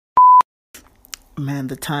Man,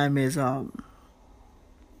 the time is 10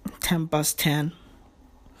 past 10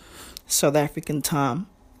 South African time,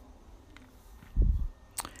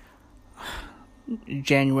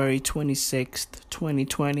 January 26th,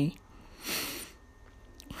 2020.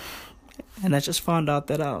 And I just found out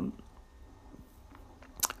that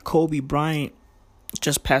Kobe Bryant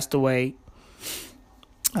just passed away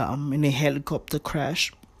in a helicopter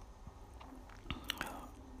crash.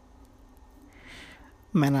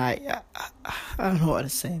 Man, I don't know what to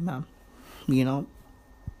say, man. You know,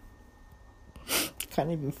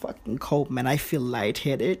 can't even fucking cope, man. I feel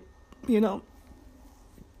lightheaded, you know.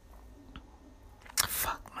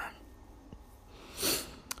 Fuck, man.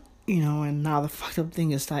 You know, and now the fucked up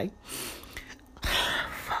thing is like,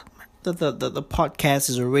 fuck, man. The podcast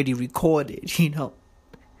is already recorded, you know.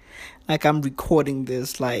 Like, I'm recording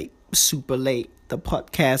this like super late. The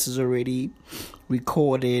podcast is already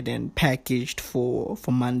recorded and packaged for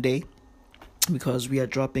Monday, because we are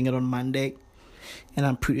dropping it on Monday, and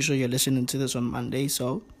I'm pretty sure you're listening to this on Monday,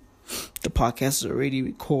 so the podcast is already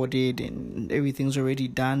recorded and everything's already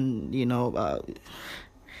done, you know.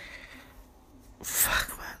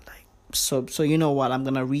 Fuck, man. Like, so you know what, I'm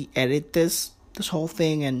gonna re-edit this whole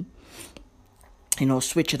thing and, you know,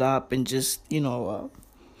 switch it up and just, you know,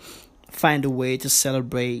 find a way to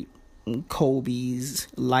celebrate Kobe's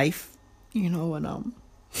life, you know. And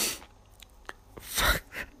fuck,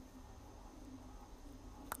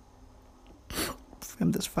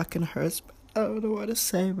 this fucking hurts. I don't know what to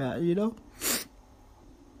say, man, you know.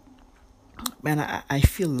 Man, I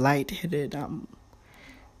feel lightheaded.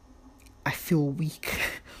 I feel weak.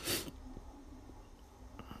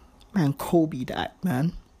 Man, Kobe died,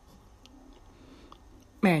 man.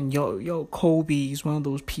 Man, yo, Kobe is one of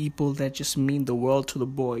those people that just mean the world to the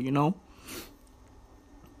boy, you know?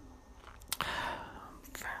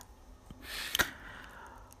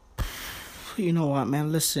 You know what,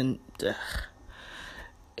 man, listen.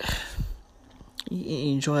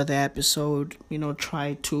 Enjoy the episode, you know,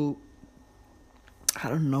 try to, I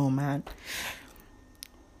don't know, man.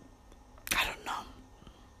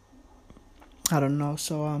 I don't know,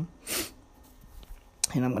 so,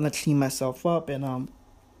 and I'm gonna clean myself up and,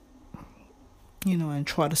 you know, and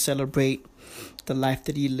try to celebrate the life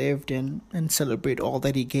that he lived and celebrate all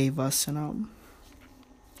that he gave us. And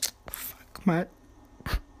fuck, man.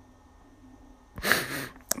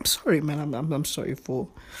 I'm sorry, man. I'm sorry for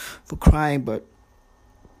crying, but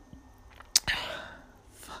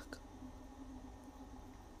fuck.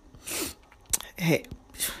 Hey,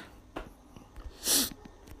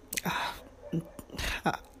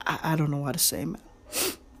 I don't know what to say, man.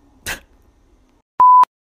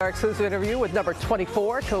 Our exclusive interview with number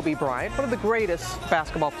 24, Kobe Bryant, one of the greatest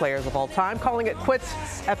basketball players of all time, calling it quits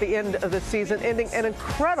at the end of the season, ending an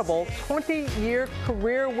incredible 20-year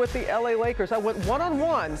career with the LA Lakers. I went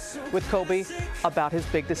one-on-one with Kobe about his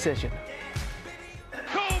big decision.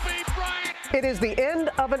 Kobe Bryant! It is the end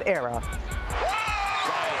of an era.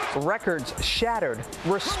 Records shattered,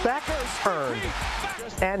 respect earned.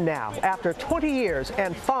 And now, after 20 years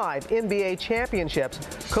and 5 NBA championships,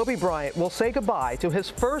 Kobe Bryant will say goodbye to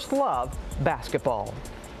his first love, basketball.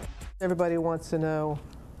 Everybody wants to know,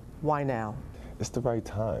 why now? It's the right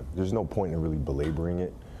time. There's no point in really belaboring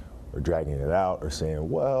it or dragging it out or saying,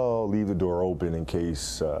 well, leave the door open in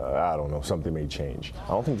case, I don't know, something may change. I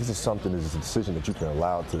don't think this is a decision that you can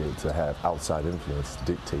allow to have outside influence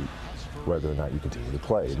dictate whether or not you continue to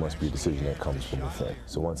play. It must be a decision that comes from within.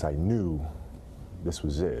 So once I knew this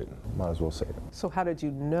was it, might as well say it. So how did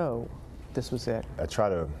you know this was it? I try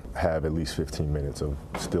to have at least 15 minutes of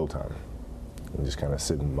still time and just kind of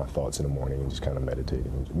sit in my thoughts in the morning and just kind of meditate.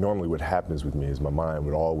 And normally what happens with me is my mind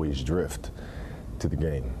would always drift to the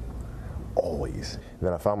game. Always. And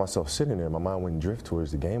then I found myself sitting there, my mind wouldn't drift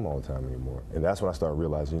towards the game all the time anymore. And that's when I started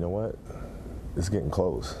realizing, you know what? It's getting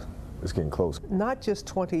close. It's getting close. Not just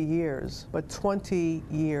 20 years, but 20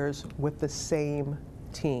 years with the same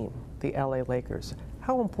team, the LA Lakers.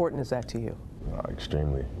 How important is that to you?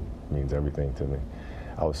 Extremely. It means everything to me.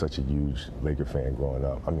 I was such a huge Laker fan growing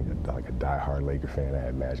up. I mean, like a diehard Laker fan. I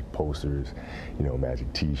had Magic posters, you know,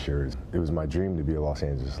 Magic T-shirts. It was my dream to be a Los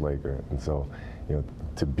Angeles Laker. And so, you know,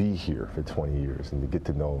 to be here for 20 years and to get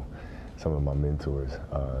to know some of my mentors,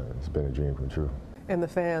 it's been a dream come true. And the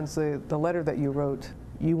fans, the letter that you wrote,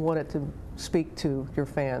 you wanted to speak to your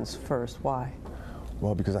fans first. Why?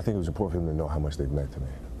 Well, because I think it was important for them to know how much they've meant to me.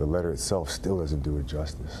 The letter itself still doesn't do it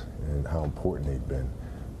justice, and how important they've been,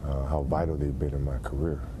 how vital they've been in my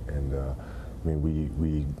career. And I mean,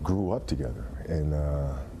 we grew up together, and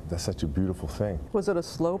That's such a beautiful thing. Was it a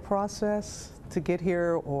slow process to get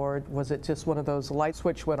here, or was it just one of those light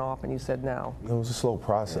switch went off and you said now? It was a slow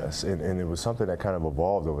process, and it was something that kind of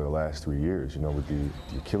evolved over the last 3 years, with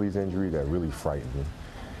the Achilles injury that really frightened me.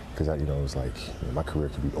 Because it was like, my career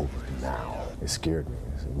could be over now. It scared me.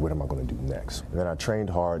 What am I going to do next? And then I trained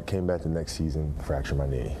hard, came back the next season, fractured my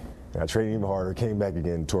knee. And I trained even harder, came back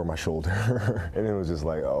again, tore my shoulder. And it was just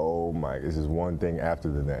like, oh my, this is one thing after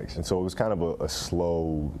the next. And so it was kind of a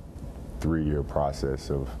slow 3-year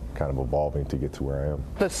process of kind of evolving to get to where I am.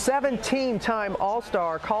 The 17-time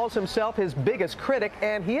All-Star calls himself his biggest critic,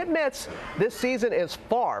 and he admits this season is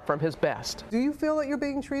far from his best. Do you feel that you're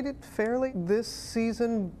being treated fairly this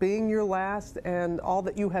season being your last and all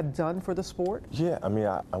that you have done for the sport? Yeah, I mean,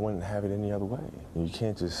 I wouldn't have it any other way. You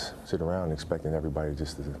can't just sit around expecting everybody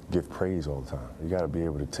just to give praise all the time. You got to be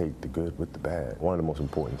able to take the good with the bad. One of the most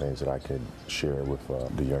important things that I could share with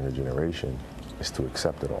the younger generation is to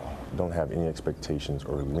accept it all. Don't have any expectations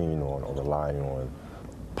or lean on or rely on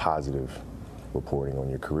positive reporting on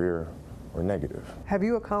your career or negative. Have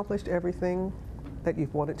you accomplished everything that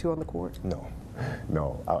you've wanted to on the court? No.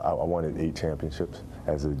 I wanted 8 championships.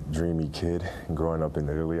 As a dreamy kid growing up in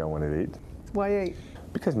Italy, I wanted 8. Why 8?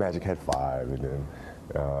 Because Magic had 5, and then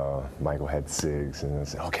Michael had 6, and I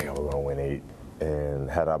said, okay, we're going to win 8. And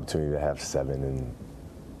had the opportunity to have 7, and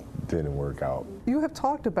didn't work out. You have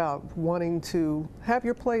talked about wanting to have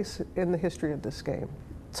your place in the history of this game.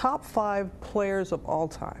 Top 5 players of all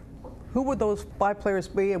time. Who would those 5 players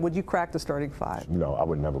be, and would you crack the starting 5? No, I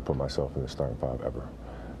would never put myself in the starting 5 ever.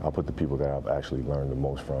 I'll put the people that I've actually learned the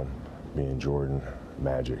most from, being Jordan,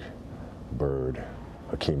 Magic, Bird,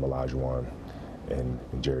 Hakeem Olajuwon, and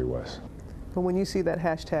Jerry West. But when you see that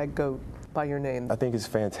hashtag GOAT by your name, I think it's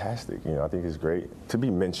fantastic. I think it's great to be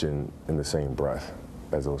mentioned in the same breath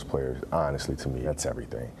as those players. Honestly, to me, that's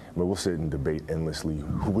everything. I mean, we'll sit and debate endlessly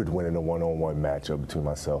who would win in a one-on-one matchup between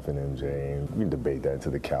myself and MJ, and we can debate that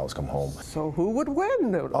until the cows come home. So who would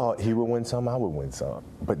win? He would win some, I would win some.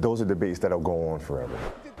 But those are debates that'll go on forever.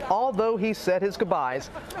 Although he said his goodbyes,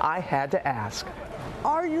 I had to ask,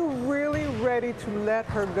 are you really ready to let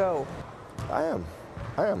her go? I am.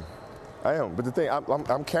 But the thing,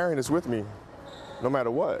 I'm carrying this with me no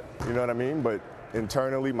matter what. You know what I mean? But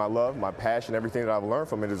internally, my love, my passion, everything that I've learned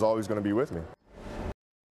from it is always going to be with me.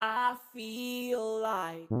 I feel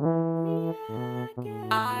like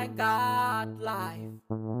I got life.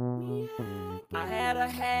 I had a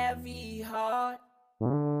heavy heart.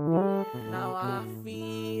 Now I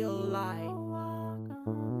feel like.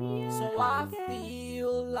 So I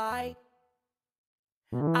feel like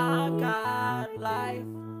I got life.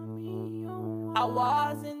 I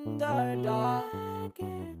was in the dark.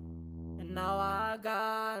 Now I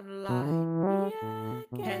got life,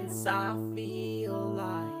 hence I feel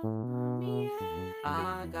like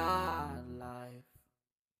I got life.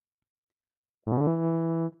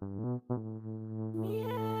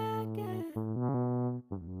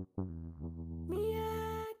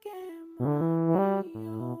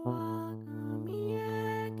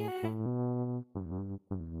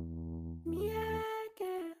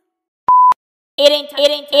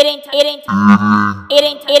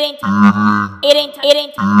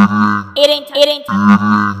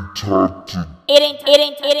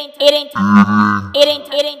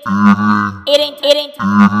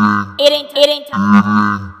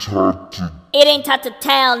 It ain't time to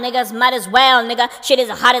tell, niggas might as well, nigga. Shit is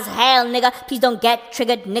hot as hell, nigga. Please don't get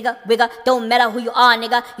triggered, nigga. Wigger, don't matter who you are,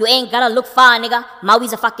 nigga. You ain't gotta look far, nigga.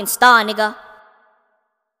 Maui's a fucking star, nigga.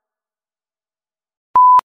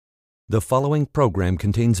 The following program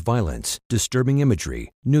contains violence, disturbing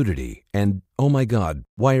imagery, nudity, and, oh my god,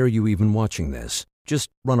 why are you even watching this? Just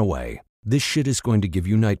run away. This shit is going to give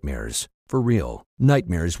you nightmares. For real.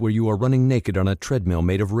 Nightmares where you are running naked on a treadmill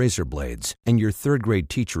made of razor blades, and your third-grade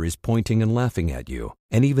teacher is pointing and laughing at you.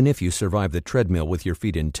 And even if you survive the treadmill with your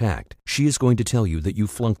feet intact, she is going to tell you that you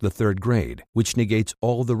flunked the 3rd grade, which negates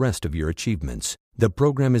all the rest of your achievements. The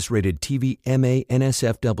program is rated TV MA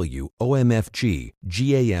NSFW OMFG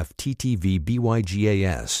GAF TTV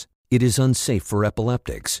BYGAS. It is unsafe for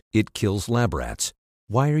epileptics. It kills lab rats.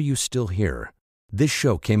 Why are you still here? This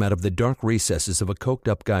show came out of the dark recesses of a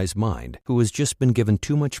coked-up guy's mind who has just been given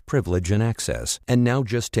too much privilege and access, and now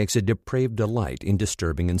just takes a depraved delight in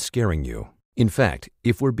disturbing and scaring you. In fact,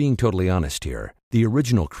 if we're being totally honest here, the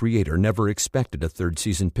original creator never expected a 3rd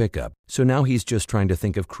season pickup, so now he's just trying to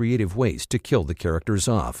think of creative ways to kill the characters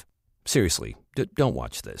off. Seriously, don't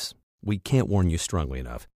watch this. We can't warn you strongly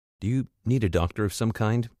enough. Do you need a doctor of some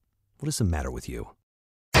kind? What is the matter with you?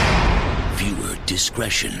 Viewer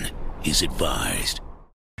discretion is advised.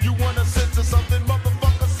 You wanna censor something,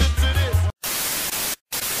 motherfucker, censor this.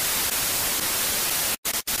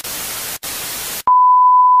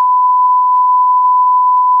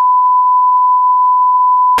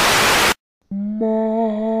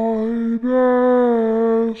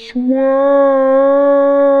 A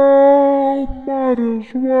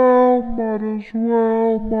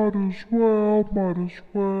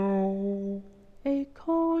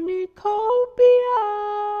cornucopia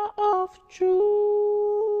of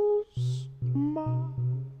Jews.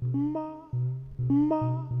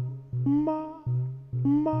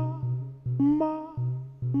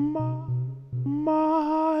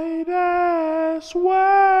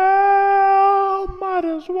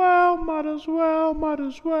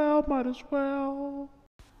 Might as well.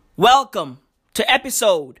 Welcome to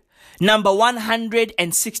episode number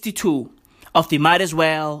 162 of the Might As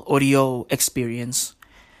Well audio experience.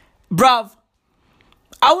 Bruv,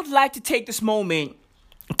 I would like to take this moment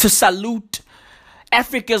to salute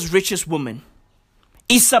Africa's richest woman,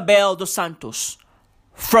 Isabel dos Santos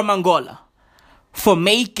from Angola, for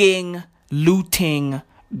making looting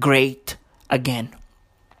great again.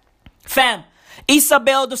 Fam,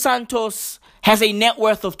 Isabel dos Santos has a net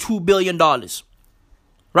worth of $2 billion,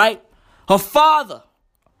 right? Her father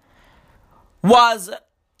was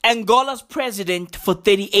Angola's president for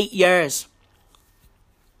 38 years,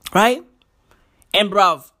 right? And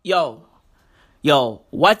bruv, yo,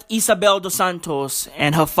 what Isabel dos Santos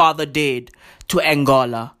and her father did to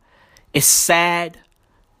Angola is sad,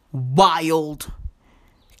 wild,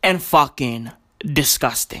 and fucking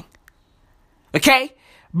disgusting. Okay?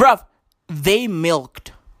 Bruv, they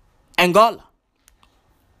milked Angola.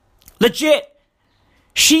 Legit.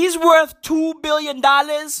 She's worth $2 billion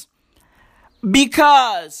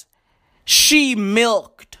because she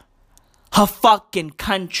milked her fucking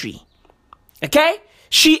country. Okay?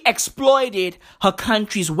 She exploited her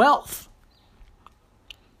country's wealth.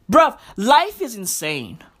 Bruv, life is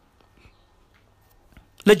insane.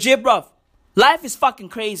 Legit, bruv. Life is fucking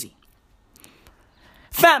crazy.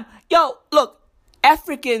 Fam, yo, look,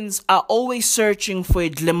 Africans are always searching for a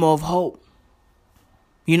glimmer of hope.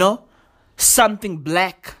 You know? Something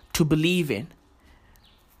black to believe in.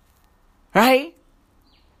 Right?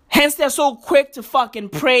 Hence they're so quick to fucking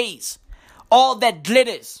praise all that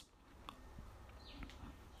glitters.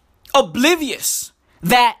 Oblivious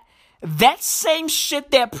that same shit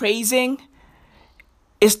they're praising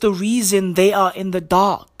is the reason they are in the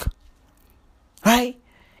dark. Right?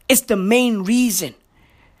 It's the main reason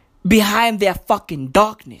behind their fucking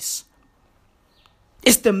darkness.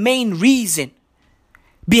 It's the main reason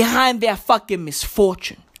behind their fucking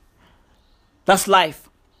misfortune. That's life.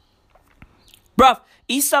 Bruv,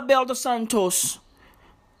 Isabel dos Santos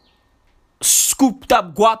scooped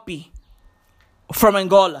up guapi from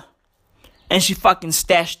Angola and she fucking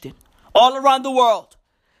stashed it all around the world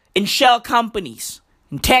in shell companies,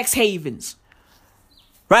 in tax havens,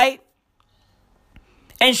 right?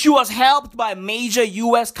 And she was helped by major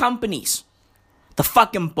US companies. The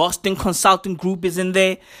fucking Boston Consulting Group is in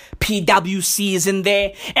there. PwC is in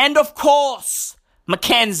there. And of course,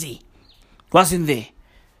 McKinsey was in there.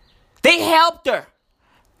 They helped her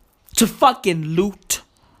to fucking loot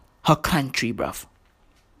her country, bruv.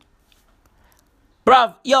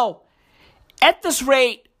 Bruv, yo, at this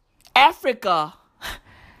rate, Africa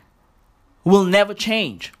will never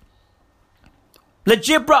change.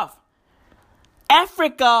 Legit, bruv.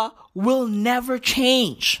 Africa will never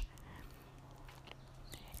change.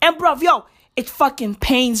 And bruv, yo, it fucking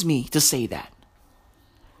pains me to say that.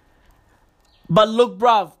 But look,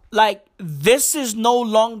 bruv, like, this is no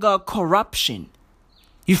longer corruption.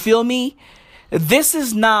 You feel me? This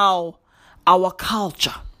is now our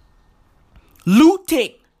culture.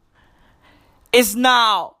 Looting is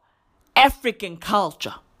now African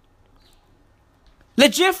culture.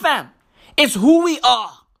 Legit, fam. It's who we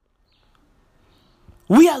are.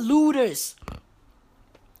 We are looters.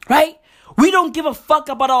 Right? We don't give a fuck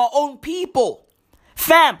about our own people.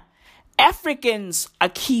 Fam, Africans are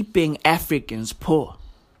keeping Africans poor.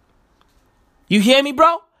 You hear me,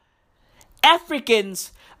 bro?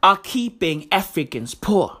 Africans are keeping Africans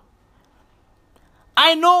poor.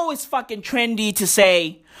 I know it's fucking trendy to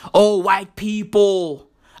say, oh, white people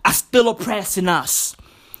are still oppressing us.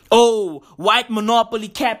 Oh, white monopoly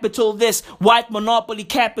capital this, white monopoly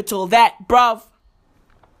capital that. Bruv,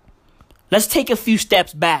 let's take a few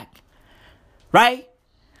steps back. Right?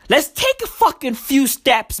 Let's take a fucking few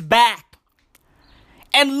steps back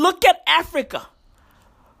and look at Africa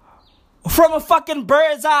from a fucking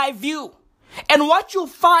bird's eye view. And what you'll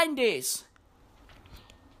find is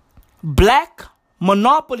black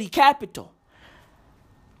monopoly capital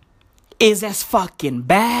is as fucking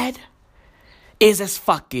bad, is as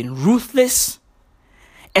fucking ruthless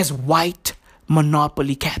as white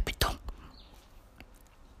monopoly capital.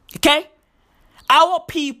 Okay? Our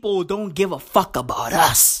people don't give a fuck about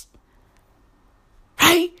us.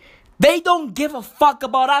 Right? They don't give a fuck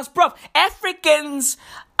about us, bruv. Africans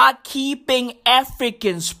are keeping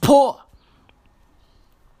Africans poor.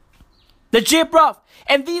 Legit, bruv.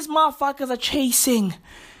 And these motherfuckers are chasing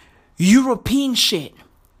European shit,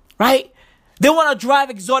 right? They want to drive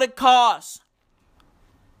exotic cars.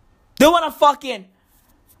 They want to fucking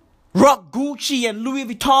rock Gucci and Louis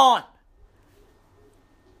Vuitton,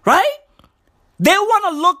 right? They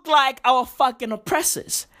want to look like our fucking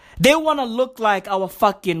oppressors. They want to look like our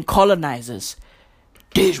fucking colonizers.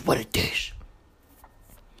 This what it is.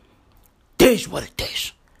 This what it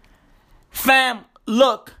is. Fam,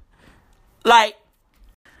 look, like,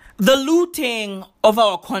 the looting of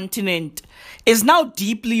our continent is now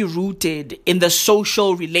deeply rooted in the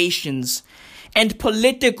social relations and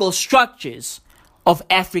political structures of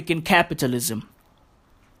African capitalism.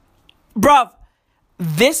 Bruv,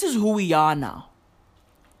 this is who we are now.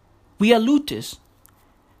 We are looters.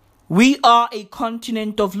 We are a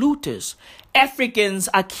continent of looters. Africans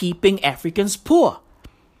are keeping Africans poor.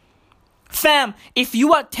 Fam, if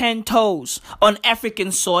you are 10 toes on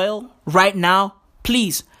African soil right now,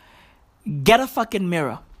 please, get a fucking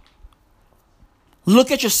mirror. Look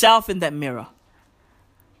at yourself in that mirror.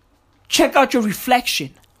 Check out your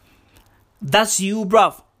reflection. That's you,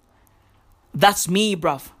 bruv. That's me,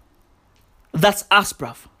 bruv. That's us,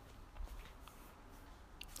 bruv.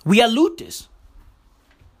 We are looters.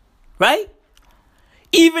 Right?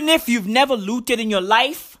 Even if you've never looted in your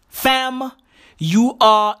life, fam, you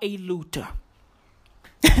are a looter.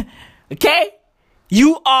 Okay?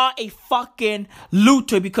 You are a fucking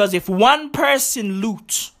looter, because if one person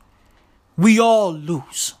loots, we all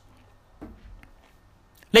lose.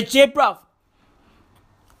 Legit, bruv.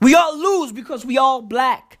 We all lose because we all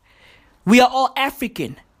black. We are all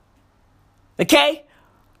African. Okay?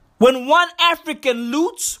 When one African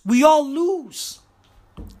loots, we all lose.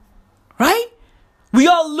 Right? We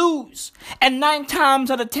all lose. And 9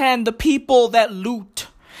 times out of 10, the people that loot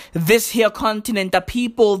this here continent are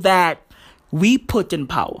people that we put in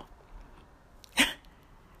power.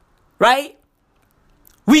 Right?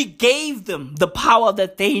 We gave them the power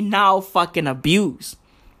that they now fucking abuse.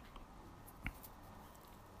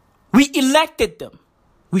 We elected them.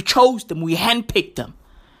 We chose them. We handpicked them.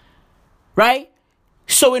 Right?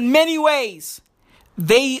 So in many ways,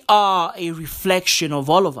 they are a reflection of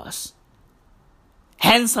all of us.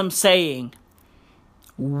 Hence I'm saying,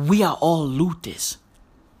 we are all looters.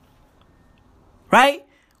 Right?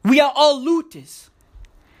 We are all looters.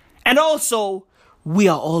 And also, we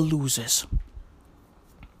are all losers.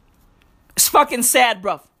 It's fucking sad,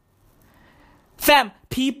 bruv. Fam,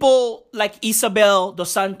 people like Isabel dos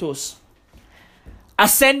Santos are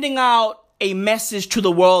sending out a message to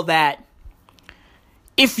the world that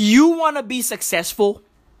if you want to be successful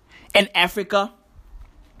in Africa,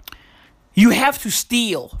 you have to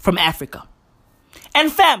steal from Africa.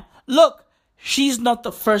 And fam, look, she's not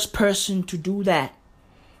the first person to do that.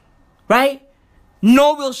 Right?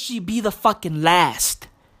 Nor will she be the fucking last.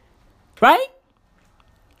 Right?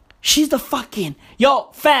 She's the fucking...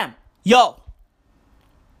 Yo, fam. Yo.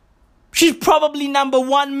 She's probably number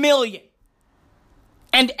 1 million.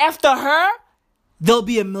 And after her, there'll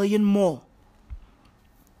be 1 million more.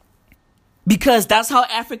 Because that's how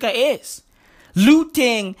Africa is.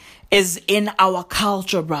 Looting is in our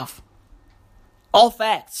culture, bruv. All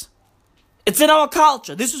facts. It's in our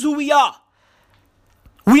culture. This is who we are.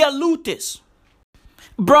 We are looters.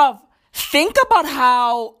 Bruv, think about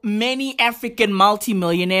how many African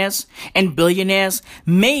multimillionaires and billionaires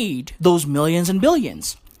made those millions and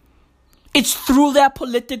billions. It's through their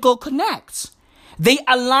political connects. They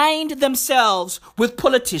aligned themselves with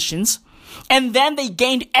politicians, and then they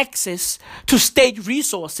gained access to state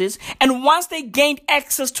resources. And once they gained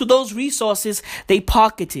access to those resources, they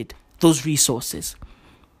pocketed those resources.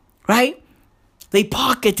 Right? They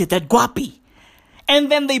pocketed that guapi. And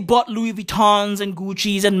then they bought Louis Vuittons and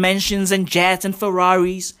Gucci's and mansions and jets and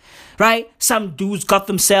Ferraris. Right? Some dudes got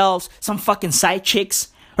themselves some fucking side chicks.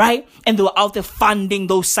 Right? And they were out there funding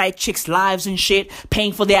those side chicks' lives and shit,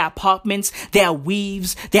 paying for their apartments, their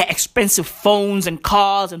weaves, their expensive phones and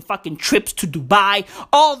cars and fucking trips to Dubai.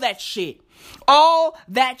 All that shit. All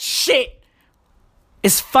that shit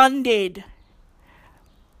is funded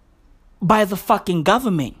by the fucking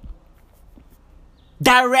government.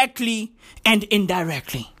 Directly and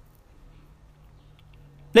indirectly.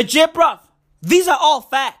 Legit, bruv. These are all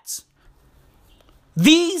facts.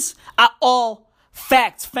 These are all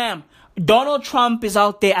facts, fam. Donald Trump is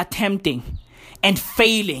out there attempting and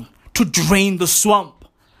failing to drain the swamp.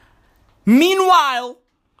 Meanwhile,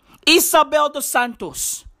 Isabel dos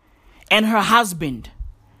Santos and her husband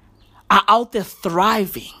are out there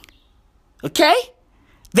thriving. Okay?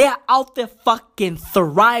 They are out there fucking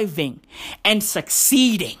thriving and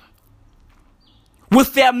succeeding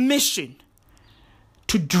with their mission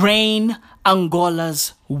to drain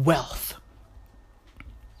Angola's wealth.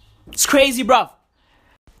 It's crazy, bro.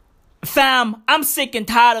 Fam, I'm sick and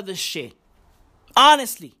tired of this shit.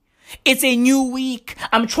 Honestly, it's a new week.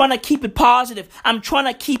 I'm trying to keep it positive. I'm trying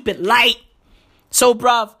to keep it light. So,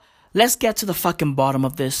 bruv, let's get to the fucking bottom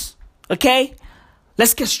of this. Okay?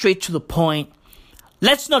 Let's get straight to the point.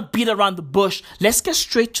 Let's not beat around the bush. Let's get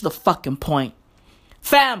straight to the fucking point.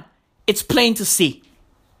 Fam, it's plain to see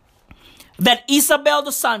that Isabel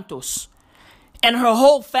dos Santos and her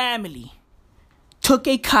whole family took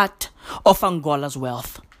a cut of Angola's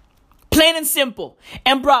wealth. Plain and simple.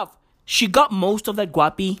 And bruv, she got most of that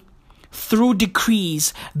guapi through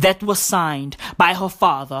decrees that were signed by her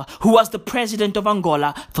father, who was the president of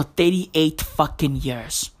Angola for 38 fucking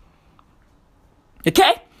years.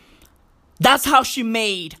 Okay? That's how she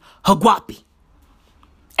made her guapi.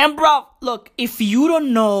 And bruv, look, if you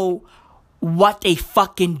don't know what a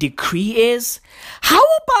fucking decree is, how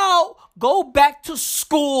about go back to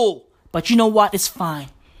school? But you know what? It's fine.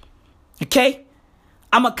 Okay?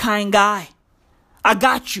 I'm a kind guy. I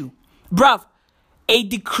got you. Bruv, a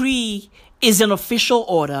decree is an official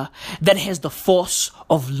order that has the force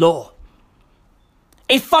of law.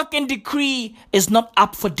 A fucking decree is not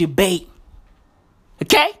up for debate.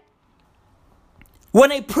 Okay?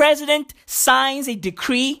 When a president signs a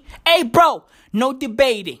decree, hey bro, no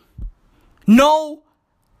debating. No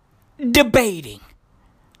debating.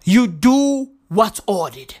 You do what's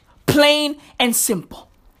ordered. Plain and simple.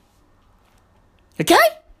 Okay?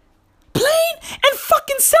 Plain and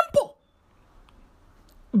fucking simple.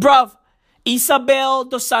 Bruv, Isabel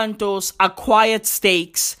dos Santos acquired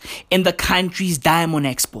stakes in the country's diamond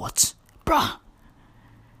exports. Bruh.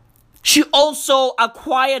 She also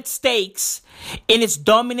acquired stakes in its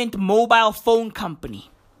dominant mobile phone company.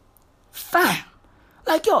 Fam.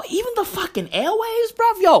 Like, yo, even the fucking airwaves,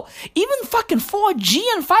 bruv. Yo, even fucking 4G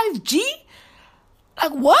and 5G.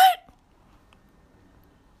 Like, what?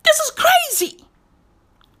 This is crazy.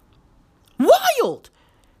 Wild.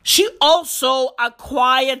 She also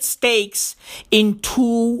acquired stakes in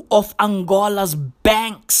 2 of Angola's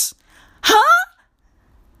banks. Huh?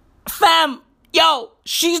 Fam, yo,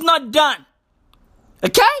 she's not done.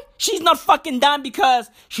 Okay? She's not fucking done because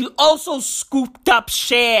she also scooped up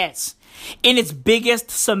shares in its biggest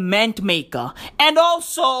cement maker. And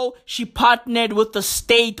also, she partnered with the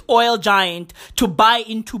state oil giant to buy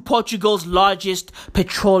into Portugal's largest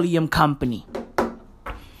petroleum company.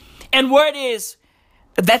 And word is,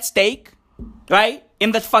 that stake, right,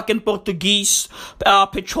 in that fucking Portuguese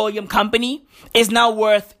petroleum company is now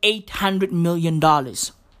worth $800 million.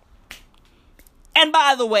 And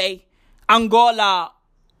by the way, Angola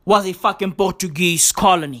was a fucking Portuguese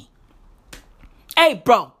colony. Hey,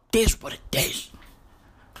 bro, this what it is.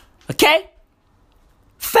 Okay?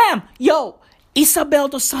 Fam, yo, Isabel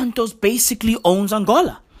dos Santos basically owns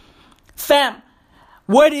Angola. Fam,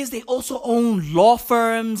 word is they also own law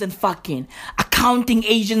firms and fucking accounting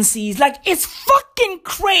agencies. Like, it's fucking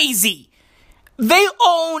crazy. They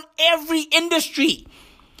own every industry.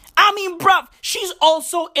 I mean, bruv, she's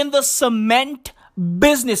also in the cement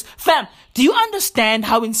business. Fam, do you understand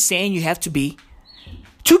how insane you have to be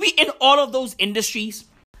in all of those industries?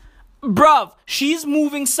 Bruv, she's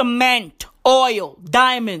moving cement, oil,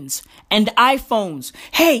 diamonds, and iPhones.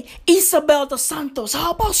 Hey, Isabel dos Santos,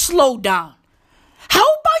 how about slow down? How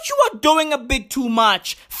about you are doing a bit too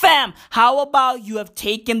much? Fam, how about you have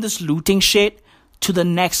taken this looting shit to the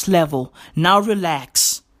next level? Now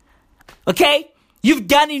relax. Okay? You've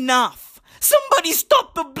done enough. Somebody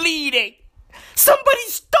stop the bleeding. Somebody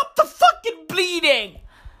stop the fucking bleeding.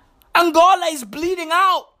 Angola is bleeding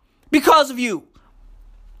out because of you.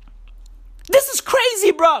 This is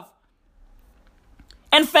crazy, bruv.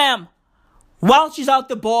 And fam, while she's out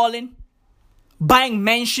there balling, buying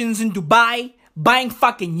mansions in Dubai, buying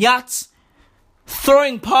fucking yachts,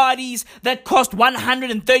 throwing parties that cost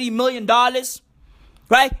 $130 million,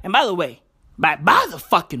 right? And by the way, by the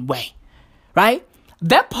fucking way, right?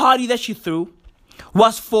 That party that she threw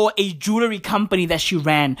was for a jewelry company that she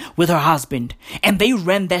ran with her husband. And they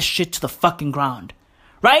ran that shit to the fucking ground,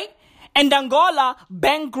 right? And Angola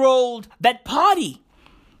bankrolled that party.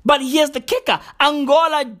 But here's the kicker.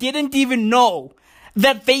 Angola didn't even know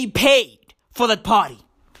that they paid for that party.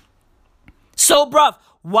 So, bruv,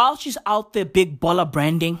 while she's out there big baller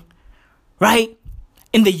branding, right,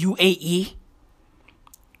 in the UAE,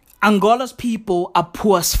 Angola's people are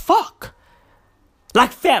poor as fuck.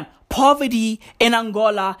 Like, fam, poverty in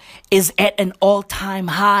Angola is at an all-time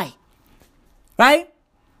high, right?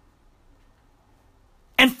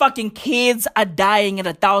 And fucking kids are dying at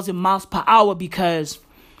 1,000 miles per hour because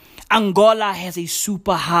Angola has a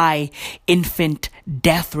super high infant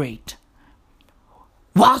death rate.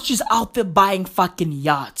 While she's out there buying fucking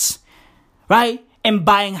yachts, right? And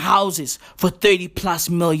buying houses for $30+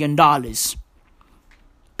 million.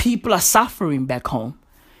 People are suffering back home.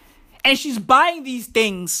 And she's buying these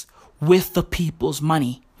things with the people's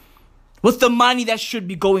money. With the money that should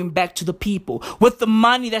be going back to the people. With the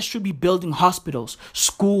money that should be building hospitals,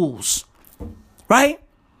 schools, right?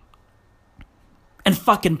 And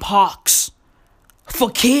fucking parks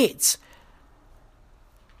for kids.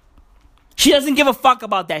 She doesn't give a fuck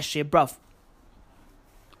about that shit, bruv.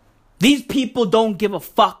 These people don't give a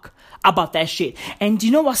fuck about that shit. And do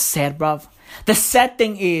you know what's sad, bruv? The sad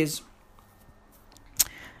thing is,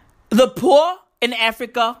 the poor in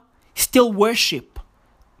Africa still worship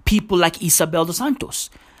people like Isabel dos Santos.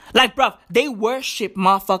 Like, bruv, they worship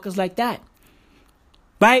motherfuckers like that.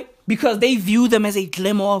 Right? Because they view them as a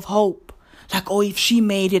glimmer of hope. Like, oh, if she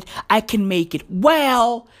made it, I can make it.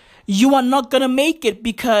 Well, you are not gonna make it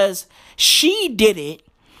because she did it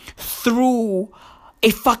through a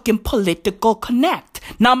fucking political connect.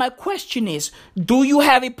 Now, my question is, do you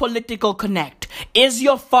have a political connect? Is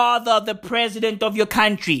your father the president of your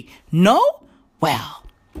country? No? Well.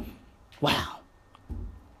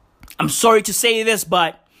 I'm sorry to say this,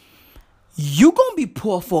 but you gonna be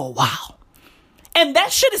poor for a while. And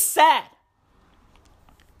that shit is sad.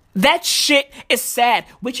 That shit is sad,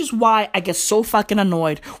 which is why I get so fucking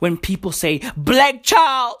annoyed when people say, Black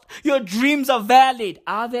child, your dreams are valid.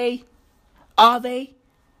 Are they? Are they?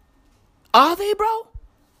 Are they, bro?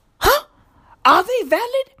 Huh? Are they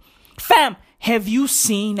valid? Fam, have you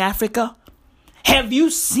seen Africa? Have you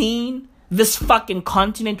seen this fucking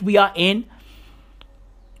continent we are in?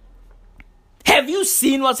 Have you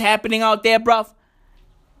seen what's happening out there, bruv?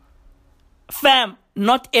 Fam,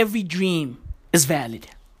 not every dream is valid.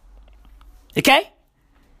 Okay?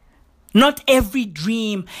 Not every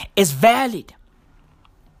dream is valid.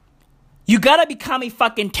 You gotta become a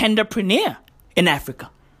fucking tenderpreneur in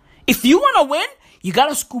Africa. If you wanna win, you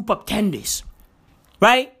gotta scoop up tenders.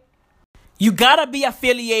 Right? You gotta be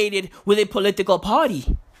affiliated with a political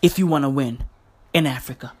party if you wanna win in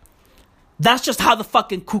Africa. That's just how the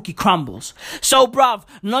fucking cookie crumbles. So, bruv,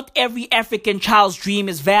 not every African child's dream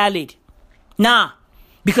is valid. Nah.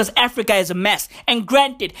 Because Africa is a mess. And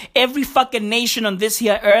granted, every fucking nation on this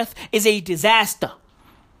here earth is a disaster.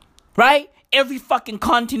 Right? Every fucking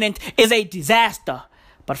continent is a disaster.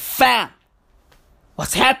 But fam,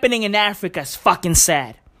 what's happening in Africa is fucking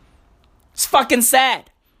sad. It's fucking sad.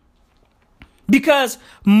 Because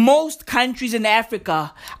most countries in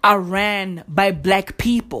Africa are ran by black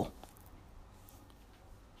people.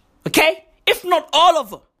 Okay? If not all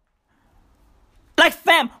of them. Like,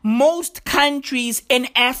 fam, most countries in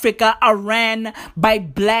Africa are ran by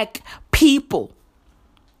black people.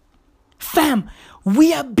 Fam,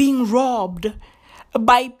 we are being robbed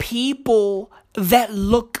by people that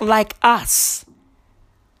look like us.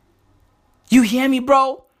 You hear me,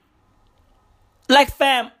 bro? Like,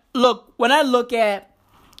 fam, look, when I look at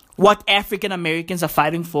what African Americans are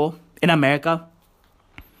fighting for in America,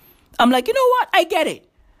 I'm like, you know what? I get it.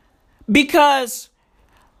 Because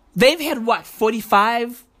they've had,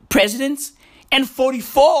 45 presidents? And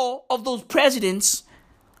 44 of those presidents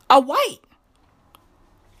are white.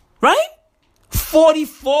 Right?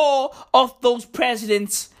 44 of those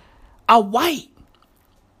presidents are white.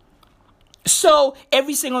 So,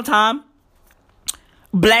 every single time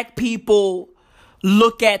black people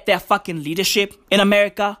look at their fucking leadership in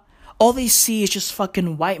America, all they see is just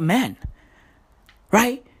fucking white men.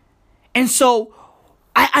 Right? And so,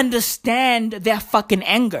 I understand their fucking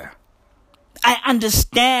anger. I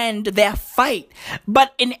understand their fight.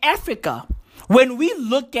 But in Africa, when we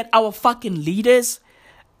look at our fucking leaders,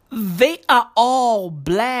 they are all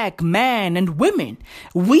black men and women.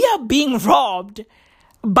 We are being robbed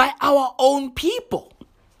by our own people.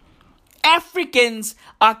 Africans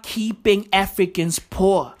are keeping Africans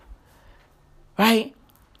poor. Right?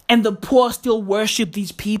 And the poor still worship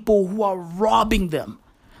these people who are robbing them.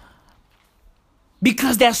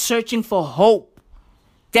 Because they're searching for hope.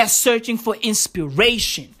 They're searching for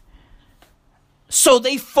inspiration. So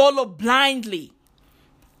they follow blindly.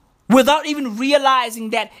 Without even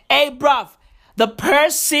realizing that, hey, bruv, the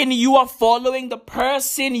person you are following, the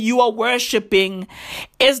person you are worshiping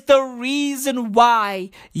is the reason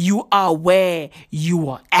why you are where you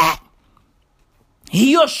are at.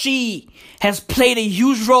 He or she has played a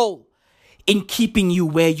huge role in keeping you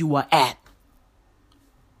where you are at.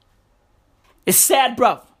 It's sad,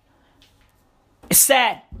 bruv. It's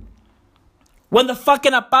sad. When the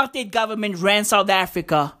fucking apartheid government ran South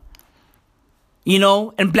Africa, you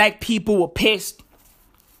know, and black people were pissed,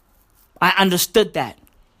 I understood that.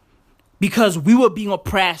 Because we were being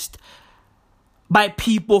oppressed by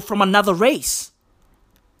people from another race.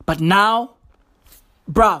 But now,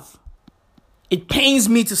 bruv, it pains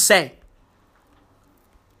me to say,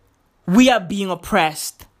 we are being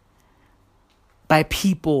oppressed by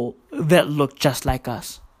people that look just like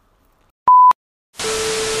us.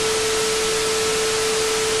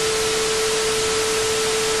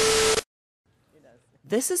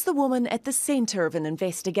 This is the woman at the centre of an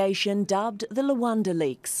investigation dubbed the Luanda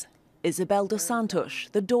Leaks. Isabel dos Santos,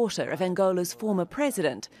 the daughter of Angola's former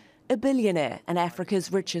president, a billionaire and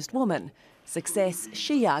Africa's richest woman. Success,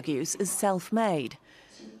 she argues, is self-made.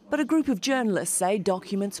 But a group of journalists say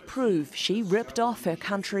documents prove she ripped off her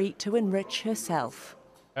country to enrich herself.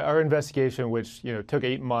 Our investigation, which took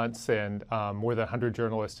 8 months and more than 100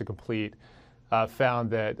 journalists to complete, found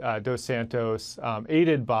that Dos Santos,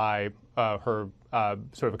 aided by her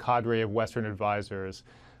sort of a cadre of Western advisors,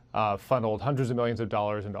 funneled hundreds of millions of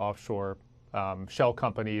dollars into offshore shell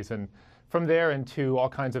companies, and from there into all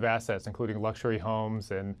kinds of assets, including luxury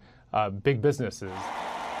homes and big businesses.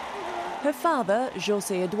 Her father,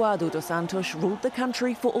 José Eduardo dos Santos, ruled the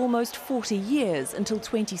country for almost 40 years until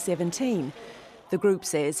 2017. The group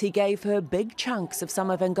says he gave her big chunks of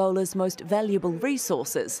some of Angola's most valuable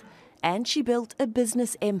resources, and she built a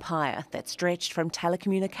business empire that stretched from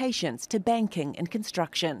telecommunications to banking and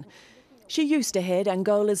construction. She used to head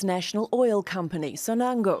Angola's national oil company,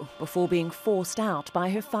 Sonangol, before being forced out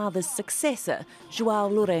by her father's successor,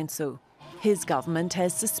 João Lourenço. His government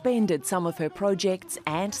has suspended some of her projects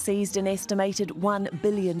and seized an estimated $1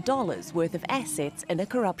 billion worth of assets in a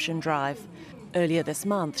corruption drive. Earlier this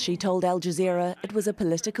month, she told Al Jazeera it was a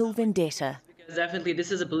political vendetta. Definitely,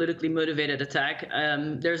 this is a politically motivated attack.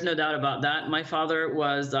 There's no doubt about that. My father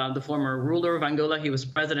was the former ruler of Angola. He was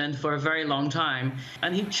president for a very long time,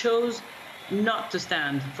 and he chose not to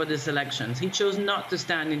stand for these elections. He chose not to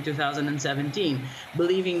stand in 2017,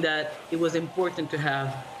 believing that it was important to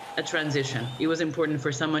have a transition. It was important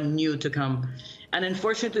for someone new to come. And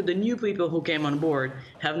unfortunately, the new people who came on board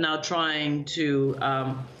have now trying to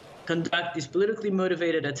conduct these politically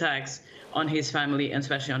motivated attacks on his family and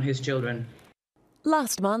especially on his children.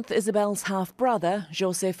 Last month, Isabel's half-brother,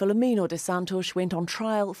 José Filomeno dos Santos, went on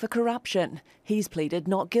trial for corruption. He's pleaded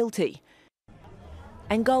not guilty.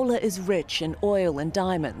 Angola is rich in oil and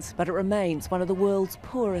diamonds, but it remains one of the world's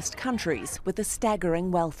poorest countries with a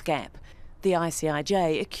staggering wealth gap. The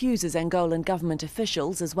ICIJ accuses Angolan government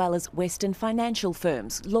officials, as well as Western financial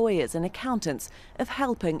firms, lawyers and accountants, of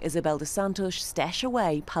helping Isabel dos Santos stash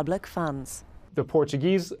away public funds. The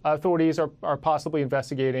Portuguese authorities are possibly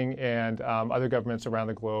investigating, and other governments around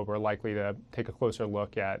the globe are likely to take a closer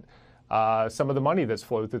look at some of the money that's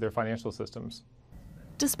flowed through their financial systems.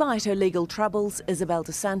 Despite her legal troubles, Isabel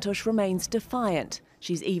dos Santos remains defiant.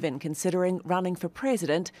 She's even considering running for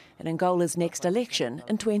president in Angola's next election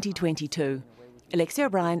in 2022. Alexia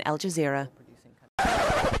O'Brien, Al Jazeera.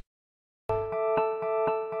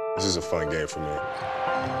 This is a fun game for me.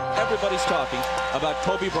 Everybody's talking about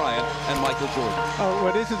Kobe Bryant and Michael Jordan. Oh,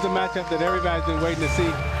 well, this is the matchup that everybody's been waiting to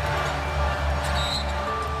see.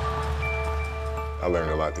 I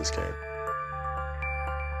learned a lot this game.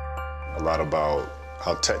 A lot about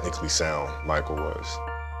how technically sound Michael was.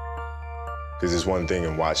 Because it's one thing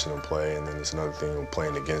in watching him play, and then it's another thing in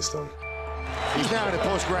playing against him. He's now in a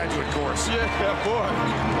postgraduate course. Yeah, boy.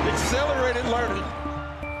 Accelerated learning.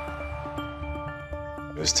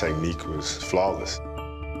 His technique was flawless.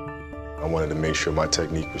 I wanted to make sure my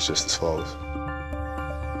technique was just as flawless.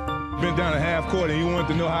 Been down a half court, and he wanted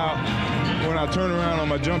to know how, when I turn around on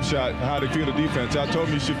my jump shot, how to feel the defense. I told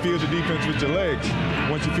him you should feel the defense with your legs.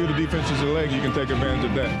 Once you feel the defense with your legs, you can take advantage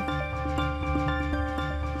of that.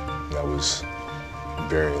 That was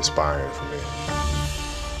very inspiring for me.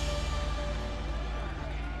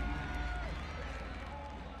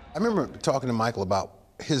 I remember talking to Michael about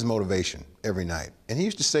his motivation every night. And he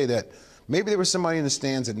used to say that maybe there was somebody in the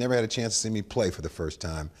stands that never had a chance to see me play for the first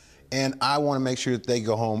time. And I want to make sure that they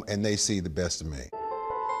go home and they see the best of me.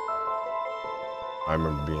 I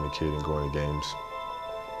remember being a kid and going to games,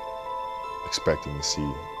 expecting to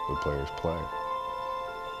see the players play.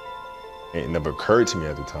 It never occurred to me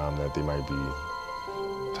at the time that they might be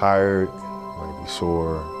tired, might be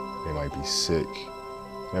sore, they might be sick.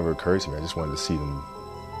 It never occurred to me. I just wanted to see them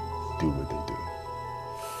do what they do.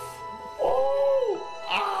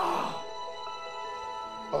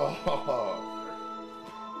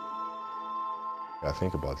 I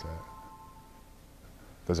think about that.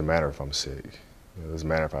 It doesn't matter if I'm sick. It doesn't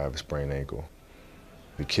matter if I have a sprained ankle.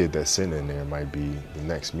 the kid that's sitting in there might be the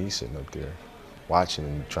next me sitting up there watching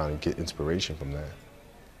and trying to get inspiration from that.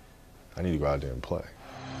 I need to go out there and play.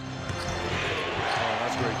 Oh,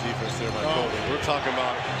 that's great defense there by Kobe. We're talking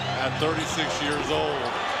about at 36 years old,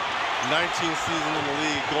 19th season in the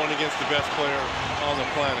league, going against the best player on the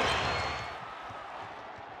planet.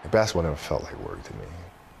 Basketball never felt like work to me.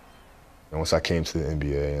 And once I came to the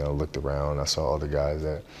NBA and I looked around, I saw other guys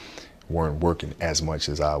that weren't working as much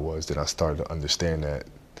as I was, then I started to understand that,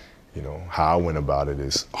 you know, how I went about it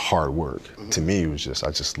is hard work. To me, it was just,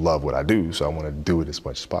 I just love what I do, so I want to do it as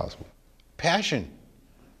much as possible. Passion.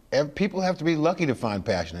 People have to be lucky to find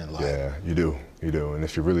passion in life. Yeah, you do. And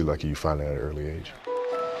if you're really lucky, you find that at an early age.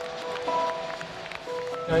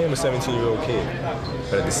 I am a 17-year-old kid,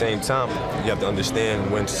 but at the same time, you have to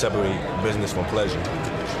understand when to separate business from pleasure.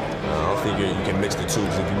 I don't think you can mix the two,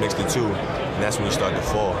 because if you mix the two, then that's when you start to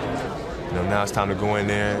fall. You know, now it's time to go in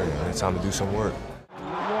there, and it's time to do some work.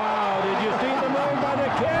 Wow, did you see the move by the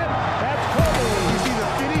kid? That's Kobe. You see the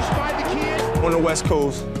finish by the kid? On the West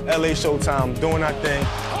Coast, LA Showtime, doing our thing.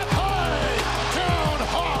 Down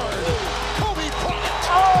hard, Kobe Bryant.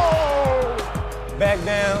 Oh! Back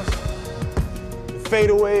down,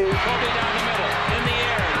 fadeaway. Kobe down the middle, in the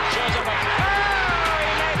air, shows up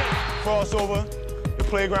Crossover, the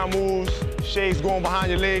playground moves, shades going behind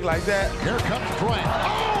your leg like that. Here comes Bryant.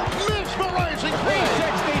 Oh, mesmerizing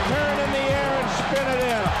 360 turn in the air and spin it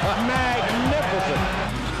in. Magnificent.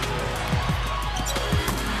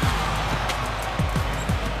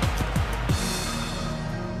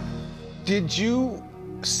 Did you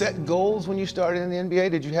set goals when you started in the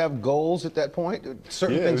NBA? Did you have goals at that point?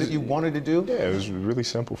 Certain things that you wanted to do? Yeah, it was really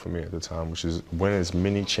simple for me at the time, which is win as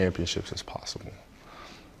many championships as possible.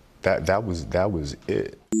 That was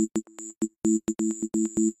it.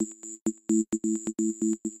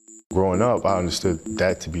 Growing up, I understood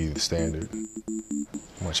that to be the standard.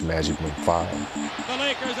 Much Magic win 5. The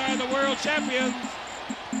Lakers are the world champions.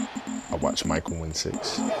 I watched Michael win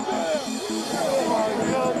 6. Oh my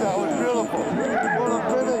God, that was beautiful. What a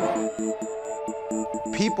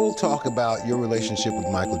finish. People talk about your relationship with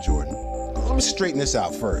Michael Jordan. Let me straighten this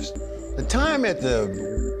out first. The time at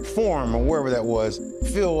the Forum or wherever that was,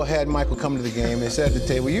 Phil had Michael come to the game and they sat at the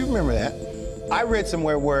table. You remember that? I read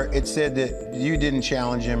somewhere where it said that you didn't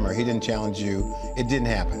challenge him or he didn't challenge you. It didn't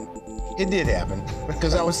happen. It did happen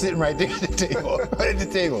because I was sitting right there at the table, right at the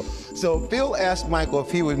table. So Phil asked Michael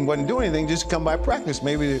if he wasn't doing anything, just come by practice,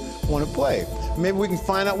 maybe to want to play. Maybe we can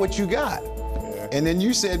find out what you got. Yeah. And then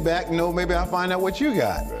you said back, no, maybe I'll find out what you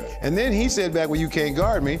got. Right. And then he said back, well, you can't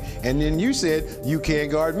guard me. And then you said, you can't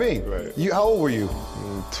guard me. Right. How old were you?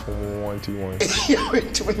 21. You were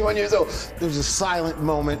 21 years old. There was a silent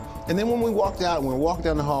moment. And then when we walked out, when we walked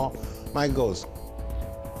down the hall, Mike goes,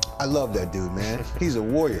 I love that dude, man. He's a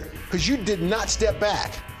warrior. Because you did not step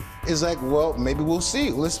back. It's like, well, maybe we'll see.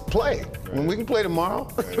 Let's play. Right. When we can play tomorrow,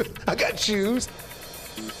 I got shoes.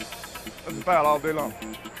 That's a foul all day long.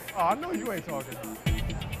 Oh, I know you ain't talking.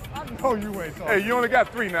 I know you ain't talking. Hey, you only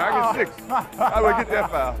got 3 now. I get 6. I would get that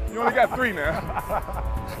foul. You only got 3 now.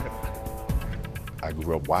 I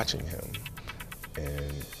grew up watching him,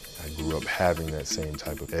 and I grew up having that same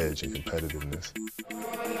type of edge and competitiveness.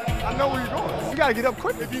 I know where you're going. You gotta get up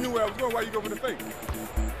quick. If you knew where I was going, why you go for the fake?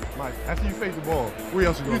 Mike, after you fake the ball, where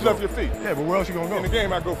else you gonna go? You left your feet. Yeah, but where else you gonna go? In the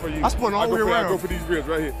game, I go for you. I spun all the way around. I go for these ribs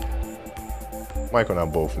right here. Michael and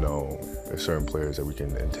I both know there's certain players that we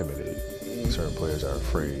can intimidate. Certain players are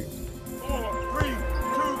afraid. 4, 3, 2.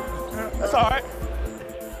 That's all right.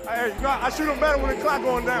 Hey, I shoot them better when the clock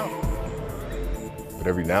going down. But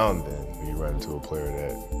every now and then, you run into a player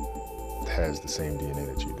that has the same DNA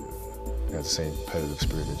that you do, has the same competitive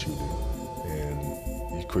spirit that you do.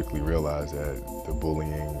 And you quickly realize that the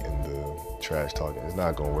bullying and the trash talking is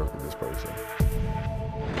not going to work with this person.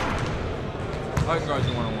 I can guard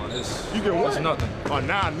you one-on-one. You get what? It's nothing. Oh,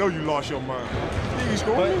 now I know you lost your mind. You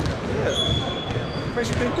score me? Yeah. What makes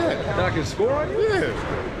you think that? That I can score on you? Yeah.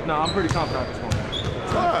 No, I'm pretty confident I can score.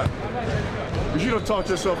 Why? Because you don't talk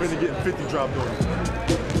yourself into getting 50 dropped on you.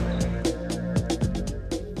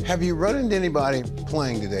 Have you run into anybody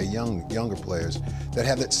playing today, younger players, that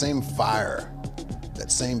have that same fire,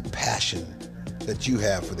 that same passion that you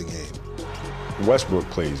have for the game? Westbrook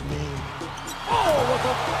plays mean. Oh, with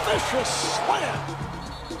a vicious slam.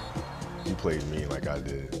 He played mean like I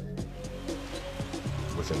did,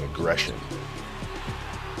 with an aggression.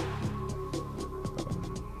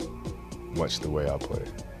 Much the way I play.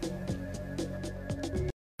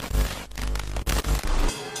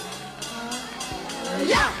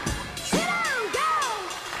 Yeah.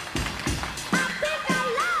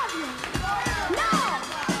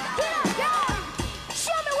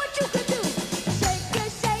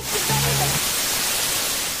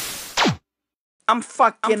 I'm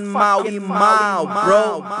fucking Maui Mao,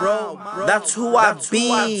 bro. That's who I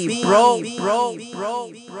be, bro.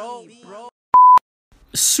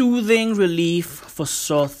 Soothing relief for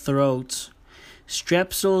sore throats.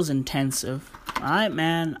 Strepsils intensive. Alright,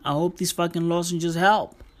 man. I hope these fucking lozenges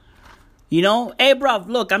help. You know? Hey, bruv,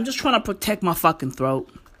 look, I'm just trying to protect my fucking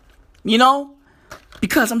throat. You know?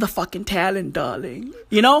 Because I'm the fucking talent, darling.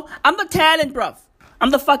 You know? I'm the talent, bruv. I'm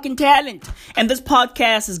the fucking talent. And this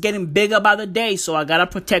podcast is getting bigger by the day, so I gotta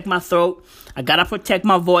protect my throat. I gotta protect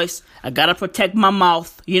my voice. I gotta protect my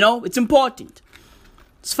mouth. You know? It's important.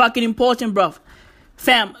 It's fucking important, bruv.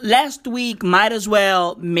 Fam, last week Might As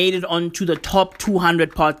Well made it onto the top 200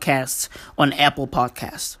 podcasts on Apple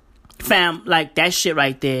Podcasts. Fam, like, that shit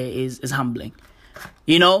right there is humbling.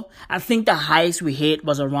 You know, I think the highest we hit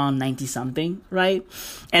was around 90-something, right?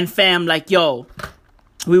 And fam, like, yo,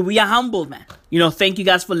 we are humbled, man. You know, thank you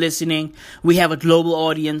guys for listening. We have a global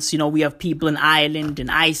audience. You know, we have people in Ireland, in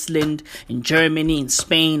Iceland, in Germany, in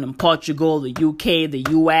Spain, in Portugal, the UK, the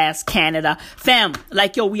US, Canada. Fam,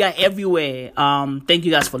 like, yo, we are everywhere. Thank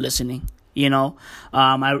you guys for listening. You know,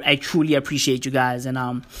 I truly appreciate you guys. And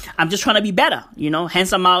I'm just trying to be better, you know.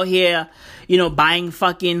 Hence, I'm out here, you know, buying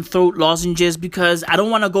fucking throat lozenges because I don't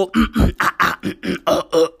want to go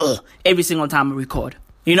every single time I record.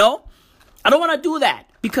 You know, I don't want to do that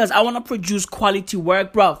because I want to produce quality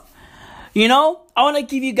work, bro. You know, I want to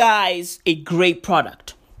give you guys a great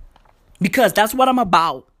product because that's what I'm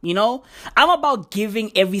about. You know, I'm about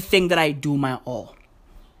giving everything that I do my all.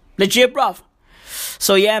 Legit, bro.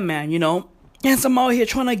 So yeah, man, you know, yes, I'm out here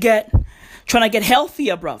trying to get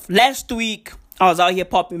healthier, bruv. Last week, I was out here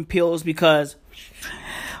popping pills because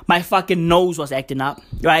my fucking nose was acting up,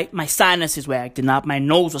 right? My sinuses were acting up. My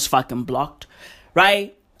nose was fucking blocked,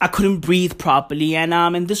 right? I couldn't breathe properly,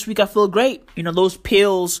 and this week I feel great. You know, those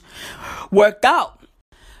pills worked out.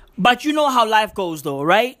 But you know how life goes, though,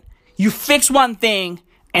 right? You fix one thing,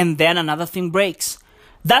 and then another thing breaks.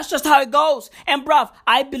 That's just how it goes. And bruv,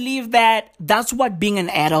 I believe that that's what being an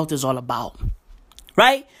adult is all about.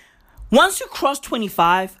 Right? Once you cross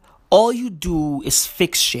 25, all you do is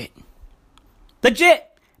fix shit. Legit.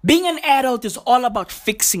 Being an adult is all about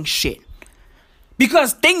fixing shit.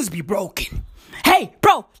 Because things be broken. Hey,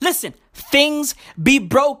 bro, listen. Things be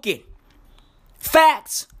broken.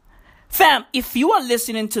 Facts. Fam, if you are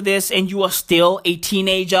listening to this and you are still a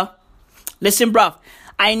teenager, listen, bruv.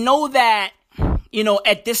 I know that, you know,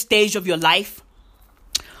 at this stage of your life,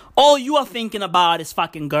 all you are thinking about is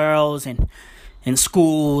fucking girls and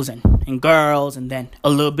schools and girls and then a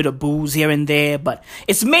little bit of booze here and there. But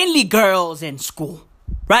it's mainly girls and school,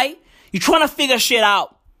 right? You're trying to figure shit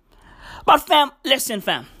out. But fam, listen,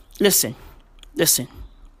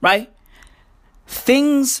 right?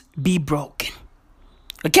 Things be broken,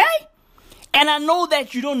 okay? And I know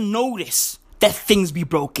that you don't notice that things be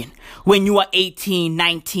broken when you are 18,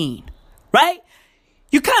 19, right?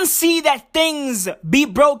 You can't see that things be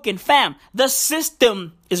broken, fam. The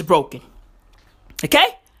system is broken.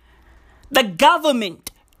 Okay? The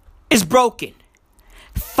government is broken.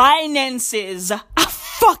 Finances are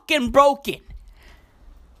fucking broken.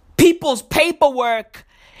 People's paperwork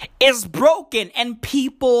is broken and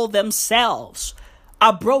people themselves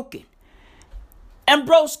are broken. And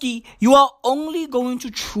broski, you are only going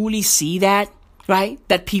to truly see that, right?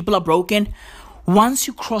 That people are broken once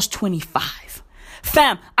you cross 25.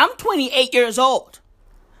 Fam, I'm 28 years old.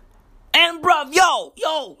 And bruv,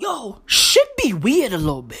 yo, shit be weird a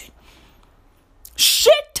little bit.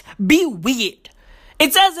 Shit be weird.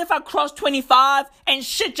 It's as if I crossed 25 and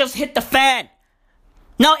shit just hit the fan.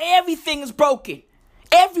 Now everything is broken.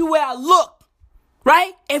 Everywhere I look,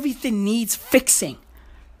 right? Everything needs fixing.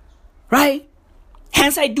 Right?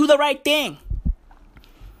 Hence I do the right thing.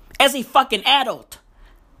 As a fucking adult,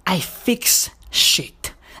 I fix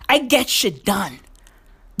shit. I get shit done.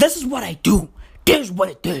 This is what I do. This is what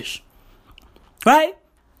it is. Right?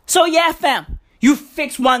 So yeah, fam. You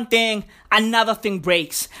fix one thing, another thing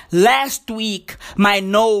breaks. Last week, my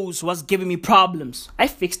nose was giving me problems. I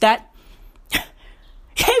fixed that.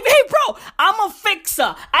 Hey, bro, I'm a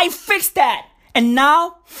fixer. I fixed that. And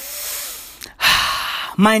now,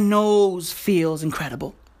 my nose feels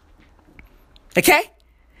incredible. Okay?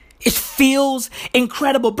 It feels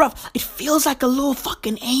incredible, bro. It feels like a little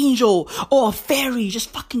fucking angel or a fairy just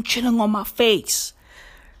fucking chilling on my face.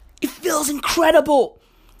 It feels incredible.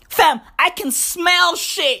 Fam, I can smell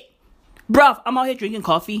shit. Bruv, I'm out here drinking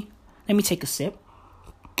coffee. Let me take a sip.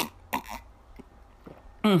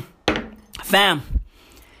 Fam,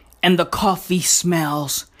 and the coffee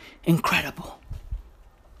smells incredible.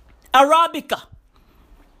 Arabica.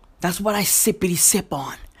 That's what I sippity sip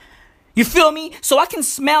on. You feel me? So I can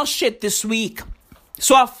smell shit this week.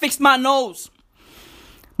 So I fixed my nose.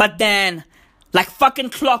 But then, like fucking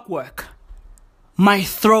clockwork, my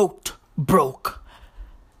throat broke.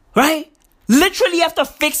 Right? Literally after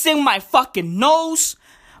fixing my fucking nose,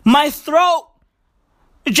 my throat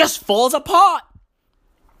just falls apart.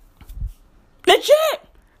 Legit.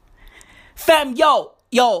 Fam,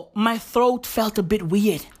 yo, my throat felt a bit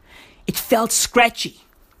weird. It felt scratchy.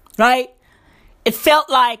 Right? It felt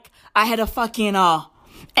like I had a fucking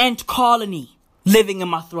ant colony living in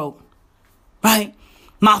my throat. Right?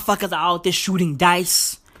 Motherfuckers are out there shooting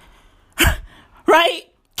dice. Right?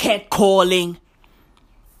 Catcalling.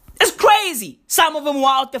 It's crazy. Some of them were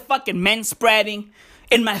out there fucking men spreading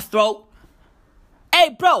in my throat.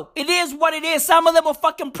 Hey, bro, it is what it is. Some of them are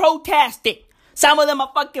fucking protesting. Some of them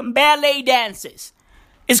are fucking ballet dancers.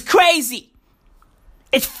 It's crazy.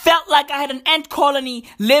 It felt like I had an ant colony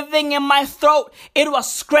living in my throat. It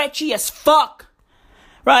was scratchy as fuck.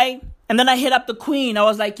 Right? And then I hit up the queen. I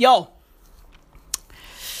was like, yo,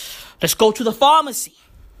 let's go to the pharmacy.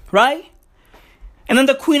 Right? And then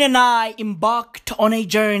the queen and I embarked on a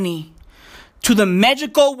journey to the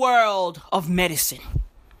magical world of medicine.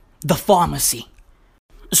 The pharmacy.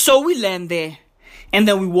 So we land there. And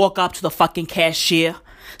then we walk up to the fucking cashier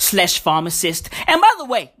 / pharmacist. And by the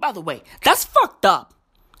way, that's fucked up.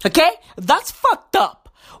 Okay? That's fucked up.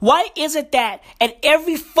 Why is it that at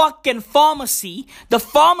every fucking pharmacy, the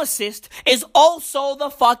pharmacist is also the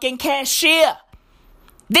fucking cashier?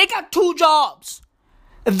 They got two jobs.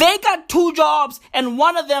 And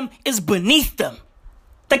one of them is beneath them.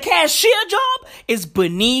 The cashier job is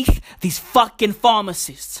beneath these fucking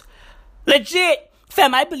pharmacists. Legit.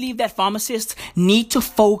 Fam, I believe that pharmacists need to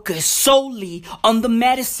focus solely on the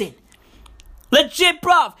medicine. Legit,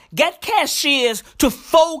 bruv. Get cashiers to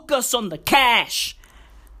focus on the cash.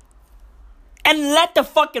 And let the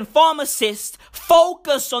fucking pharmacist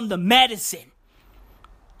focus on the medicine.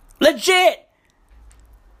 Legit.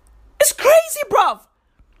 It's crazy, bruv.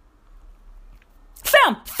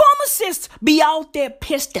 Fam, pharmacists be out there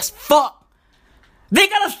pissed as fuck. They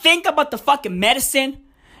gotta think about the fucking medicine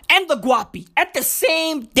and the guapi at the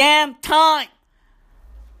same damn time.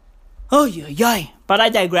 Oh, yeah. But I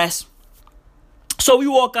digress. So we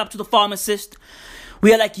walk up to the pharmacist.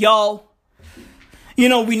 We are like, yo, we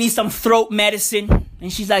need some throat medicine.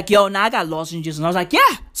 And she's like, yo, I got lozenges. And I was like,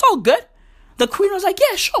 yeah, it's all good. The queen was like,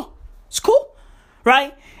 yeah, sure. It's cool.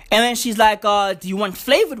 Right? And then she's like, do you want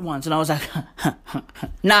flavored ones? And I was like,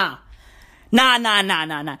 nah.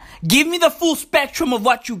 Give me the full spectrum of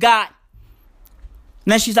what you got.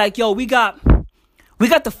 And then she's like, yo, we got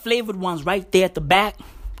the flavored ones right there at the back.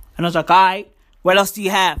 And I was like, all right, what else do you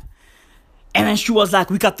have? And then she was like,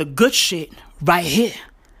 we got the good shit right here,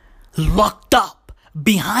 locked up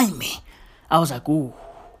behind me. I was like, ooh,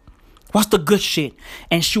 what's the good shit?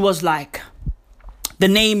 And she was like, the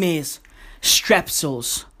name is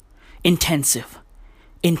Strepsils Intensive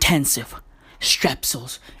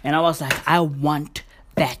Strepsils. And I was like, I want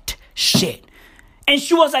that shit. And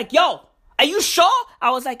she was like, yo, are you sure? I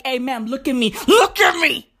was like, hey, ma'am, look at me.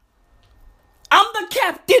 I'm the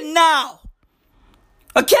captain now.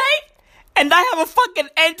 Okay? And I have a fucking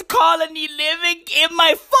ant colony living in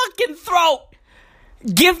my fucking throat.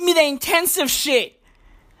 Give me the intensive shit.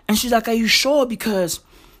 And she's like, are you sure? Because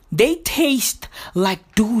they taste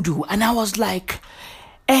like doo-doo. And I was like,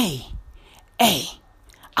 hey,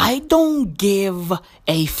 I don't give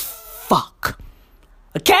a fuck.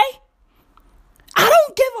 Okay? I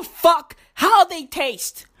don't give a fuck how they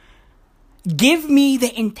taste. Give me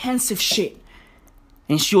the intensive shit.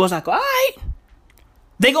 And she was like, all right,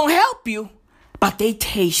 they gonna help you, but they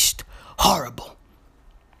taste horrible.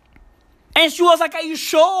 And she was like, are you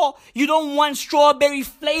sure you don't want strawberry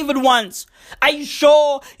flavored ones? Are you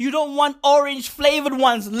sure you don't want orange flavored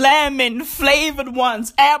ones, lemon flavored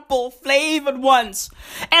ones, apple flavored ones?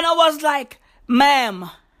 And I was like, ma'am,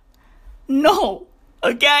 no,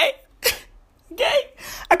 okay? Okay?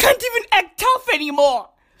 I can't even act tough anymore.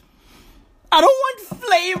 I don't want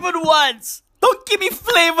flavored ones. Don't give me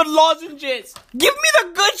flavored lozenges. Give me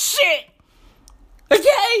the good shit.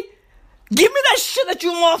 Okay? Give me that shit that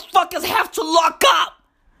you motherfuckers have to lock up.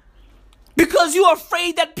 Because you're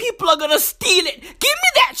afraid that people are gonna steal it. Give me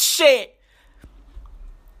that shit.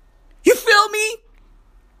 You feel me?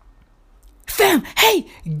 Fam, hey,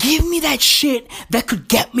 give me that shit that could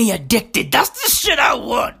get me addicted. That's the shit I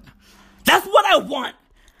want. That's what I want.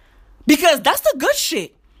 Because that's the good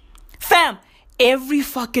shit. Fam, every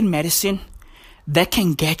fucking medicine that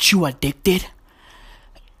can get you addicted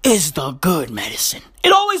is the good medicine.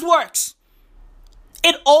 It always works.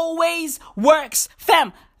 It always works.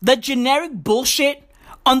 Fam, the generic bullshit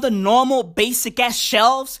on the normal basic ass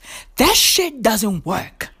shelves, that shit doesn't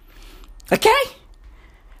work. Okay?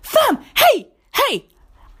 Fam, hey,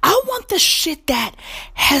 I want the shit that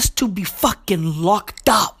has to be fucking locked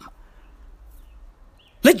up.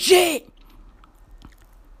 Legit.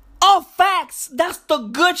 All facts, that's the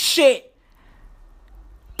good shit.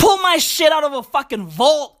 Pull my shit out of a fucking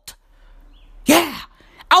vault. Yeah.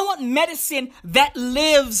 I want medicine that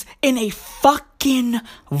lives in a fucking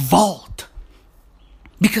vault.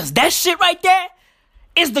 Because that shit right there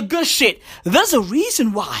is the good shit. There's a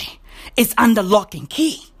reason why it's under lock and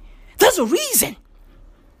key. There's a reason.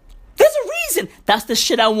 That's the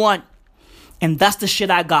shit I want. And that's the shit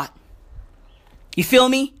I got. You feel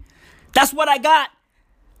me? That's what I got.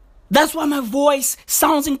 That's why my voice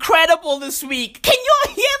sounds incredible this week. Can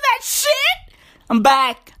y'all hear that shit? I'm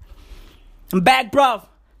back, bruv.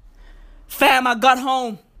 Fam, I got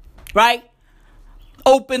home, right?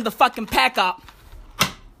 Opened the fucking pack up,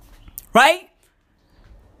 right?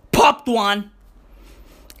 Popped one.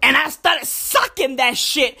 And I started sucking that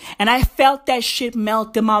shit. And I felt that shit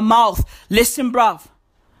melt in my mouth. Listen, bruv.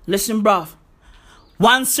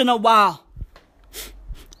 Once in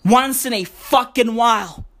a fucking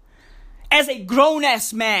while, as a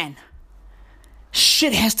grown-ass man,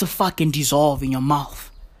 shit has to fucking dissolve in your mouth.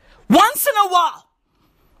 Once in a while.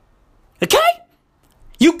 Okay?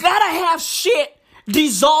 You gotta have shit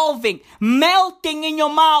dissolving, melting in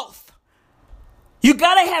your mouth. You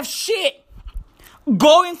gotta have shit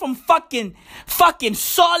going from fucking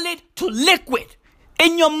solid to liquid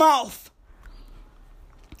in your mouth.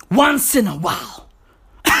 Once in a while.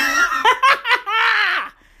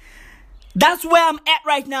 That's where I'm at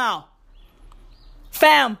right now.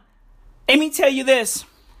 Fam, let me tell you this.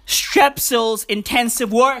 Strepsils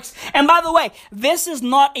Intensive works. And by the way, this is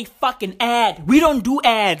not a fucking ad. We don't do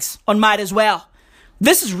ads on Might As Well.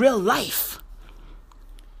 This is real life.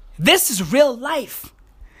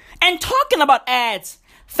 And talking about ads,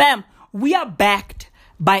 fam, we are backed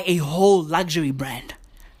by a whole luxury brand,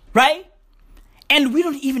 right? And we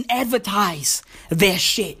don't even advertise their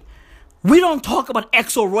shit. We don't talk about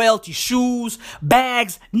EXO royalty shoes,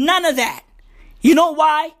 bags, none of that. You know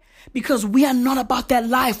why? Because we are not about that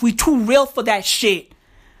life. We too real for that shit.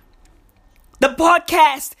 The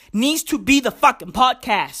podcast needs to be the fucking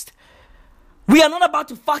podcast. We are not about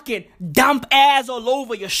to fucking dump ads all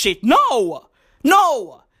over your shit. No.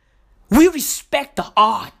 We respect the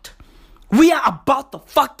art. We are about the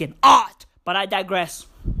fucking art. But I digress.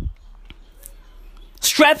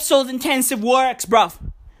 Strepsils Intensive works, bruv.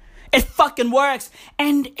 It fucking works.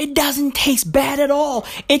 And it doesn't taste bad at all.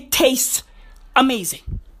 It tastes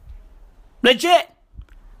amazing. Legit.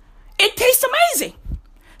 It tastes amazing.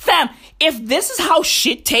 Fam, if this is how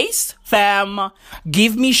shit tastes, fam,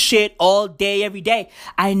 give me shit all day, every day.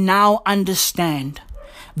 I now understand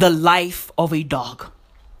the life of a dog.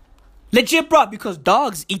 Legit, bro, because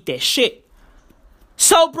dogs eat their shit.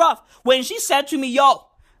 So, bro, when she said to me, yo,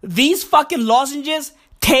 these fucking lozenges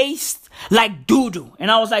taste like doo-doo. And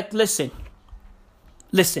I was like, listen,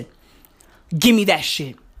 give me that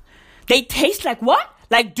shit. They taste like what?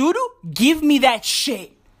 Like doo-doo? Give me that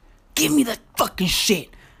shit. Give me the fucking shit.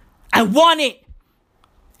 I want it.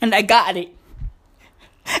 And I got it.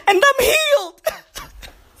 And I'm healed.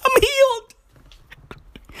 I'm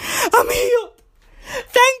healed.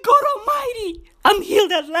 Thank God Almighty. I'm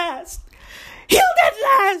healed at last.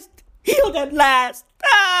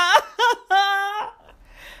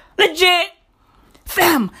 Legit.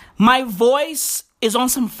 Fam, my voice is on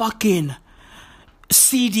some fucking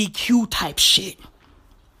CDQ type shit.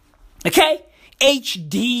 Okay?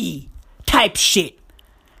 HD type shit.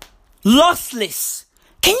 Lossless.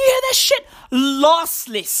 Can you hear that shit?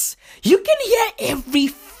 Lossless. You can hear every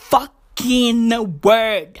fucking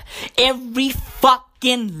word. Every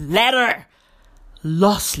fucking letter.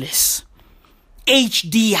 Lossless.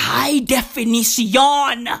 HD high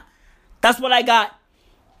definition. That's what I got.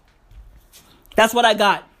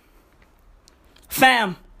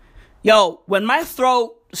 Fam. Yo, when my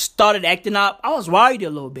throat started acting up, I was worried a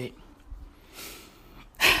little bit.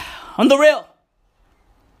 On the real.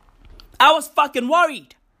 I was fucking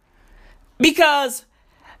worried. Because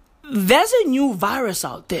there's a new virus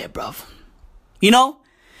out there, bruv. You know?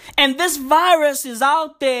 And this virus is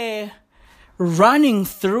out there running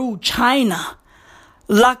through China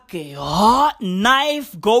like a hot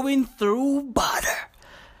knife going through butter.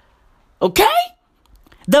 Okay?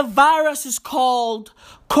 The virus is called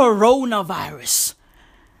coronavirus.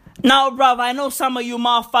 Now, bruv, I know some of you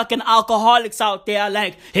motherfucking alcoholics out there are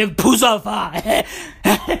like, Puzafa,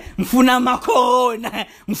 mfuna macorona,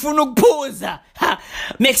 mfuna ukuphuza,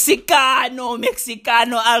 Mexicano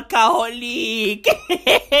alcoholic.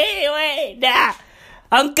 Wait,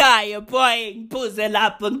 angkaya boy, phuze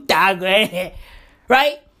lapho ngidagwe.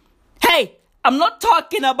 Right? Hey, I'm not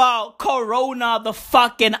talking about Corona, the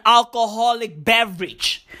fucking alcoholic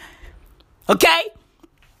beverage. Okay?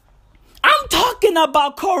 I'm talking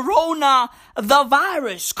about Corona, the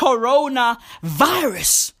virus.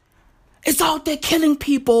 Coronavirus. It's out there killing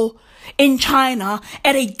people in China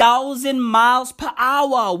at 1,000 miles per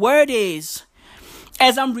hour. Word is,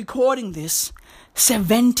 as I'm recording this,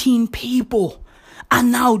 17 people are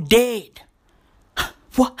now dead.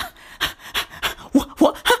 What? Huh?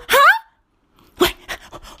 Wait.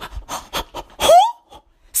 Who?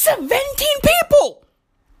 17 people.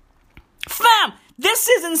 Fam, this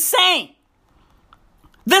is insane.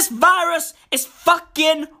 This virus is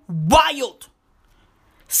fucking wild.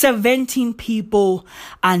 17 people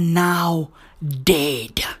are now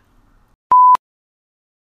dead.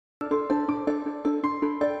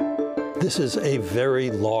 This is a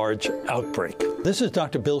very large outbreak. This is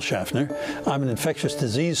Dr. Bill Schaffner. I'm an infectious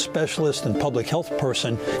disease specialist and public health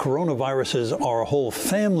person. Coronaviruses are a whole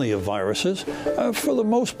family of viruses. For the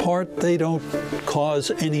most part, they don't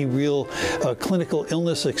cause any real clinical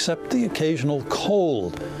illness except the occasional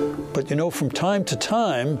cold. But you know, from time to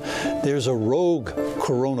time, there's a rogue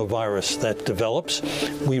coronavirus that develops.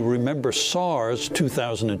 We remember SARS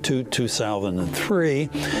 2002, 2003,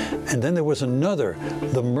 and then there was another,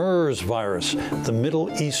 the MERS virus, the Middle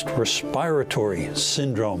East Respiratory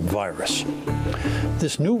Syndrome virus.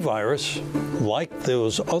 This new virus, like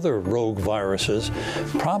those other rogue viruses,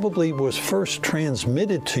 probably was first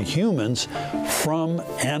transmitted to humans from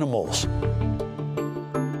animals.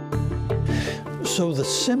 So the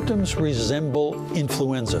symptoms resemble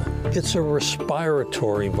influenza. It's a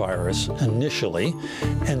respiratory virus initially,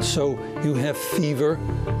 and so you have fever,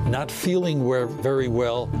 not feeling very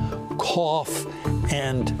well, cough,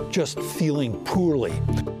 and just feeling poorly.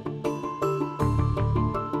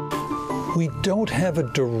 We don't have a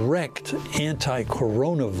direct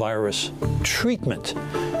anti-coronavirus treatment.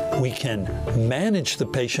 We can manage the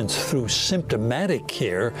patients through symptomatic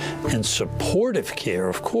care and supportive care,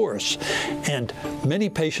 of course. And many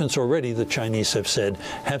patients already, the Chinese have said,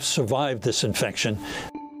 have survived this infection.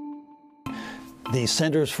 The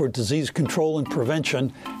Centers for Disease Control and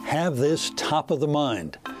Prevention have this top of the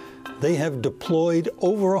mind. They have deployed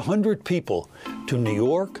over 100 people to New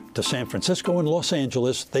York, to San Francisco, and Los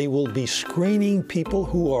Angeles. They will be screening people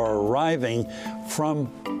who are arriving from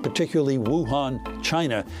particularly Wuhan,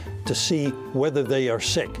 China, to see whether they are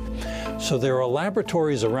sick. So there are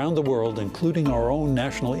laboratories around the world, including our own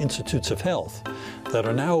National Institutes of Health, that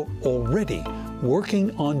are now already working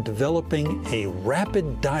on developing a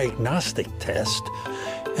rapid diagnostic test.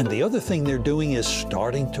 And the other thing they're doing is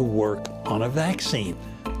starting to work on a vaccine.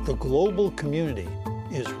 The global community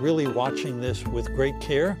is really watching this with great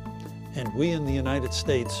care, and we in the United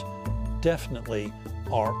States definitely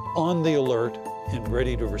are on the alert and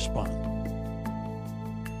ready to respond.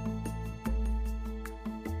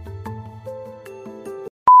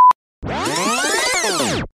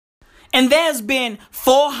 And there's been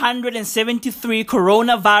 473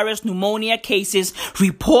 coronavirus pneumonia cases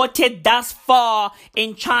reported thus far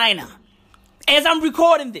in China. As I'm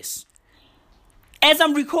recording this,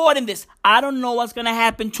 I don't know what's going to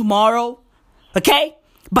happen tomorrow, okay?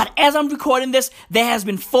 But as I'm recording this, there has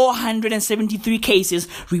been 473 cases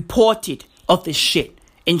reported of this shit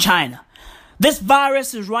in China. This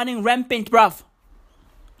virus is running rampant, bruv.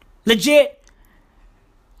 Legit.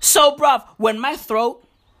 So, bruv, when my throat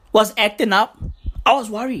was acting up, I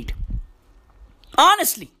was worried.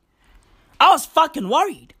 Honestly, I was fucking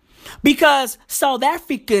worried. Because South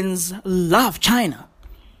Africans love China.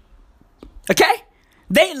 Okay?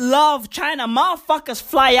 They love China. Motherfuckers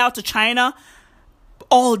fly out to China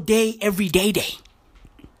all day, every day.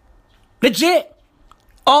 Legit.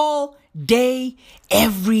 All day,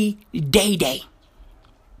 every day.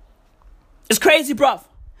 It's crazy, bruv.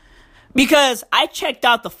 Because I checked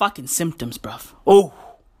out the fucking symptoms, bruv. Oh.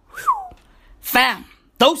 Whew. Fam,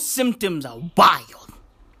 those symptoms are wild.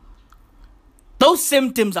 Those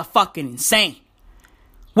symptoms are fucking insane.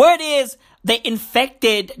 Word is, the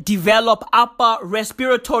infected develop upper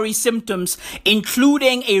respiratory symptoms,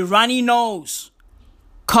 including a runny nose,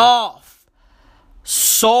 cough,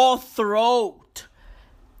 sore throat,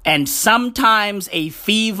 and sometimes a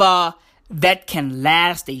fever that can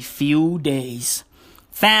last a few days.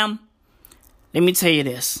 Fam, let me tell you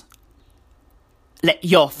this.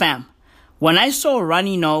 Fam, when I saw a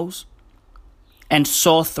runny nose and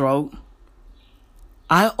sore throat,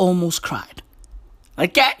 I almost cried.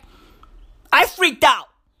 Okay? I freaked out.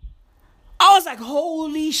 I was like,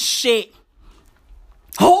 holy shit.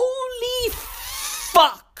 Holy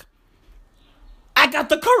fuck. I got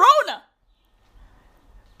the corona.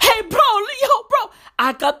 Hey, bro,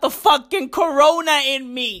 I got the fucking corona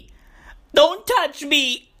in me. Don't touch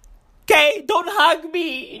me. Okay? Don't hug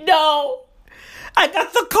me. No. I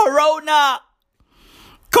got the corona.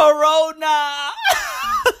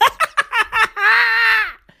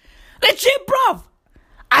 Legit, bruv.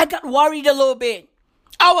 I got worried a little bit.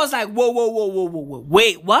 I was like, whoa.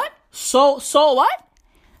 Wait, what? So what?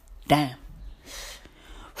 Damn.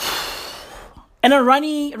 And a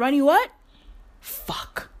runny what?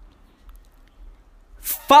 Fuck.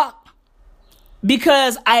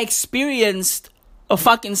 Because I experienced a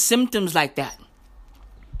fucking symptoms like that.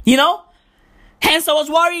 You know? Hence I was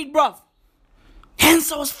worried, bruv.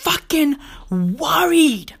 Hence I was fucking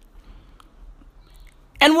worried.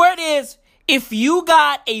 And word is, if you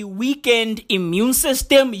got a weakened immune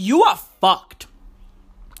system, you are fucked.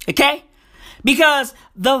 Okay? Because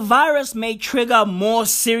the virus may trigger more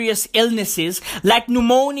serious illnesses like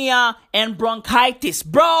pneumonia and bronchitis.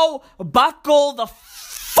 Bro, buckle the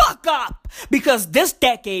fuck up. Because this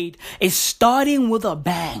decade is starting with a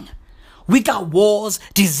bang. We got wars,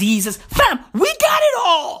 diseases. Fam, we got it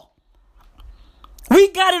all.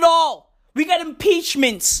 We got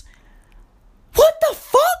impeachments. What the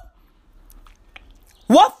fuck?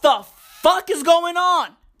 What the fuck is going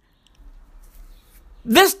on?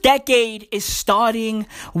 This decade is starting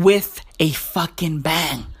with a fucking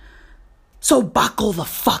bang. So buckle the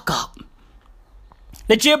fuck up.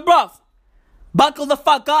 Legit, bruv. Buckle the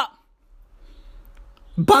fuck up.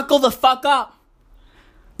 Buckle the fuck up.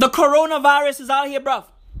 The coronavirus is out here, bruv.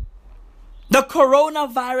 The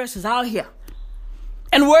coronavirus is out here.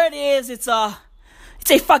 And word is, it's a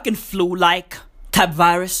fucking flu-like type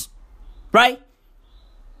virus. Right?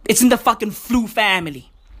 It's in the fucking flu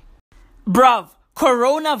family. Bruv,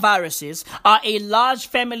 coronaviruses are a large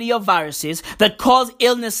family of viruses that cause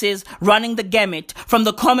illnesses running the gamut from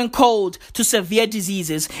the common cold to severe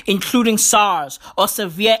diseases, including SARS or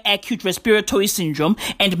severe acute respiratory syndrome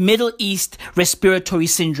and Middle East respiratory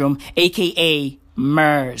syndrome, aka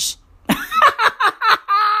MERS.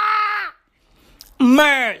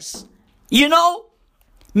 MERS. You know?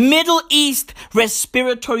 Middle East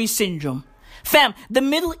respiratory syndrome. Fam, the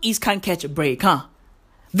Middle East can't catch a break, huh?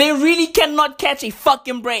 They really cannot catch a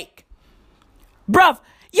fucking break. Bruv,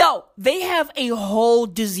 yo, they have a whole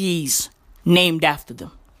disease named after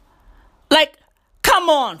them. Like, come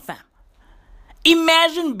on, fam.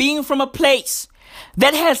 Imagine being from a place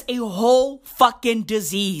that has a whole fucking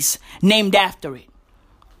disease named after it.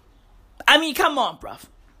 I mean, come on, bruv.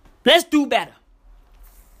 Let's do better.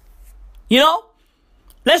 You know?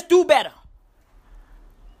 Let's do better.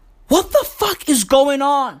 What the fuck is going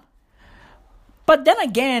on? But then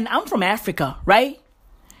again, I'm from Africa, right?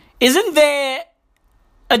 Isn't there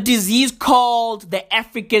a disease called the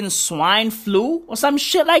African swine flu or some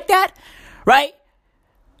shit like that? Right?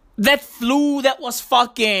 That flu that was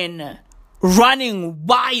fucking running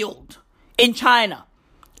wild in China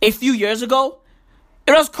a few years ago.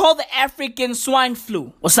 It was called the African swine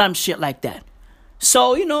flu or some shit like that.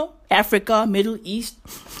 So, you know, Africa, Middle East,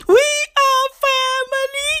 we are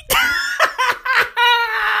family.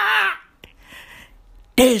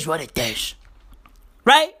 It is what it is.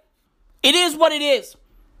 Right? It is what it is.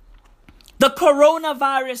 The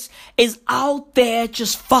coronavirus is out there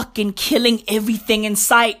just fucking killing everything in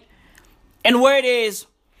sight. And where it is,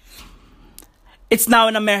 it's now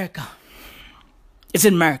in America. It's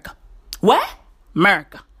in America. Where?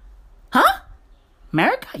 America. Huh?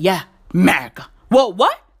 America? Yeah, America. Whoa,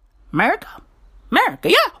 what? America? America,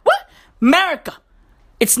 yeah, what? America.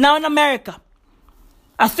 It's now in America.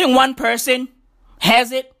 I think one person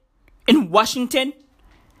has it in Washington.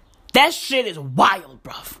 That shit is wild,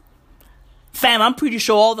 bruv. Fam, I'm pretty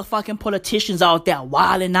sure all the fucking politicians out there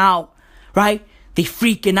wilding out, right? They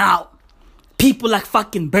freaking out. People like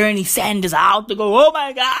fucking Bernie Sanders are out to go, oh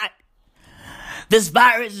my God, this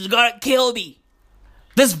virus is gonna kill me.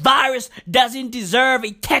 This virus doesn't deserve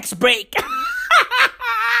a tax break.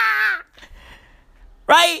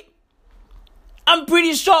 Right? I'm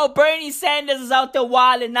pretty sure Bernie Sanders is out there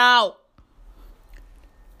wilding out.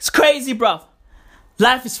 It's crazy, bruv.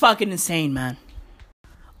 Life is fucking insane, man.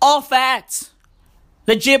 All facts.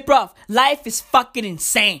 Legit, bruv. Life is fucking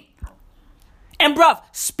insane. And, bruv,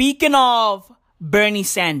 speaking of Bernie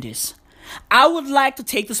Sanders, I would like to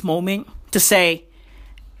take this moment to say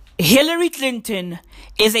Hillary Clinton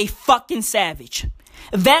is a fucking savage.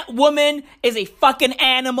 That woman is a fucking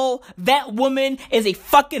animal. That woman is a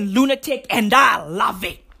fucking lunatic, and I love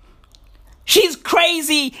it. She's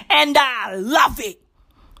crazy, and I love it.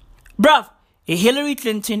 Bruv, Hillary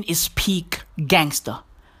Clinton is peak gangster.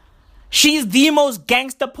 She's the most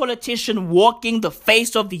gangster politician walking the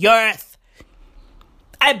face of the earth.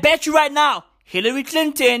 I bet you right now, Hillary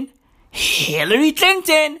Clinton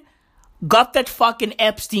got that fucking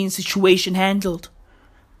Epstein situation handled.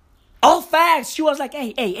 All facts. She was like,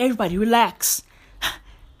 hey, everybody relax.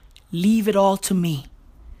 Leave it all to me.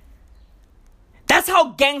 That's how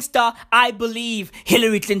gangster I believe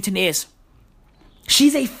Hillary Clinton is.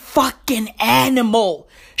 She's a fucking animal.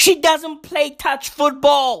 She doesn't play touch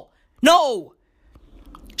football. No.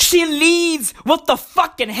 She leads with the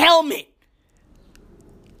fucking helmet.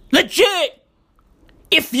 Legit.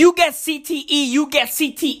 If you get CTE, you get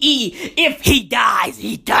CTE. If he dies,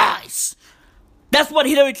 he dies. That's what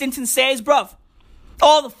Hillary Clinton says, bruv.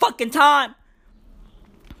 All the fucking time.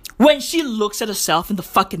 When she looks at herself in the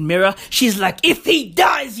fucking mirror, she's like, if he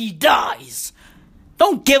dies, he dies.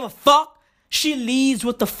 Don't give a fuck. She leads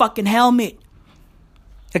with the fucking helmet.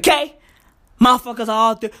 Okay? Motherfuckers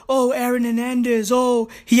are out there. Oh, Aaron Hernandez. Oh,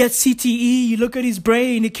 he had CTE. Look at his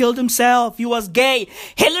brain. He killed himself. He was gay.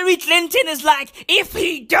 Hillary Clinton is like, if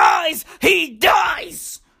he dies, he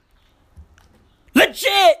dies.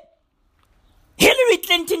 Legit. Hillary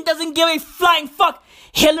Clinton doesn't give a flying fuck.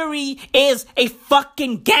 Hillary is a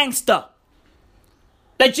fucking gangster.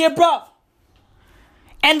 Legit, bruv.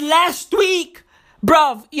 And last week,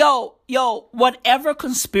 bruv, yo, whatever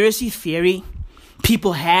conspiracy theory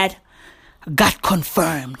people had got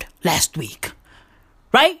confirmed last week.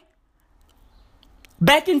 Right?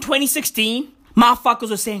 Back in 2016, motherfuckers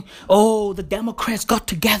were saying, oh, the Democrats got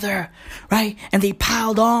together, right? And they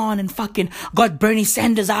piled on and fucking got Bernie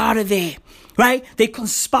Sanders out of there, right? They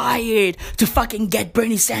conspired to fucking get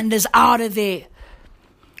Bernie Sanders out of there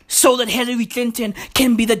so that Hillary Clinton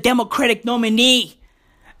can be the Democratic nominee.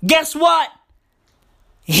 Guess what?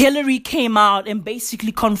 Hillary came out and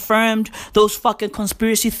basically confirmed those fucking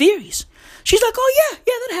conspiracy theories. She's like, oh yeah,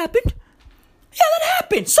 that happened. Yeah, that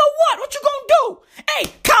happened. So what? What you gonna do?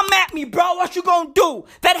 Hey, come at me, bro. What you gonna do?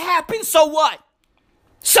 That happened, so what?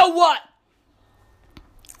 So what?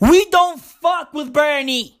 We don't fuck with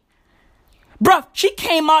Bernie. Bruh, she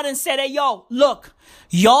came out and said, hey, yo, look,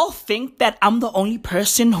 y'all think that I'm the only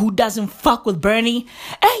person who doesn't fuck with Bernie?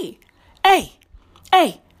 Hey,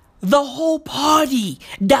 the whole party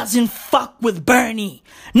doesn't fuck with Bernie.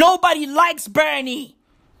 Nobody likes Bernie.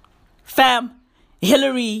 Fam,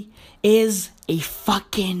 Hillary is a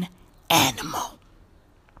fucking animal.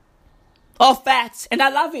 All facts, and I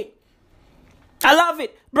love it. I love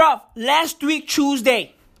it. Bruv, last week,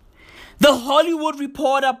 Tuesday, The Hollywood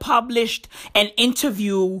Reporter published an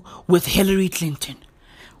interview with Hillary Clinton,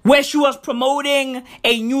 where she was promoting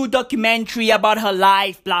a new documentary about her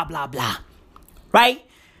life, blah, blah, blah. Right?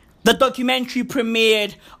 The documentary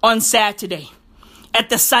premiered on Saturday at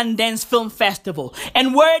the Sundance Film Festival.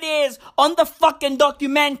 And word is, on the fucking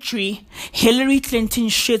documentary, Hillary Clinton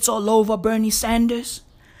shits all over Bernie Sanders.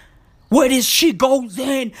 Word is, she goes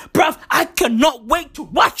in. Bruv, I cannot wait to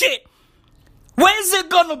watch it. Where's it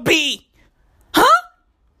gonna be? Huh?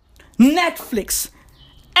 Netflix,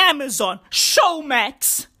 Amazon,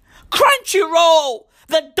 Showmax, Crunchyroll,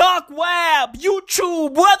 the dark web,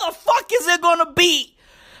 YouTube. Where the fuck is it gonna be?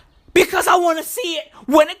 Because I want to see it.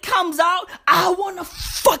 When it comes out, I want to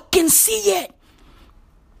fucking see it.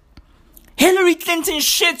 Hillary Clinton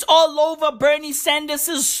shits all over Bernie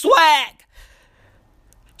Sanders' swag.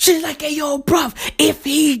 She's like, hey, yo, bruv, if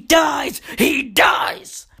he dies, he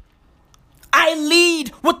dies. I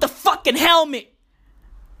lead with the fucking helmet.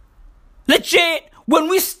 Legit, when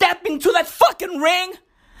we step into that fucking ring,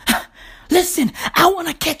 listen, I want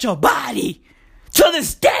to catch a body. To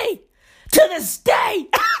this day.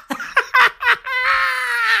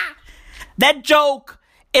 That joke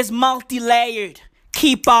is multi-layered.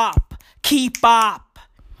 Keep up.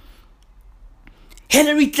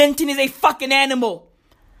 Hillary Clinton is a fucking animal.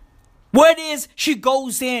 Word is, she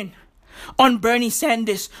goes in on Bernie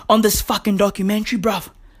Sanders on this fucking documentary, bruv.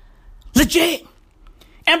 Legit.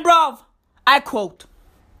 And bruv, I quote,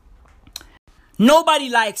 nobody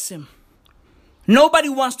likes him. Nobody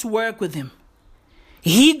wants to work with him.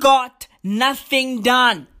 He got nothing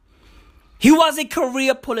done. He was a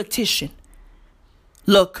career politician.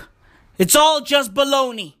 Look, it's all just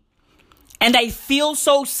baloney. And I feel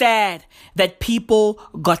so sad that people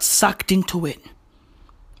got sucked into it.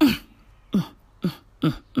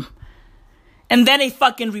 And then a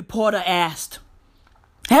fucking reporter asked,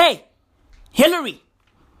 hey, Hillary,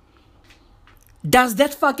 does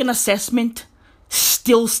that fucking assessment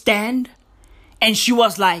still stand? And she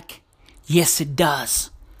was like, yes, it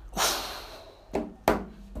does.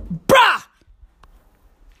 Bruh!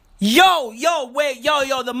 Yo,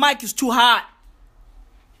 the mic is too hot.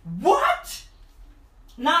 What?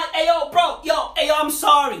 I'm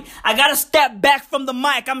sorry. I gotta step back from the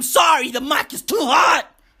mic. I'm sorry, the mic is too hot.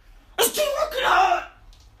 It's too fucking hot.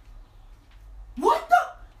 What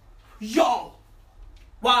the? Yo.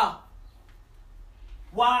 Wow.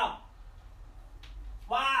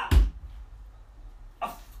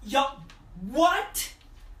 Yo, what?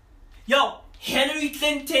 Yo, Hillary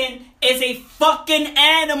Clinton is a fucking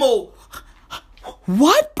animal.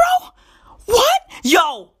 What, bro? What?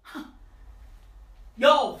 Yo,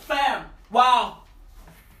 fam. Wow.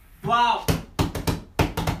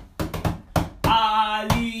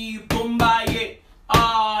 Ali Pumbaye.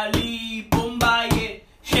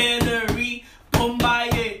 Hillary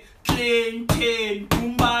Pumbaye. Clinton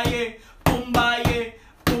Pumbaye.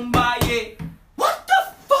 What the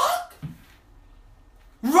fuck?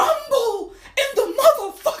 Rumble in the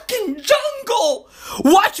motherfucking jungle.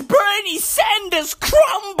 Watch Bernie Sanders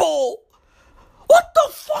crumble. What the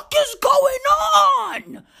fuck is going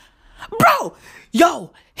on? Bro,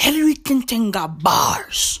 yo, Hillary Clinton got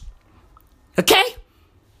bars. Okay?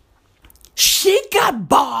 She got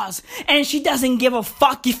bars, and she doesn't give a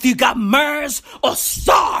fuck if you got MERS or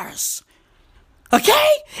SARS. Okay?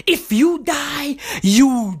 If you die,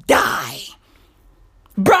 you die.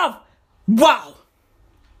 Bro, wow.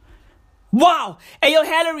 Hey, yo,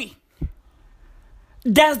 Hillary.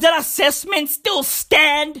 Does that assessment still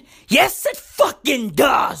stand? Yes, it fucking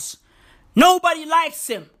does. Nobody likes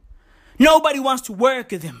him. Nobody wants to work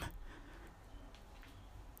with him.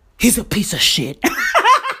 He's a piece of shit.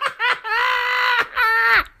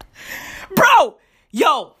 Bro,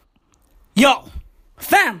 yo,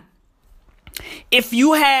 fam. If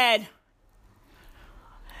you had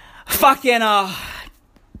fucking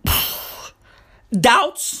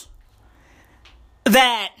doubts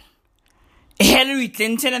that Hillary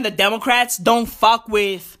Clinton and the Democrats don't fuck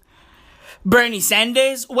with Bernie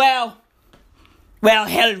Sanders, well,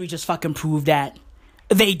 Hillary just fucking proved that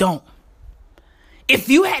they don't. If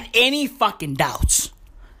you had any fucking doubts,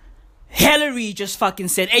 Hillary just fucking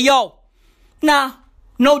said, hey, yo, nah,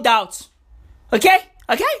 no doubts. Okay?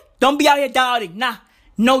 Don't be out here doubting. Nah,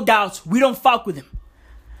 no doubts. We don't fuck with him.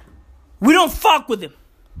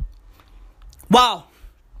 Wow.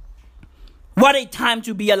 What a time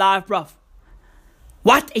to be alive, bruv.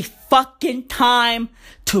 What a fucking time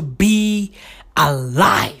to be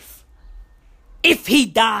alive. If he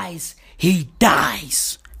dies, he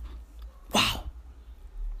dies. Wow.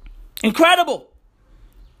 Incredible.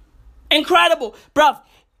 Bruv,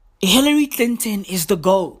 Hillary Clinton is the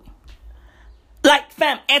GOAT. Like,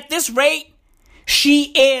 fam, at this rate,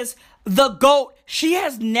 she is the GOAT. She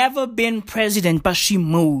has never been president, but she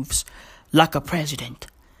moves like a president.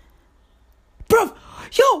 Bruv,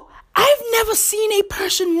 yo, I've never seen a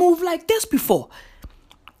person move like this before.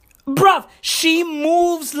 Bruv, she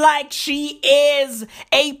moves like she is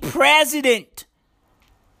a president.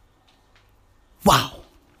 Wow.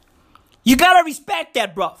 You gotta respect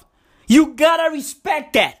that, bruv. You gotta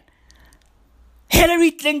respect that.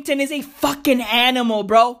 Hillary Clinton is a fucking animal,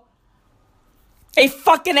 bro. A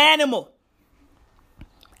fucking animal.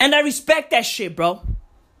 And I respect that shit, bro.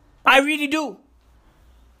 I really do.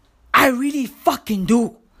 I really fucking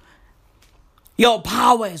do. Yo,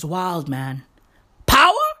 power is wild, man.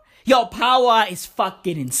 Power? Yo, power is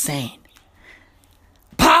fucking insane.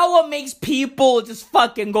 Power makes people just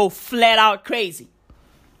fucking go flat out crazy.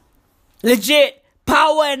 Legit.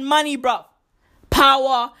 Power and money, bro.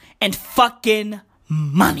 Power and fucking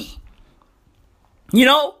money. You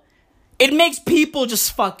know? It makes people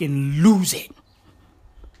just fucking lose it.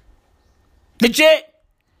 Legit.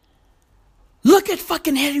 Look at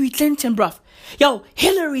fucking Hillary Clinton, bruv. Yo,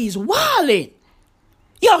 Hillary's wildin'.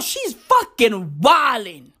 Yo, she's fucking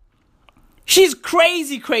wildin'. She's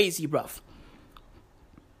crazy, bruv.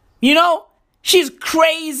 You know? She's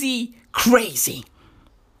crazy.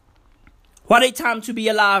 What a time to be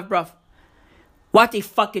alive, bruv. What a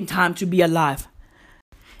fucking time to be alive.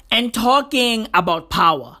 And talking about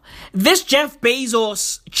power, this Jeff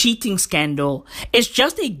Bezos cheating scandal is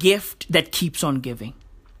just a gift that keeps on giving.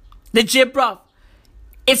 Legit, bruv.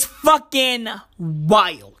 It's fucking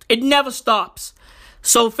wild. It never stops.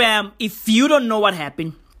 So, fam, if you don't know what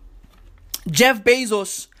happened, Jeff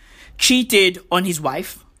Bezos cheated on his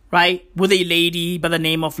wife, right, with a lady by the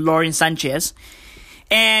name of Lauren Sanchez.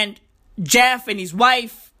 And Jeff and his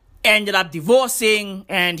wife ended up divorcing,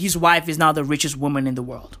 and his wife is now the richest woman in the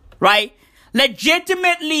world, right?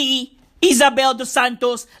 Legitimately Isabel dos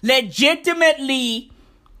Santos, legitimately,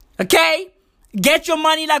 okay, get your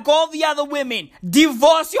money like all the other women.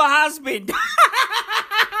 Divorce your husband.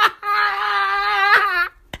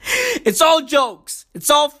 It's all jokes. It's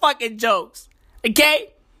all fucking jokes.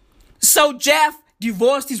 Okay? So Jeff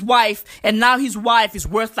divorced his wife, and now his wife is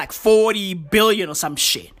worth like 40 billion or some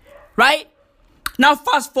shit. Right? Now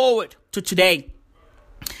fast forward to today.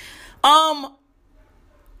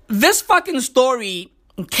 This fucking story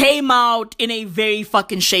came out in a very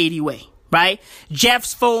fucking shady way. Right?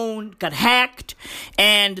 Jeff's phone got hacked,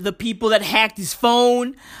 and the people that hacked his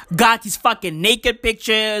phone got his fucking naked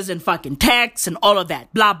pictures and fucking texts and all of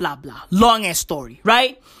that. Blah, blah, blah. Long ass story,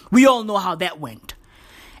 right? We all know how that went.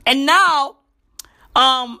 And now,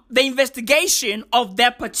 the investigation of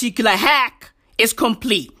that particular hack is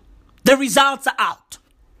complete. The results are out.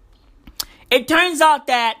 It turns out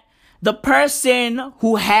that the person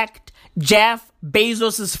who hacked Jeff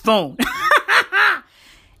Bezos' phone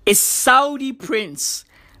is Saudi Prince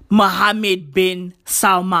Mohammed bin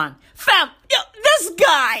Salman. Fam, yo, this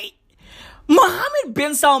guy, Mohammed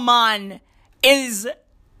bin Salman, is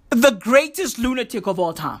the greatest lunatic of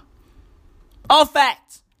all time. All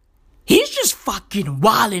facts. He's just fucking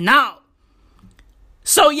wilding out.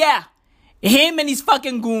 So yeah, him and his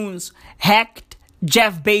fucking goons hacked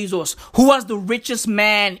Jeff Bezos, who was the richest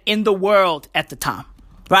man in the world at the time,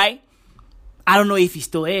 right? I don't know if he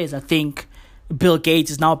still is. I think Bill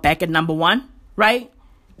Gates is now back at number one, right?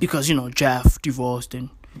 Because, you know, Jeff divorced and,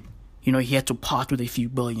 you know, he had to part with a few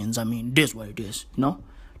billions. I mean, this is what it is, you know?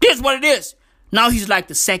 This is what it is. Now he's like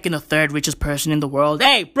the second or third richest person in the world.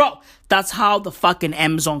 Hey, bro, that's how the fucking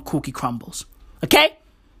Amazon cookie crumbles. Okay?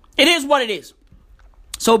 It is what it is.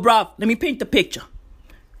 So, bro, let me paint the picture.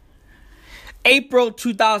 April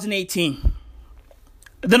 2018.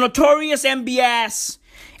 The notorious MBS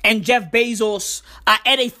and Jeff Bezos are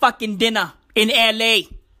at a fucking dinner in LA,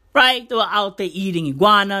 right? They were out there eating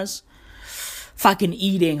iguanas, fucking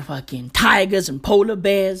eating fucking tigers and polar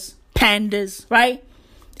bears, pandas, right?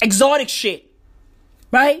 Exotic shit,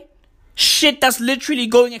 right? Shit that's literally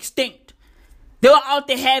going extinct. They were out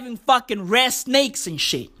there having fucking rare snakes and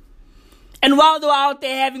shit. And while they were out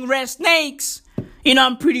there having rare snakes, you know,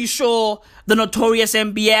 I'm pretty sure the notorious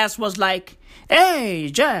MBS was like, hey,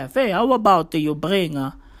 Jeff, hey, how about you bring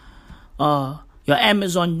your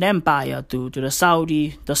Amazon empire to the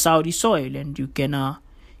Saudi soil, and you can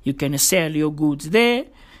sell your goods there,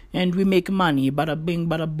 and we make money, bada bing,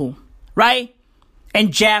 bada boom, right?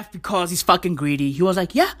 And Jeff, because he's fucking greedy, he was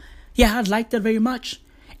like, yeah, I'd like that very much.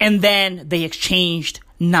 And then they exchanged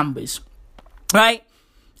numbers, right?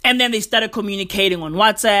 And then they started communicating on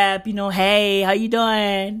WhatsApp, you know, hey, how you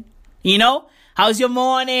doing? You know, how's your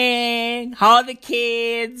morning? How are the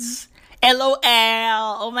kids? LOL,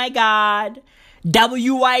 oh my God.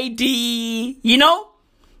 WID, you know?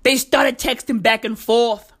 They started texting back and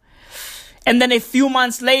forth. And then a few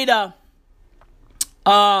months later,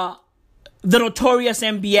 the notorious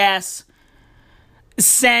MBS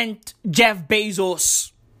sent Jeff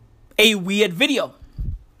Bezos a weird video,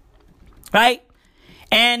 right?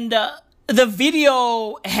 And the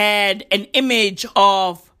video had an image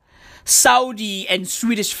of Saudi and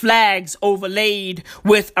Swedish flags overlaid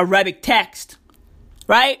with Arabic text,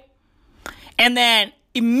 right? And then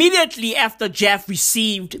immediately after Jeff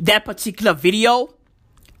received that particular video,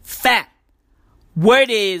 word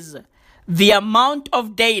is the amount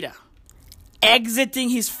of data exiting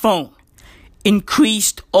his phone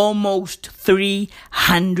increased almost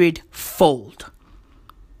 300-fold.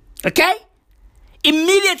 Okay?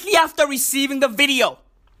 Immediately after receiving the video,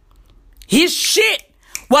 his shit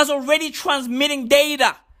was already transmitting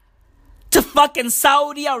data to fucking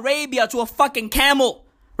Saudi Arabia, to a fucking camel,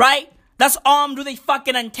 right? That's armed with a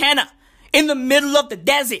fucking antenna in the middle of the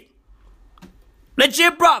desert.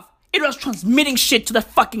 Legit, bruv. It was transmitting shit to the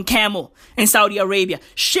fucking camel in Saudi Arabia.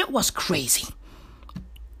 Shit was crazy.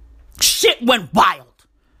 Shit went wild.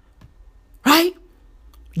 Right?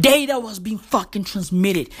 Data was being fucking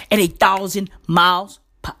transmitted at 1,000 miles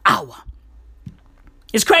per hour.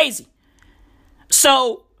 It's crazy.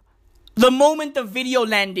 So, the moment the video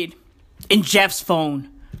landed in Jeff's phone,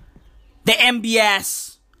 the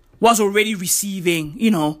MBS was already receiving,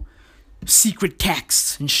 you know, secret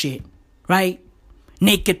texts and shit, right?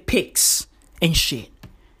 Naked pics and shit.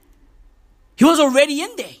 He was already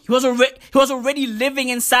in there. He was already living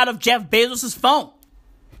inside of Jeff Bezos' phone.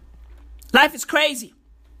 Life is crazy.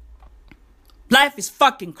 Life is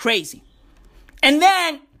fucking crazy. And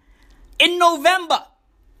then, in November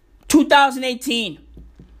 2018,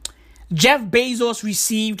 Jeff Bezos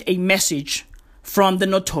received a message from the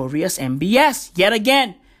notorious MBS yet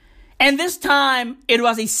again. And this time, it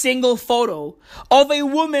was a single photo of a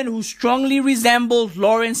woman who strongly resembled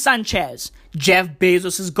Lauren Sanchez, Jeff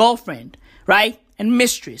Bezos' girlfriend, right? And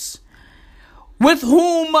mistress, with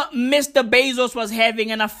whom Mr. Bezos was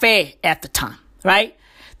having an affair at the time, right?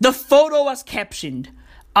 The photo was captioned,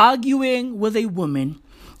 "Arguing with a woman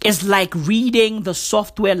is like reading the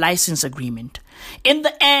software license agreement. In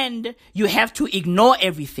the end, you have to ignore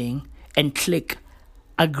everything and click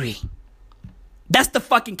agree." That's the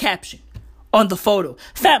fucking caption on the photo.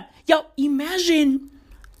 Fam, yo, imagine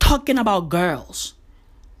talking about girls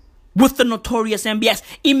with the Notorious MBS.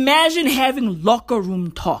 Imagine having locker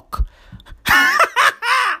room talk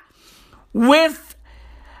with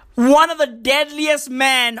one of the deadliest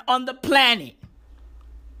men on the planet.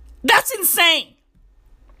 That's insane.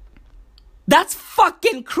 That's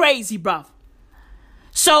fucking crazy, bruv.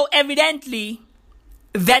 So evidently,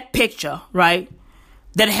 that picture, right,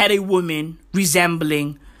 that had a woman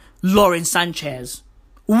resembling Lauren Sanchez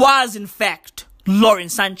was in fact Lauren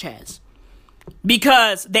Sanchez.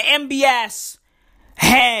 Because the MBS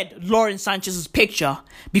had Lauren Sanchez's picture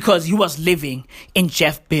because he was living in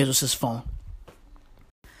Jeff Bezos' phone.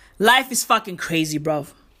 Life is fucking crazy, bro.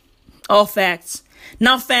 All facts.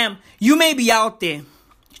 Now, fam, you may be out there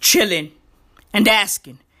chilling and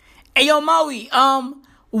asking, "Hey, yo, Maui,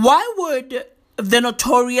 why would the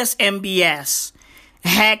Notorious MBS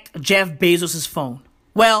hack Jeff Bezos' phone?"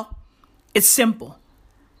 Well, it's simple.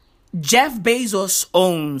 Jeff Bezos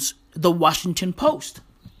owns the Washington Post.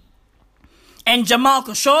 And Jamal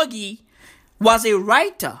Khashoggi was a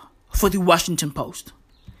writer for the Washington Post.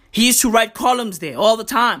 He used to write columns there all the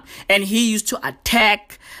time. And he used to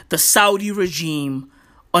attack the Saudi regime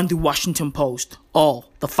on the Washington Post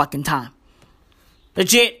all the fucking time.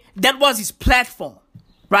 Legit, that was his platform,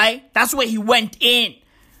 right? That's where he went in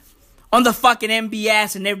on the fucking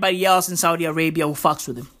MBS and everybody else in Saudi Arabia who fucks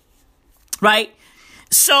with him, right?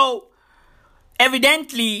 So,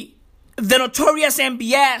 evidently, the Notorious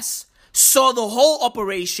MBS saw the whole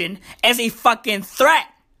operation as a fucking threat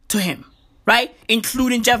to him, right?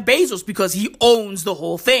 Including Jeff Bezos, because he owns the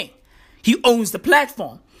whole thing. He owns the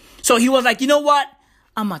platform. So he was like, you know what?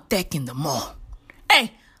 I'm attacking them all.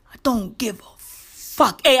 Hey, I don't give a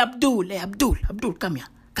fuck. Hey, Abdul, come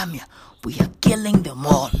here. We are killing them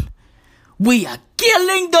all. We are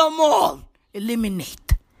killing them all.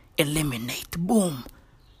 Eliminate. Boom,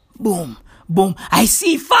 boom, boom. I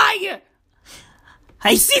see fire.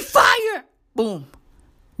 Boom,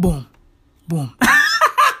 boom, boom.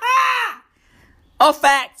 All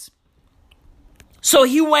facts. So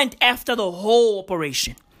he went after the whole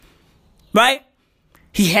operation, right?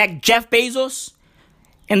 He hacked Jeff Bezos,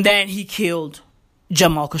 and then he killed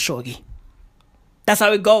Jamal Khashoggi. That's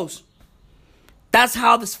how it goes. That's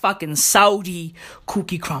how this fucking Saudi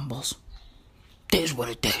cookie crumbles. That is what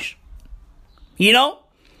it is. You know?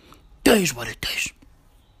 That is what it is.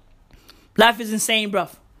 Life is insane,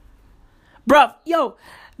 bruv. Bruv, yo,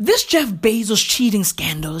 this Jeff Bezos cheating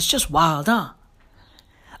scandal is just wild, huh?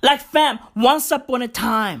 Like, fam, once upon a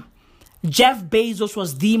time, Jeff Bezos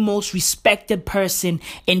was the most respected person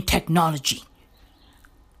in technology.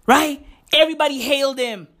 Right? Everybody hailed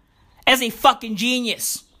him as a fucking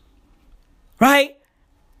genius. Right?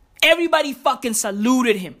 Everybody fucking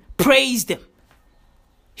saluted him, praised him.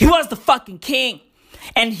 He was the fucking king.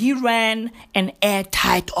 And he ran an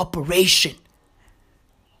airtight operation.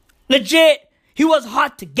 Legit, he was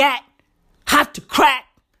hard to get, hard to crack.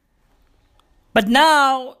 But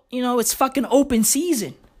now, it's fucking open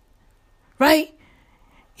season. Right?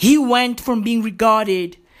 He went from being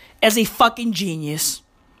regarded as a fucking genius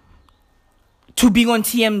to being on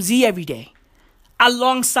TMZ every day.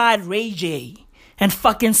 Alongside Ray J and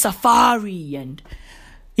fucking Safari and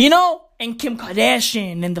Kim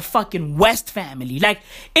Kardashian and the fucking West family. Like,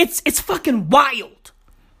 it's fucking wild.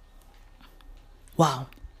 Wow.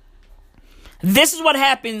 This is what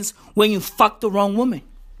happens when you fuck the wrong woman.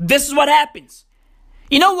 This is what happens.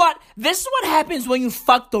 You know what? This is what happens when you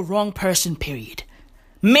fuck the wrong person, period.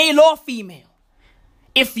 Male or female.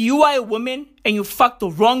 If you are a woman and you fuck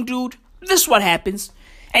the wrong dude, this is what happens.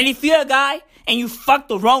 And if you're a guy and you fuck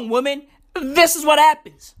the wrong woman, this is what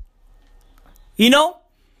happens.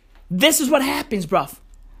 This is what happens, bruv.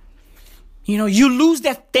 You lose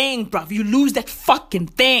that thing, bruv. You lose that fucking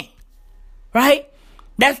thing. Right?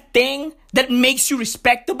 That thing that makes you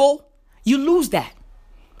respectable, you lose that.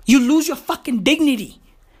 You lose your fucking dignity.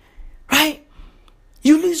 Right?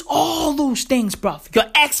 You lose all those things, bruv. Your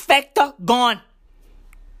X factor, gone.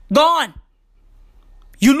 Gone.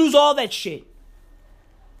 You lose all that shit.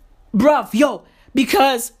 Bruv, yo,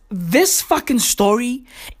 because this fucking story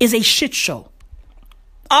is a shit show.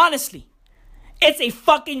 Honestly, It's a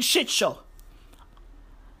fucking shit show.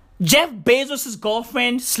 Jeff Bezos'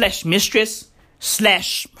 girlfriend / mistress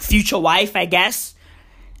 / future wife, I guess.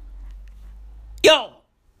 Yo,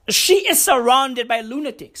 she is surrounded by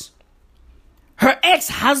lunatics. Her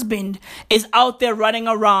ex-husband is out there running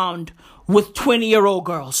around with 20-year-old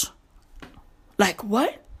girls. Like,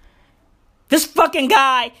 what? This fucking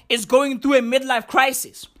guy is going through a midlife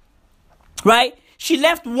crisis. Right? She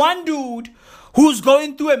left one dude who's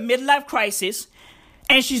going through a midlife crisis,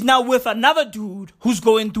 and she's now with another dude who's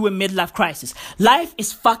going through a midlife crisis. Life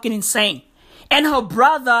is fucking insane. And her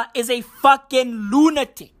brother is a fucking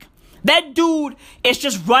lunatic. That dude is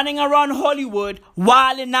just running around Hollywood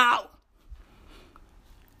wilding out.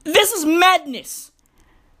 This is madness.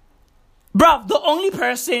 Bruv, the only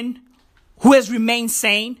person who has remained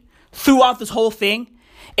sane throughout this whole thing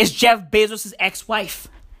is Jeff Bezos' ex-wife.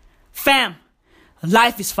 Fam,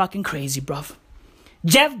 life is fucking crazy, bruv.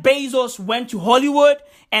 Jeff Bezos went to Hollywood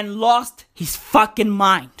and lost his fucking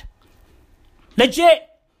mind. Legit.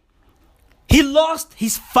 He lost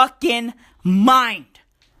his fucking mind.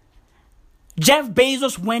 Jeff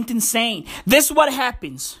Bezos went insane. This is what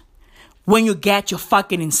happens when you get your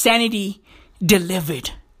fucking insanity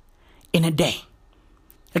delivered in a day.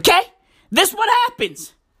 Okay? This is what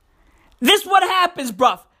happens. This is what happens,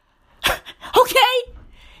 bruv. Okay?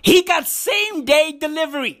 He got same day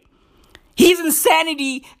delivery. His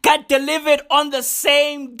insanity got delivered on the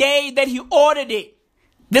same day that he ordered it.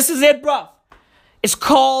 This is it, bruv. It's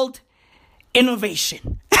called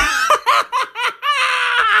innovation.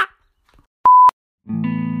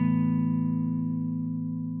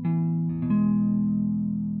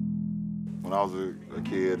 When I was a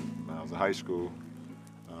kid, when I was in high school,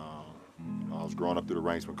 I was growing up through the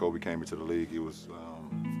ranks when Kobe came into the league. It was,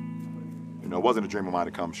 it wasn't a dream of mine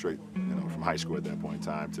to come straight, from high school at that point in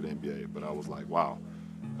time to the NBA. But I was like, wow,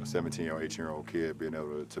 a 17-year-old, 18-year-old kid being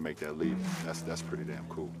able to make that leap, that's pretty damn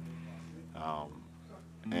cool.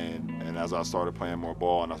 And as I started playing more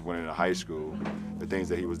ball and I went into high school, the things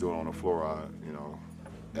that he was doing on the floor, I,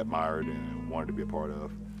 admired and wanted to be a part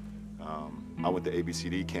of. I went to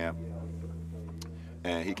ABCD camp,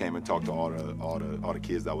 and he came and talked to all the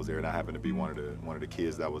kids that was there, and I happened to be one of the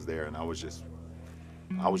kids that was there, and I was just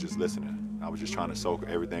listening. I was just trying to soak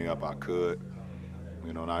everything up I could,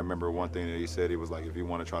 and I remember one thing that he said. He was like, if you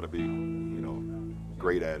want to try to be,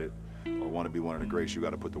 great at it, or want to be one of the greats, you got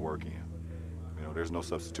to put the work in. There's no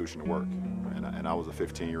substitution to work. And I was a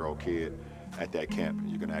 15-year-old kid at that camp.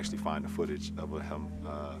 You can actually find the footage of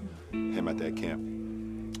him at that camp.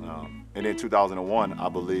 And in 2001, I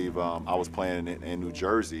believe I was playing in New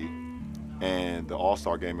Jersey, and the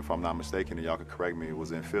All-Star game, if I'm not mistaken, and y'all could correct me,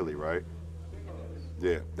 was in Philly, right?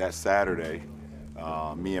 Yeah, that Saturday,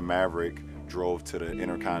 me and Maverick drove to the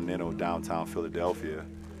Intercontinental downtown Philadelphia,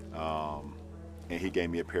 and he gave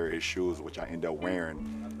me a pair of his shoes, which I ended up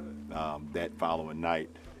wearing that following night.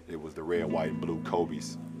 It was the red, white, and blue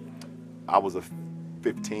Kobe's. I was a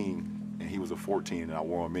 15, and he was a 14, and I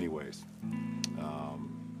wore them anyways.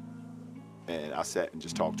 And I sat and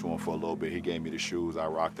just talked to him for a little bit. He gave me the shoes. I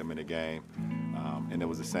rocked them in the game. And it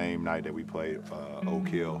was the same night that we played Oak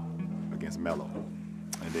Hill against Melo.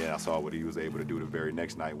 And then I saw what he was able to do the very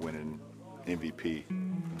next night, winning MVP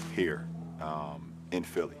here in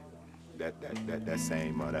Philly. That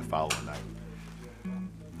following night.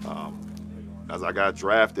 As I got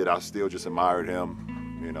drafted, I still just admired him.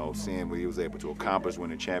 Seeing what he was able to accomplish,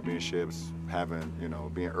 winning championships,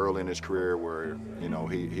 being early in his career where,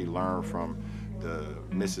 he learned from the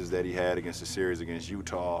misses that he had against the series against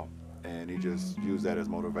Utah, and he just used that as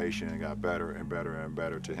motivation and got better and better and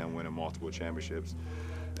better to him winning multiple championships,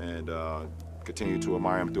 and continued to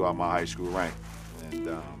admire him throughout my high school rank.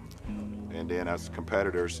 And then as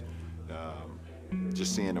competitors,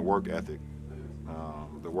 just seeing the work ethic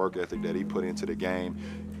that he put into the game.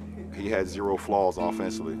 He had zero flaws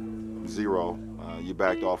offensively, zero. You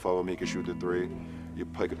backed off of him, he could shoot the three. You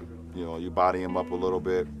body him up a little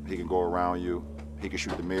bit, he can go around you. He can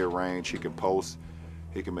shoot the mid-range, he can post,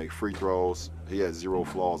 he can make free throws. He had zero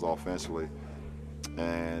flaws offensively.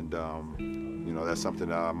 And, that's something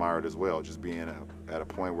that I admired as well, just being at a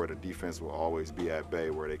point where the defense will always be at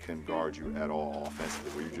bay, where they couldn't guard you at all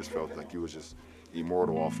offensively, where you just felt like you was just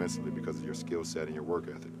immortal offensively because of your skill set and your work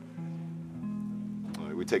ethic.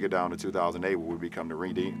 We take it down to 2008 where we become the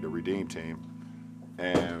Redeem team.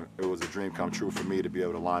 And it was a dream come true for me to be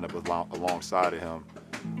able to line up alongside of him.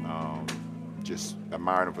 Just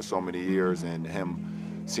admiring him for so many years, and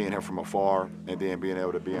seeing him from afar, and then being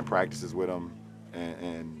able to be in practices with him,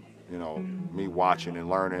 and me watching and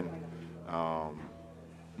learning.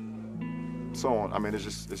 So on. I mean, it's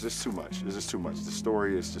just too much. It's just too much. The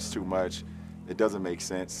story is just too much. It doesn't make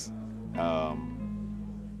sense. And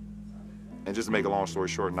just to make a long story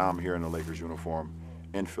short, now I'm here in the Lakers uniform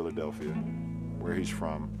in Philadelphia, where he's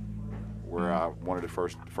from, where one of the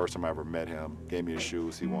first time I ever met him, gave me his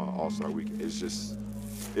shoes, he won All-Star Week. It's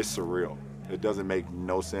surreal. It doesn't make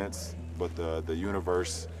no sense, but the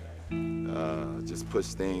universe just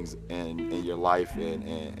puts things in your life,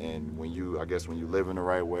 and when you live in the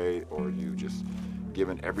right way, or you just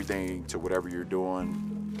giving everything to whatever you're doing,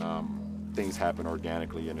 things happen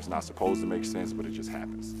organically, and it's not supposed to make sense, but it just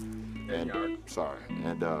happens. And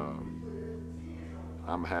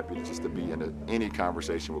I'm happy just to be in any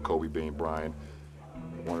conversation with Kobe Bean Bryant,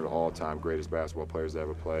 one of the all-time greatest basketball players to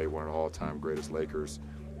ever play, one of the all-time greatest Lakers.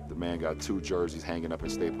 The man got 2 jerseys hanging up in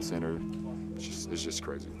Staples Center. It's just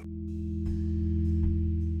crazy.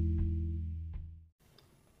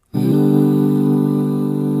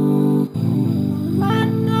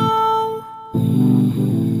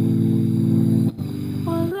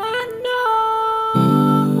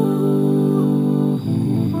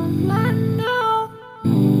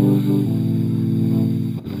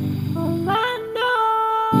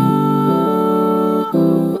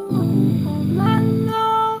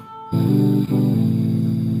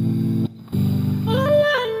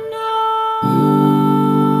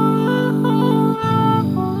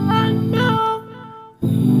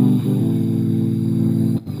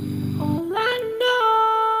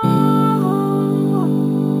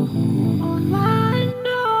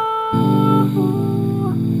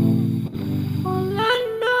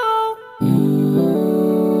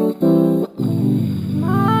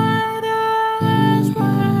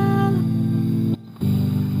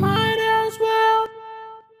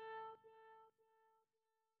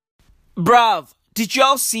 Bruv, did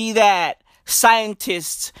y'all see that?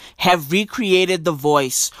 Scientists have recreated the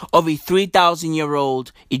voice of a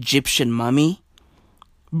 3,000-year-old Egyptian mummy.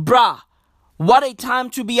 Bruh, what a time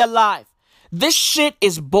to be alive. This shit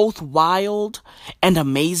is both wild and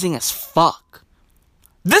amazing as fuck.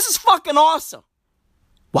 This is fucking awesome.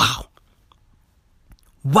 Wow.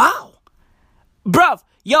 Bruv,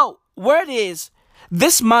 yo, word is,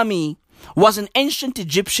 this mummy was an ancient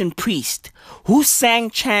Egyptian priest who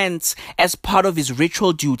sang chants as part of his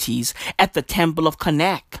ritual duties at the Temple of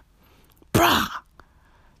Karnak. Bruh,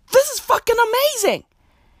 this is fucking amazing.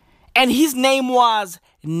 And his name was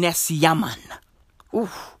Nesyamun.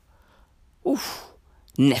 Oof,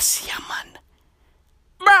 Nesyamun.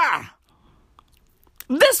 Bruh,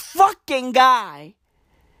 this fucking guy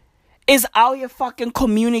is out here fucking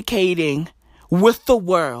communicating with the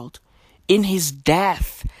world in his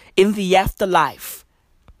death, in the afterlife.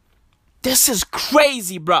 This is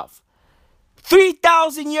crazy, bruv.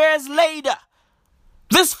 3,000 years later,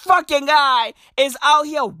 this fucking guy is out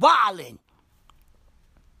here wilding.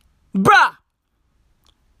 Bruh.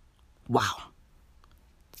 Wow.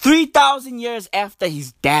 3,000 years after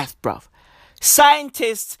his death, bruv,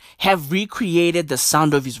 scientists have recreated the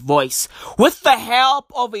sound of his voice with the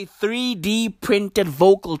help of a 3D printed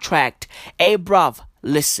vocal tract. Hey, bruv,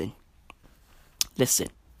 listen.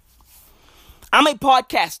 I'm a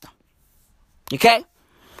podcaster. Okay?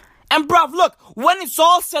 And bruv, look, when it's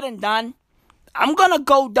all said and done, I'm gonna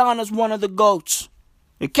go down as one of the GOATs.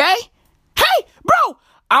 Okay? Hey, bro,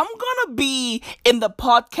 I'm gonna be in the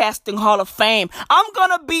podcasting Hall of Fame. I'm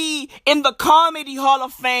gonna be in the comedy Hall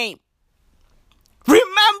of Fame.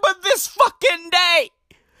 Remember this fucking day.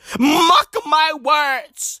 Mark my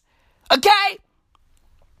words. Okay?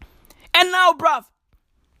 And now, bruv,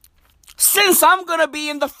 since I'm gonna be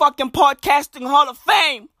in the fucking podcasting Hall of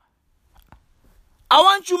Fame, I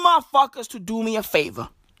want you motherfuckers to do me a favor.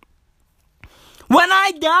 When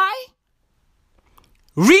I die,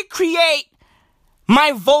 recreate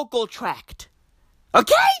my vocal tract.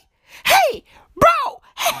 Okay? Hey, bro.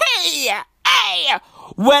 Hey.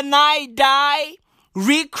 When I die,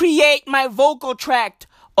 recreate my vocal tract,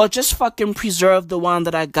 or just fucking preserve the one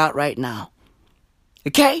that I got right now.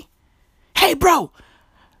 Okay? Hey, bro.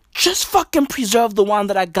 Just fucking preserve the one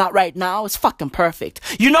that I got right now. It's fucking perfect.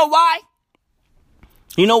 You know why?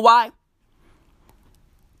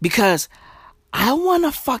 Because I want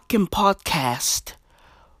to fucking podcast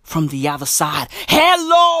from the other side.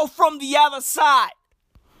 Hello from the other side.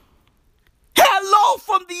 Hello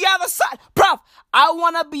from the other side. Bruv, I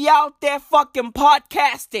want to be out there fucking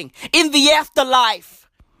podcasting in the afterlife.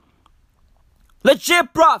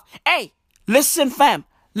 Legit, bruv. Hey, listen, fam.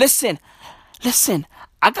 Listen.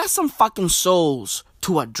 I got some fucking souls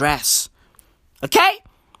to address. Okay?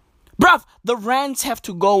 Bruv, the rants have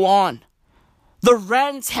to go on. The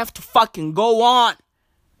rants have to fucking go on.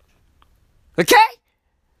 Okay?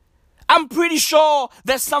 I'm pretty sure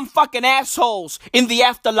there's some fucking assholes in the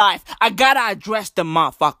afterlife. I gotta address them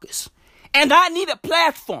motherfuckers. And I need a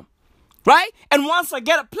platform, right? And once I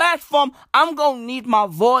get a platform, I'm gonna need my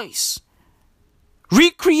voice.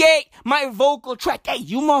 Recreate my vocal tract. Hey,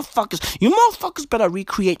 you motherfuckers better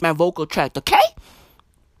recreate my vocal tract, okay?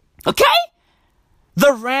 Okay?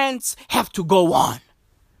 The rants have to go on.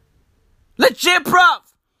 Legit, bruv.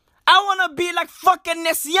 I wanna be like fucking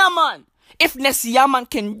Nesiaman. If Nesiaman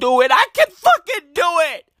can do it, I can fucking do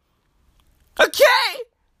it. Okay?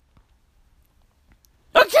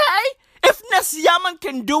 Okay? If Nesiaman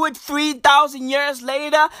can do it 3,000 years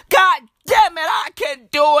later, god damn it, I can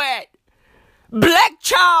do it. Black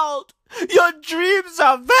child, your dreams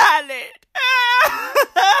are valid.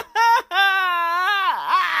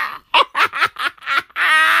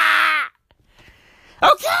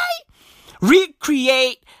 Okay?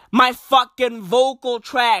 Recreate my fucking vocal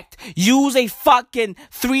tract. Use a fucking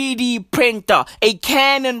 3D printer, a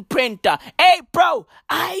Canon printer. Hey, bro,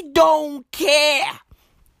 I don't care.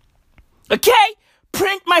 Okay?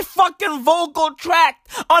 Print my fucking vocal tract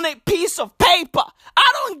on a piece of paper.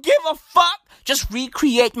 I don't give a fuck. Just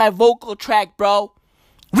recreate my vocal tract, bro.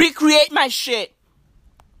 Recreate my shit.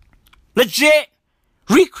 Legit.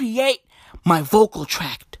 Recreate my vocal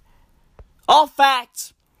tract. All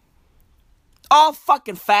facts. All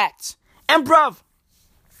fucking facts. And bruv,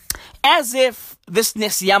 as if this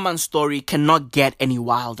Nesiaman story cannot get any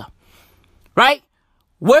wilder. Right?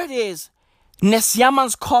 Word is,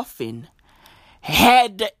 Nesiaman's coffin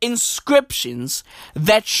had inscriptions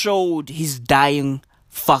that showed his dying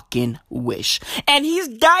fucking wish. And his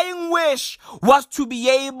dying wish was to be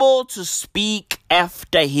able to speak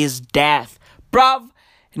after his death. Bruv,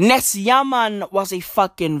 Nesiaman was a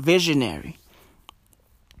fucking visionary.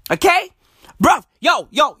 Okay? Bruv,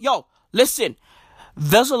 yo, listen.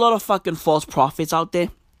 There's a lot of fucking false prophets out there.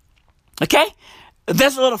 Okay?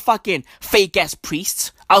 There's a lot of fucking fake-ass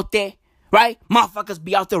priests out there. Right? Motherfuckers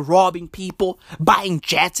be out there robbing people, buying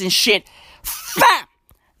jets and shit. Fam!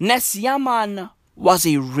 Nesiaman was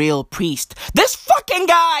a real priest. This fucking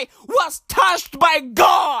guy was touched by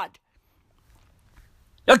God.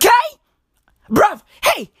 Okay? Bruv,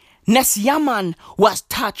 hey, Nesiaman was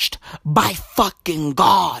touched by fucking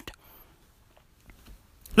God.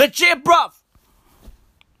 Legit, bruv.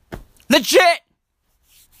 Legit.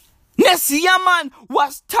 Nesiaman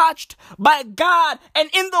was touched by God, and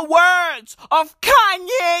in the words of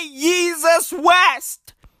Kanye Jesus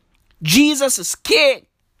West, Jesus is king.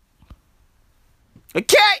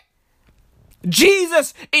 Okay?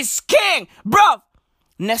 Jesus is king. Bro,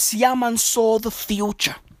 Nesiaman saw the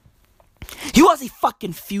future. He was a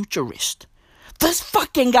fucking futurist. This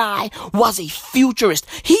fucking guy was a futurist.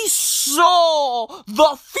 He saw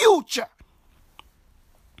the future.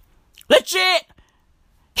 Legit.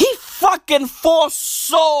 He fucking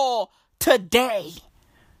foresaw today.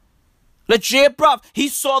 Legit, bruv. He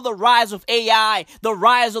saw the rise of AI, the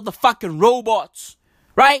rise of the fucking robots,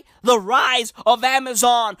 right? The rise of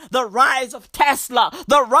Amazon, the rise of Tesla,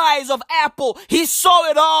 the rise of Apple. He saw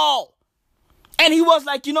it all. And he was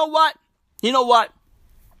like, you know what?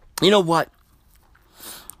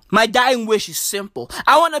 My dying wish is simple.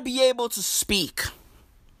 I want to be able to speak,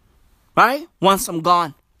 right? Once I'm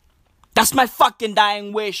gone. That's my fucking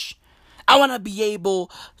dying wish. I want to be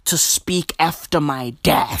able to speak after my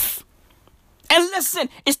death. And listen,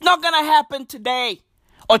 it's not going to happen today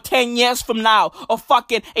or 10 years from now or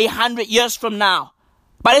fucking 100 years from now.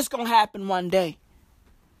 But it's going to happen one day.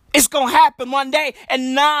 It's going to happen one day.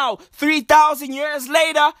 And now, 3,000 years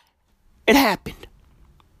later, it happened.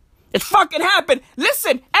 It fucking happened.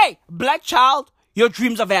 Listen, hey, black child, your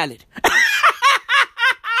dreams are valid.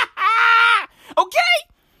 Okay?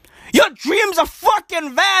 Your dreams are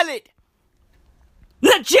fucking valid.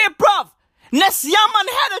 Legit, bruv. Nesiaman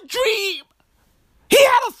had a dream. He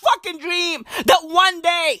had a fucking dream that one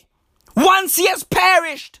day, once he has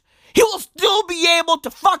perished, he will still be able to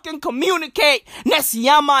fucking communicate.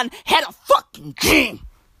 Nesiaman had a fucking dream.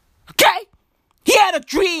 Okay? He had a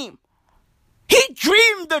dream. He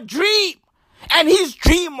dreamed a dream. And his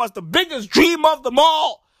dream was the biggest dream of them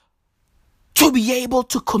all. To be able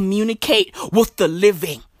to communicate with the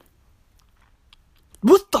living.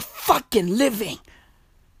 With the fucking living.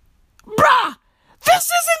 Bruh, this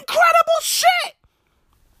is incredible shit.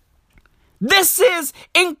 This is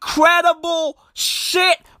incredible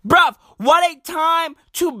shit. Bruv, what a time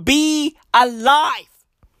to be alive.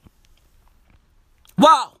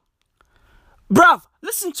 Wow. Bruv,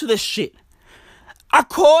 listen to this shit.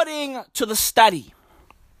 According to the study,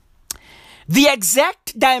 The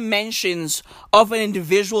exact dimensions of an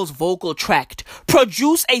individual's vocal tract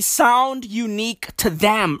produce a sound unique to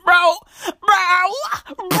them. Bro,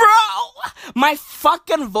 my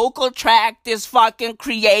fucking vocal tract is fucking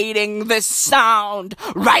creating this sound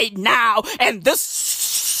right now, and this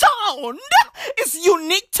sound is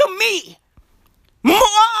unique to me. Me!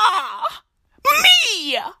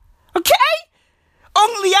 Okay?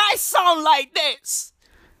 Only I sound like this.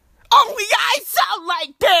 Only I sound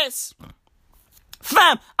like this.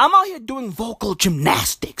 Fam, I'm out here doing vocal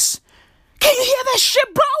gymnastics. Can you hear that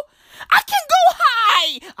shit, bro? I can go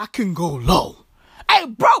high. I can go low. Hey,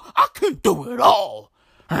 bro, I can do it all.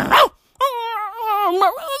 I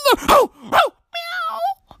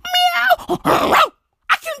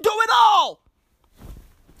can do it all.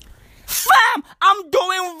 Fam, I'm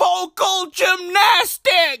doing vocal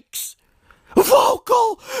gymnastics.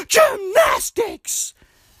 Vocal gymnastics.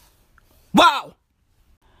 Wow.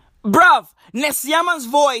 Bruv, Nesyaman's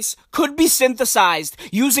voice could be synthesized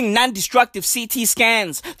using non-destructive CT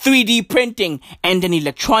scans, 3D printing, and an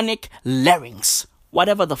electronic larynx.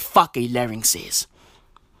 Whatever the fuck a larynx is.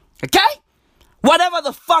 Okay? Whatever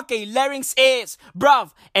the fuck a larynx is,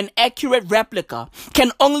 bruv, an accurate replica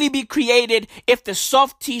can only be created if the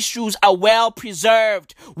soft tissues are well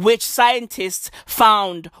preserved, which scientists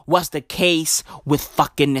found was the case with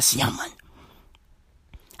fucking Nesyaman.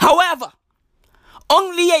 However,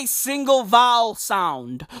 only a single vowel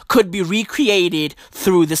sound could be recreated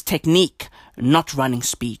through this technique, not running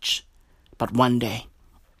speech. But one day,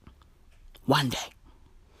 Nesyaman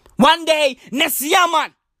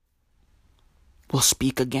will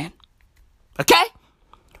speak again. Okay?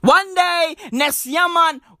 One day,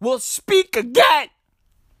 Nesyaman will speak again.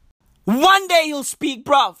 One day he'll speak,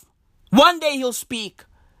 bruv. One day he'll speak.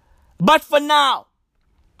 But for now,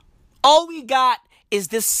 all we got is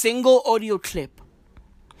this single audio clip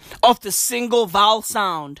of the single vowel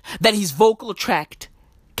sound that his vocal tract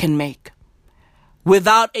can make.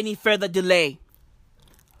 Without any further delay,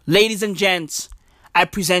 ladies and gents, I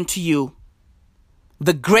present to you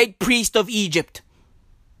the great priest of Egypt,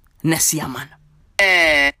 Nesyaman.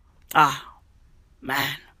 Ah,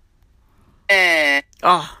 man.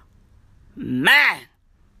 Oh, man.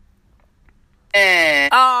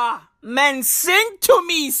 Ah, man, sing to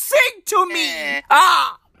me.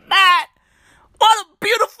 Ah, man. What a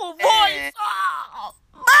beautiful voice. Oh,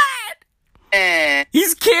 man.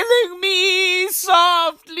 He's killing me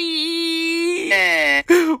softly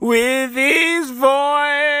with his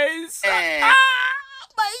voice. Oh,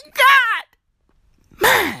 my God.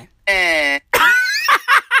 Man.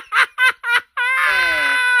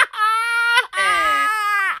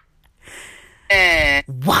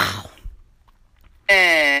 Wow.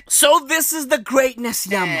 So this is the great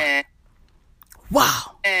Nesyaman.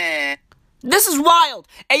 Wow. This is wild.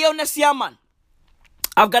 Ayo, Nesyaman,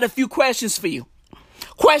 I've got a few questions for you.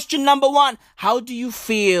 Question number 1, how do you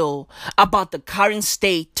feel about the current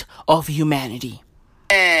state of humanity?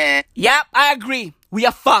 Yep, I agree. We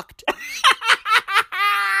are fucked.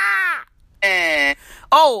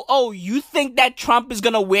 Oh, you think that Trump is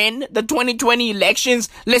gonna win the 2020 elections?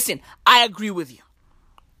 Listen, I agree with you.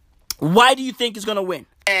 Why do you think he's gonna win?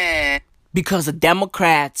 Because the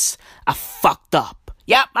Democrats are fucked up.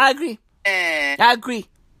 Yep, I agree. I agree.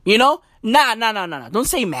 You know? Nah. Don't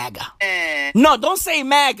say MAGA. No, don't say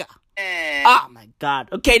MAGA. Oh my God.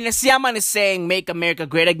 Okay, Nesyaman is saying make America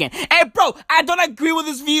great again. Hey, bro, I don't agree with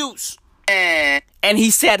his views. And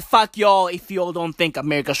he said, fuck y'all if y'all don't think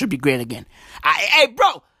America should be great again. Hey,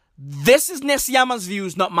 bro, this is Nesyaman's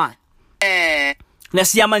views, not mine.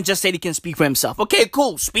 Nesyaman just said he can speak for himself. Okay,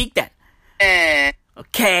 cool. Speak that.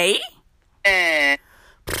 Okay.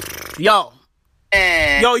 Yo,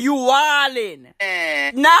 you wildin'.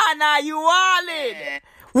 Nah, you wildin'.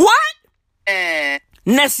 What?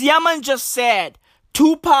 Nesyaman just said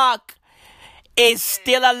Tupac is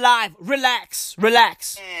still alive. Relax.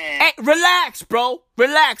 Hey, relax, bro.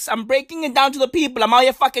 Relax. I'm breaking it down to the people. I'm out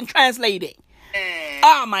here fucking translating.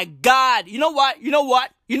 Oh my God. You know what?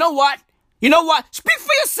 Speak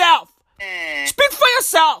for yourself.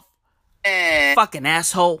 Fucking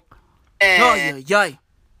asshole. Yo.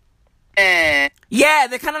 Yeah,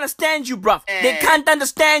 they can't understand you, bruv. They can't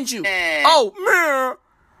understand you. Oh, mirror.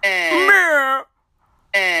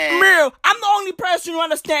 I'm the only person who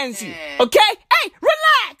understands you. Okay? Hey,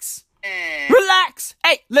 relax.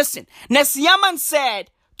 Hey, listen. Nesyaman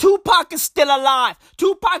said Tupac is still alive.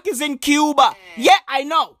 Tupac is in Cuba. Yeah, I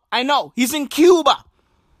know. He's in Cuba.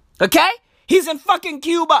 Okay? He's in fucking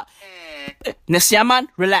Cuba. Nesyaman,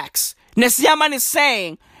 relax. Nesyaman is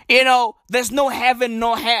saying, there's no heaven,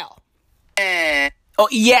 no hell. Oh,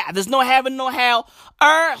 yeah, there's no heaven, no hell.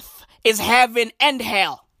 Earth is heaven and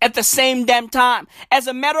hell at the same damn time. As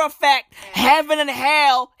a matter of fact, heaven and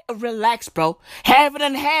hell, relax, bro. Heaven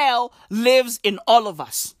and hell lives in all of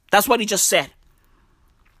us. That's what he just said.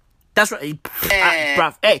 That's right.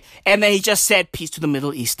 Bruv. Hey, and then he just said peace to the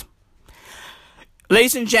Middle East.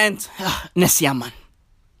 Ladies and gents, Nesiaman.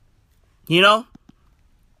 You know?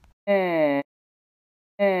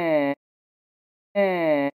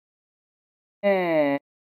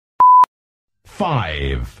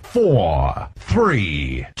 5, 4,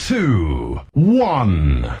 3, 2,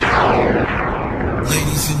 1.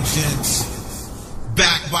 Ladies and gents,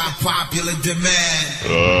 back by popular demand.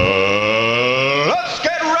 Let's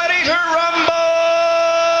get ready to rumble!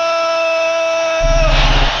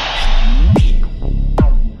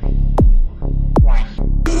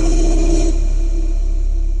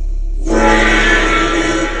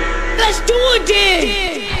 Let's do it then!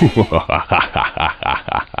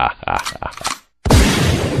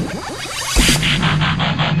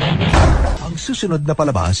 Ang susunod na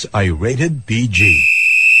palabas ay rated PG.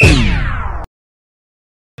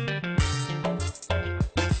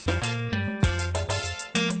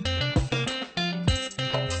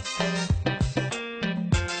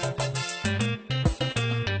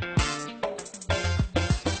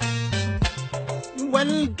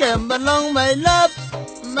 Welcome along, my love.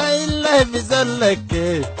 My life is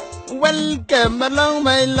unlucky. Welcome along,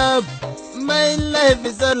 my love. My life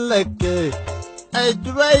is unlucky. I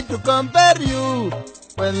try to compare you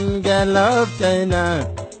when girl of China,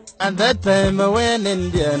 and that time when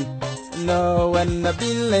Indian. No one have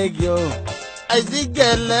been like you. I see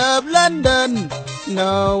girl of London.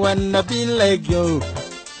 No one have been like you.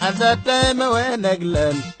 At that time when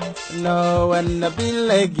England. No one have been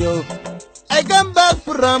like you. I come back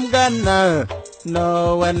from Ghana.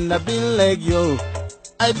 No one have been like you.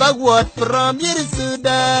 I backward from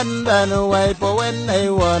Sudan. And wipe when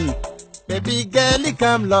I won. Baby girl, you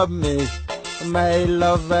come love me. My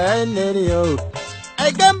love, I need you.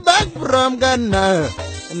 I come back from Ghana.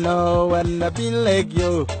 No one have been like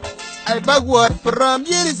you. I backward from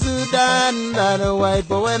Sudan. And wipe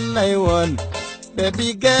when I won.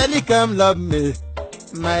 Baby girl, you come love me.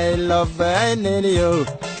 My love, I need you.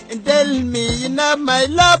 And tell me you know my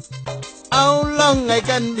love. How long I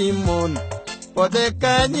can be moon? But I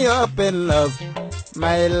can you open love.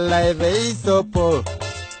 My life is so poor.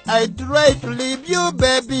 I try to leave you,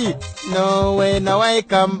 baby. No way, now I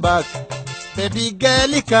come back. Baby girl,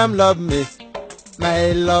 you come love me.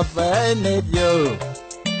 My love, I need you.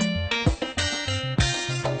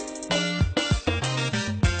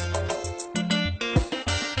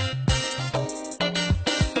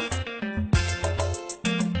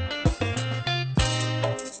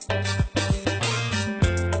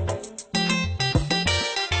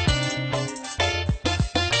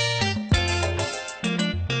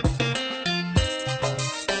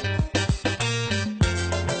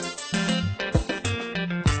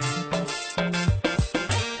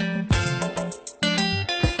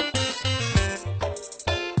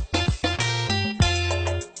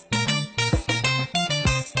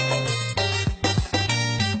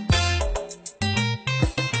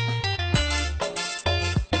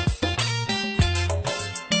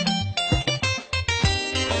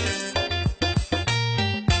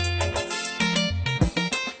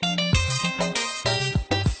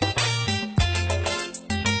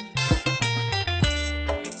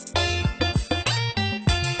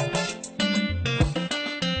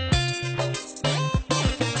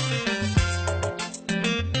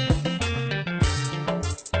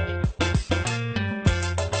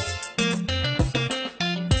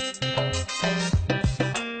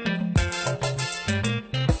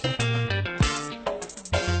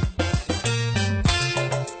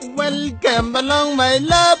 Welcome along, my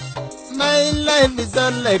love. My life is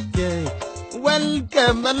unlucky.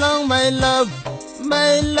 Welcome along, my love.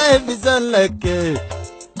 My life is unlucky.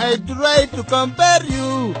 I try to compare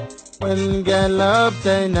you when girl of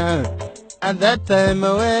China, at that time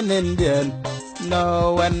when Indian.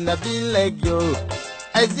 No one have been like you.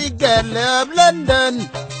 I see girl of London.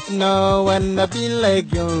 No one have been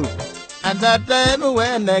like you. At that time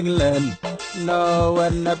when England. No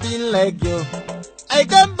one have been like you. I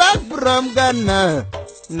come back from Ghana.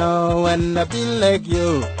 No one have been like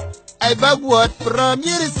you. I backward from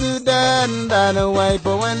Sudan. And wipe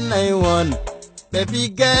when I won. Baby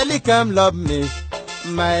girl, you come love me.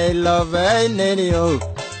 My love, I need you.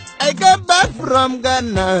 I come back from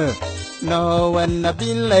Ghana. No one have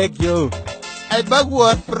been like you. I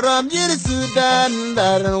backward from Sudan.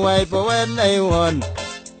 And wipe when I won.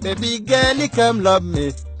 Baby girl, you come love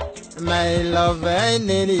me. My love, I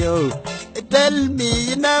need you. Tell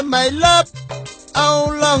me you know my love. How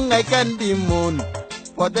long I can be moon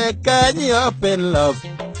for the kind open love?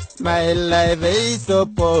 My life is so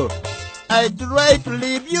poor. I try to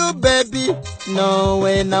leave you, baby. No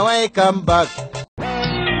way, now I come back.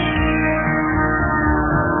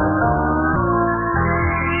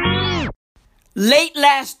 Late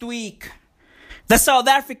last week, the South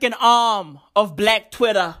African arm of Black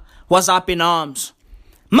Twitter was up in arms.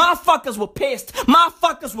 Motherfuckers were pissed.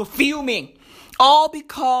 Motherfuckers were fuming. All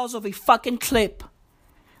because of a fucking clip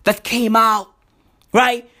that came out,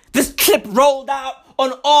 right? This clip rolled out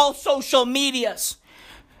on all social medias.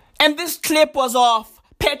 And this clip was of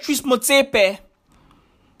Patrice Motsepe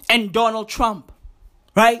and Donald Trump,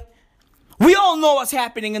 right? We all know what's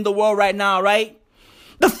happening in the world right now, right?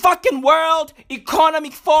 The fucking World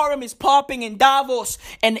Economic Forum is popping in Davos,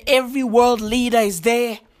 and every world leader is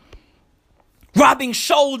there, rubbing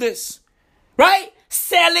shoulders, right?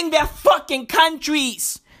 Selling their fucking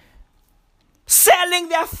countries, selling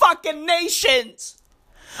their fucking nations.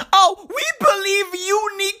 Oh, we believe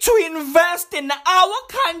you need to invest in our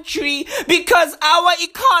country because our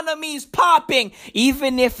economy is popping.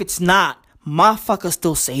 Even if it's not, motherfuckers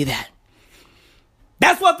still say that.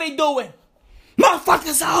 That's what they doing.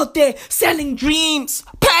 Motherfuckers out there selling dreams,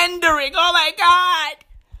 pandering. Oh my God.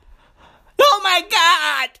 Oh my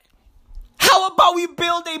God. How about we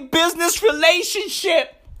build a business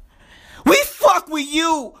relationship? We fuck with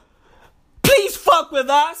you. Please fuck with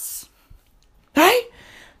us. Right?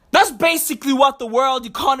 That's basically what the World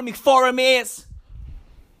Economic Forum is.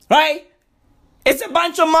 Right? It's a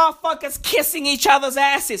bunch of motherfuckers kissing each other's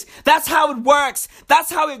asses. That's how it works.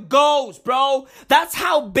 That's how it goes, bro. That's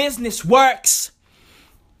how business works.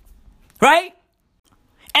 Right?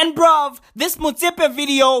 And bruv, this Motsepe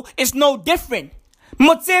video is no different.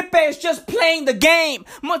 Motsepe is just playing the game.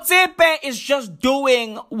 Motsepe is just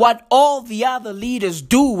doing what all the other leaders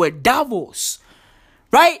do at Davos.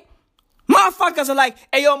 Right? Motherfuckers are like,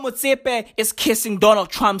 hey yo, Motsepe is kissing Donald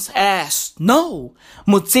Trump's ass. No,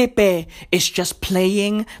 Motsepe is just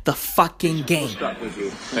playing the fucking game.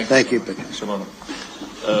 Thank you. Shimano.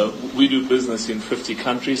 We do business in 50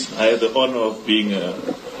 countries. I had the honor of being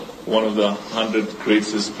one of the 100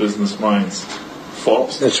 greatest business minds.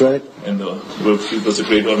 Forbes. That's right. And it was a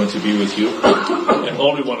great honor to be with you. And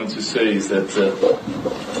all we wanted to say is that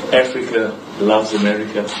Africa loves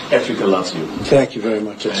America. Africa loves you. Thank you very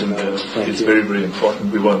much. And it's very, very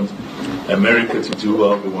important. We want America to do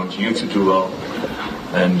well. We want you to do well.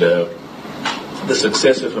 And the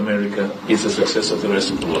success of America is the success of the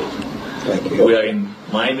rest of the world. Thank you. We are in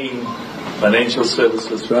mining, financial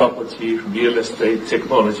services, property, real estate,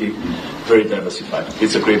 technology, very diversified.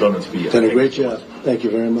 It's a great honor to be here. Done a great job. Thank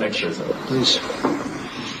you very much. Thanks, please.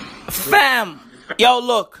 Fam, yo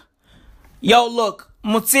look,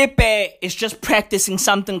 Motsepe is just practicing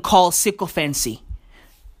something called sycophancy.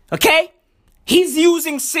 Okay? He's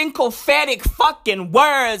using sycophantic fucking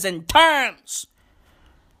words and terms.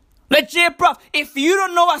 Legit, bro. If you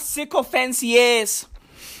don't know what sycophancy is,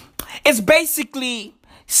 it's basically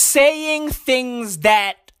saying things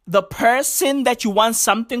that the person that you want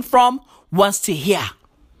something from wants to hear.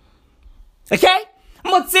 Okay?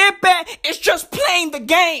 Motsepe is just playing the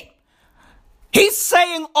game. He's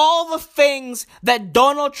saying all the things that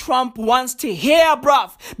Donald Trump wants to hear,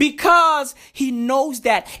 bruv, because he knows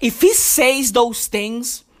that if he says those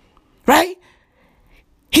things, right,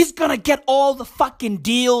 he's gonna get all the fucking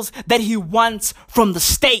deals that he wants from the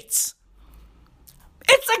States.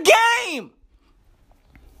 It's a game.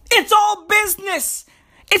 It's all business.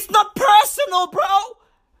 It's not personal, bro.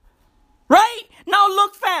 Right? Now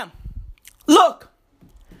look, fam. Look.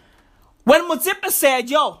 When Motsepe said,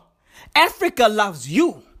 yo, Africa loves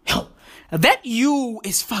you, yo, that you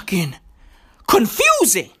is fucking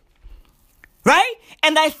confusing. Right?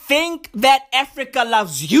 And I think that Africa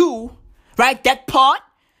loves you, right, that part,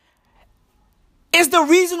 is the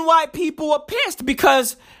reason why people were pissed,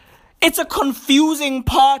 because it's a confusing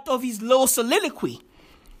part of his little soliloquy.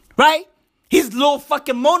 Right? His little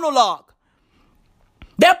fucking monologue.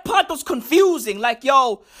 That part was confusing. Like,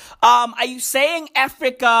 yo, are you saying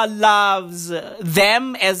Africa loves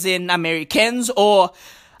them, as in Americans, or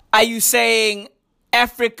are you saying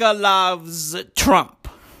Africa loves Trump?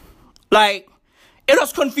 Like, it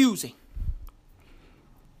was confusing.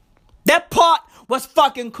 That part was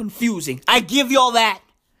fucking confusing. I give you all that.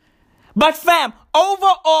 But fam,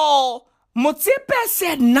 overall, Motsepe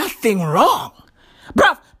said nothing wrong.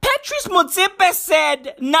 Bruv, Patrice Motsepe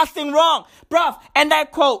said nothing wrong. Bruv, and I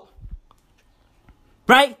quote,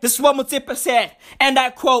 right? This is what Motsepe said. And I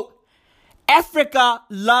quote, Africa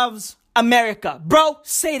loves America. Bro,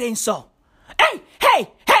 say it ain't so. Hey,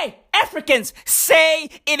 Hey, Africans, say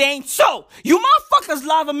it ain't so. You motherfuckers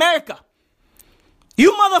love America.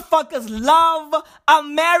 You motherfuckers love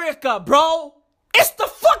America, bro. It's the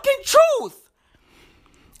fucking truth.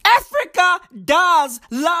 Africa does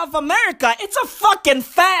love America. It's a fucking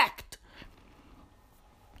fact.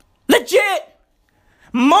 Legit.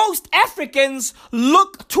 Most Africans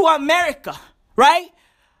look to America, right?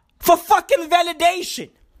 For fucking validation.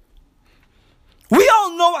 We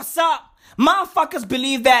all know what's up. Motherfuckers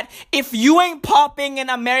believe that if you ain't popping in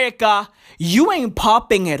America, you ain't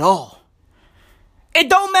popping at all. It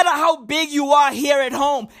don't matter how big you are here at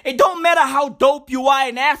home. It don't matter how dope you are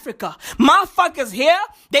in Africa. Motherfuckers here,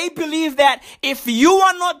 they believe that if you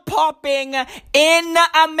are not popping in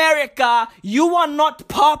America, you are not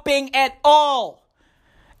popping at all.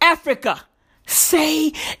 Africa,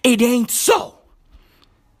 say it ain't so.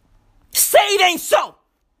 Say it ain't so.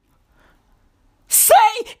 Say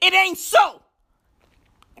it ain't so.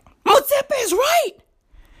 Motsepe is right.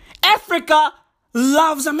 Africa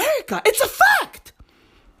loves America. It's a fact.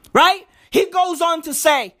 Right? He goes on to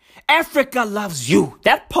say, Africa loves you.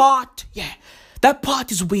 That part, that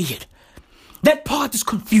part is weird. That part is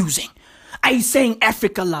confusing. Are you saying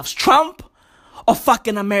Africa loves Trump or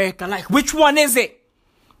fucking America? Like, which one is it?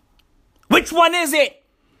 Which one is it?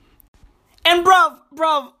 And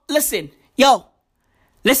bruv, listen, yo,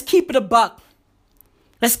 let's keep it a buck.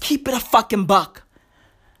 Let's keep it a fucking buck.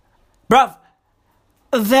 Bruv,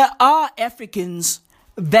 there are Africans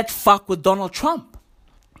that fuck with Donald Trump.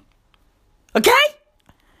 Okay?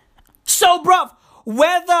 So, bruv,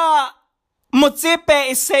 whether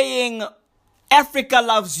Motsepe is saying Africa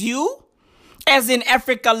loves you, as in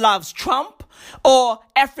Africa loves Trump, or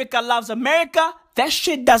Africa loves America, that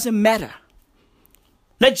shit doesn't matter.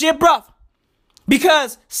 Legit, bruv.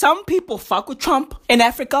 Because some people fuck with Trump in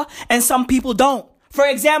Africa, and some people don't. For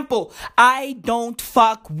example, I don't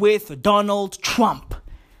fuck with Donald Trump.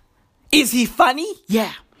 Is he funny?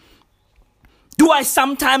 Yeah. Do I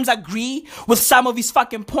sometimes agree with some of his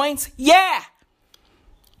fucking points? Yeah.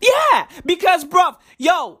 Yeah. Because, bruv,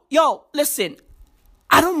 yo, listen.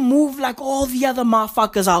 I don't move like all the other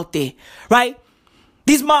motherfuckers out there, right?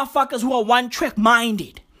 These motherfuckers who are one-trick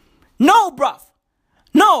minded. No, bruv.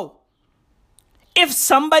 No. If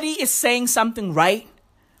somebody is saying something right,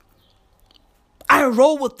 I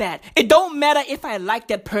roll with that. It don't matter if I like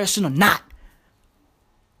that person or not.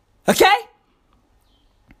 Okay?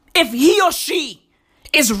 If he or she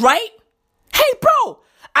is right, hey bro,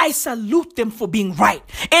 I salute them for being right.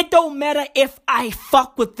 It don't matter if I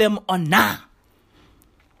fuck with them or not.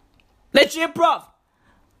 Legit, bro.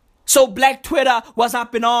 So Black Twitter was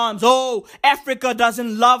up in arms. Oh, Africa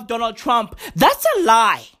doesn't love Donald Trump. That's a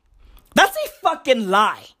lie. That's a fucking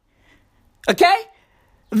lie. Okay?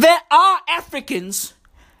 There are Africans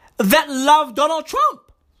that love Donald Trump.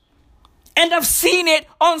 And I've seen it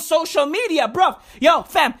on social media, bro. Yo,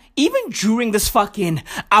 fam, even during this fucking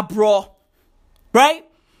uproar, right?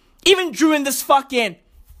 Even during this fucking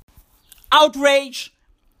outrage,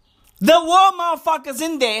 there were motherfuckers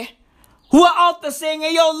in there who are out there saying,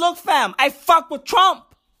 hey, yo, look, fam, I fuck with Trump.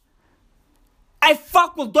 I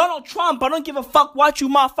fuck with Donald Trump. I don't give a fuck what you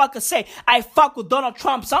motherfuckers say. I fuck with Donald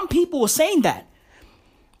Trump. Some people were saying that.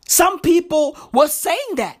 Some people were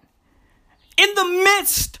saying that. In the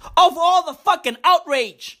midst of all the fucking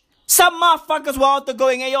outrage, some motherfuckers were out there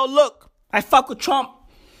going, hey, yo, look, I fuck with Trump.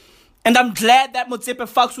 And I'm glad that Motsepe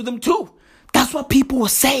fucks with him too. That's what people were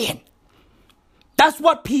saying. That's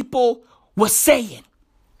what people were saying.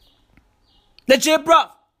 Legit, bro.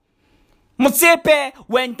 Motsepe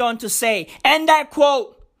went on to say, and I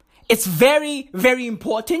quote, it's very, very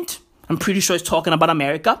important. I'm pretty sure he's talking about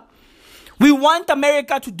America. We want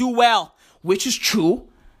America to do well, which is true.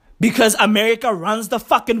 Because America runs the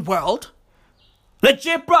fucking world.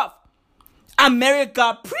 Legit, bruv.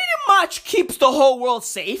 America pretty much keeps the whole world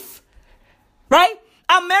safe. Right?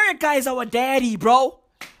 America is our daddy, bro.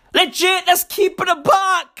 Legit, let's keep it a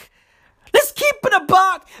buck. Let's keep it a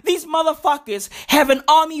buck. These motherfuckers have an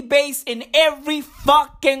army base in every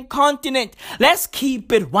fucking continent. Let's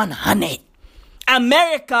keep it 100.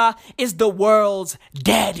 America is the world's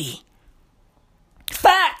daddy.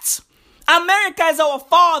 Facts. America is our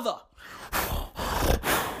father.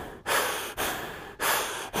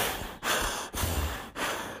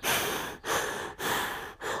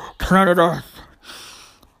 Planet Earth,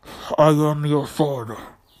 I am your father.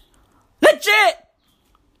 Legit.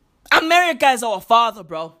 America is our father,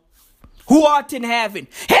 bro. Who art in heaven.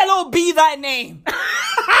 Hallowed be thy name.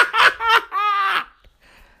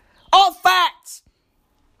 All facts.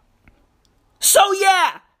 So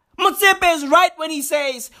yeah. Motsepe is right when he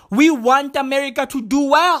says, we want America to do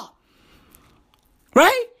well.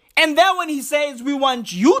 Right? And then when he says we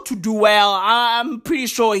want you to do well, I'm pretty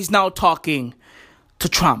sure he's now talking to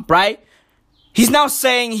Trump, right? He's now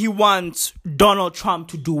saying he wants Donald Trump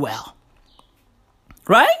to do well.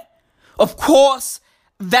 Right? Of course,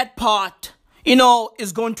 that part,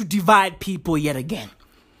 is going to divide people yet again.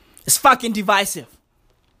 It's fucking divisive.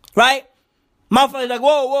 Right? Motherfuckers like,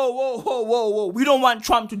 whoa. We don't want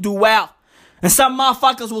Trump to do well. And some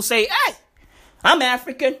motherfuckers will say, hey, I'm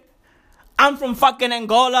African. I'm from fucking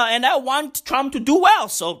Angola and I want Trump to do well.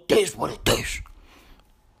 So this is what it is.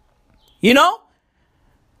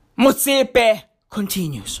 Motsepe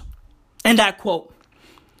continues. And I quote,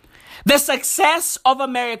 "The success of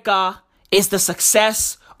America is the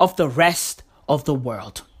success of the rest of the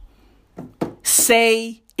world.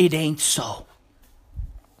 Say it ain't so."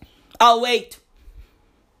 I'll wait.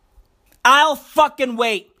 I'll fucking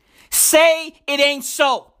wait. Say it ain't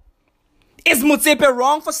so. Is Motsepe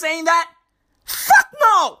wrong for saying that? Fuck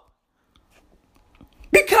no.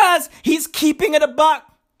 Because he's keeping it a buck.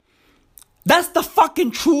 That's the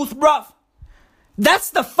fucking truth, bruv. That's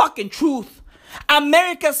the fucking truth.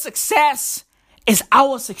 America's success is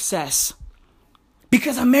our success.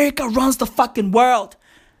 Because America runs the fucking world.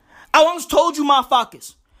 I once told you,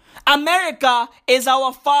 motherfuckers, America is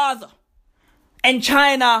our father. And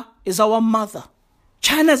China is our mother.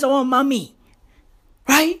 China is our mommy.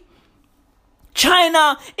 Right?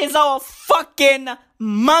 China is our fucking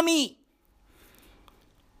mommy.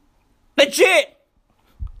 Legit.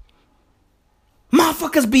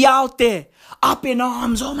 Motherfuckers be out there, up in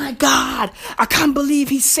arms. Oh my God, I can't believe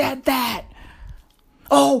he said that.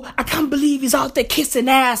 Oh, I can't believe he's out there kissing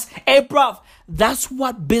ass. Hey, bruv, that's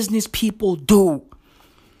what business people do.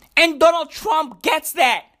 And Donald Trump gets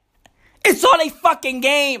that. It's all a fucking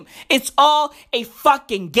game. It's all a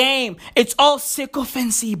fucking game. It's all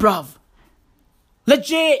sycophancy, bruv.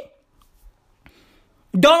 Legit.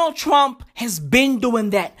 Donald Trump has been doing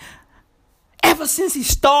that ever since he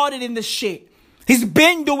started in this shit. He's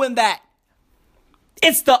been doing that.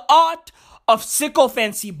 It's the art of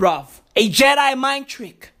sycophancy, bruv. A Jedi mind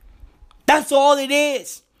trick. That's all it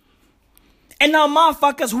is. And now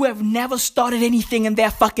motherfuckers who have never started anything in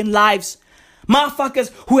their fucking lives,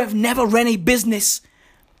 motherfuckers who have never ran a business,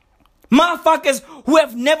 motherfuckers who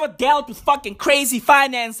have never dealt with fucking crazy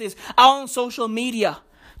finances are on social media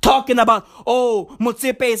talking about, oh,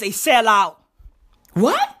 Motsepe is a sellout.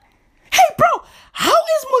 What? Hey, bro, how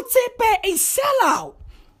is Motsepe a sellout?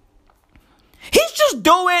 He's just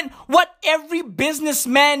doing what every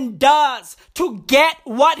businessman does to get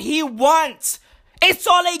what he wants. It's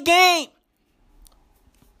all a game.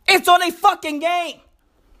 It's all a fucking game.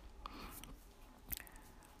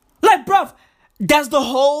 Like, bruv, does the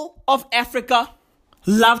whole of Africa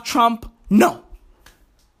love Trump? No.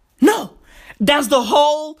 No. Does the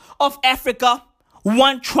whole of Africa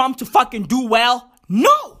want Trump to fucking do well?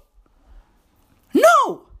 No.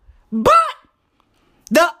 No. But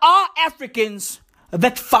there are Africans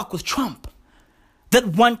that fuck with Trump, that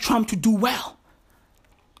want Trump to do well,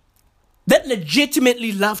 that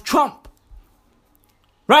legitimately love Trump.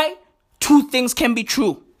 Right? Two things can be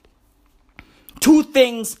true. Two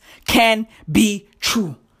things can be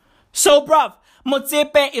true. So, bruv,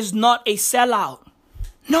 Motsepe is not a sellout.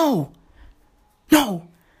 No. No.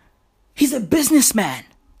 He's a businessman.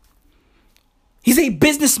 He's a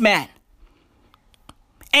businessman.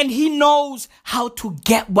 And he knows how to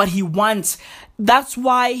get what he wants. That's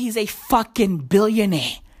why he's a fucking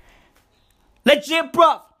billionaire. Legit,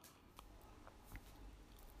 bruv.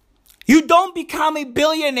 You don't become a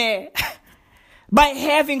billionaire by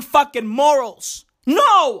having fucking morals.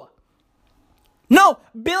 No. No,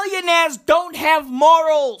 billionaires don't have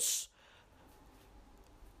morals.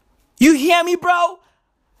 You hear me, bro?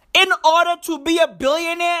 In order to be a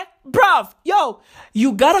billionaire, bruv,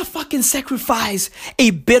 you gotta fucking sacrifice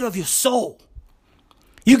a bit of your soul.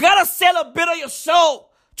 You gotta sell a bit of your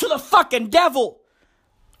soul to the fucking devil.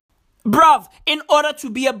 Bruv, in order to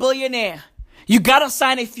be a billionaire, you gotta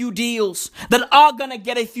sign a few deals that are gonna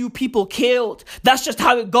get a few people killed. That's just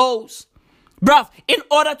how it goes. Bruv, in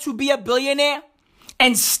order to be a billionaire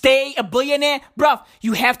and stay a billionaire, bruv,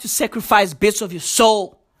 you have to sacrifice bits of your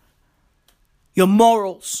soul, your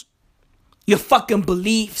morals, your fucking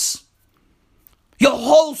beliefs, your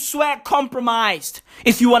whole swag compromised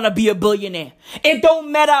if you want to be a billionaire. It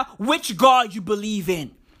don't matter which God you believe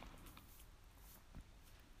in.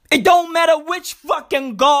 It don't matter which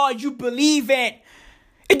fucking God you believe in.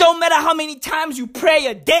 It don't matter how many times you pray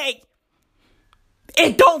a day.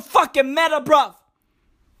 It don't fucking matter, bruv.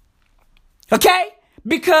 Okay?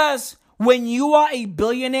 Because when you are a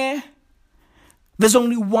billionaire, there's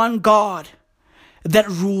only one God that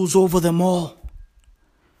rules over them all.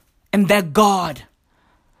 And that God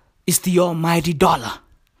is the almighty dollar.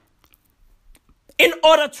 In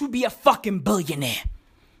order to be a fucking billionaire.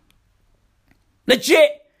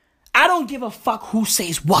 Legit, I don't give a fuck who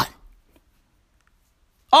says what.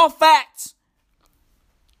 All facts.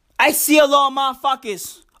 I see a lot of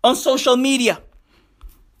motherfuckers on social media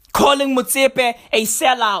calling Motsepe a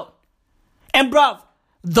sellout. And bruv,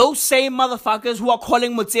 those same motherfuckers who are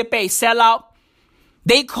calling Motsepe a sellout,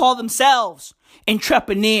 they call themselves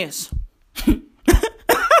entrepreneurs.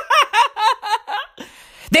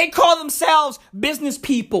 They call themselves business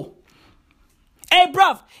people. Hey,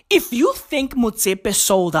 bruv, if you think Motsepe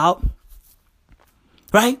sold out,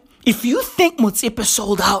 right? If you think Motsepe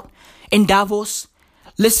sold out in Davos,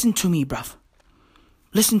 listen to me, bruv.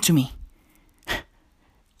 Listen to me.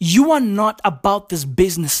 You are not about this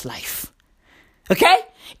business life. Okay?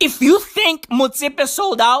 If you think Motsepe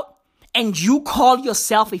sold out and you call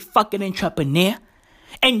yourself a fucking entrepreneur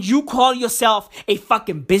and you call yourself a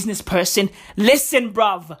fucking business person, listen,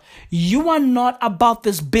 bruv. You are not about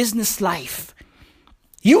this business life.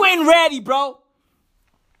 You ain't ready, bro.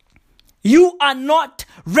 You are not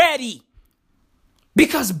ready.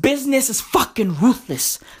 Because business is fucking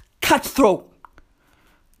ruthless. Cutthroat.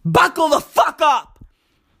 Buckle the fuck up.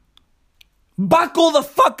 Buckle the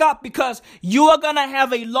fuck up because you are gonna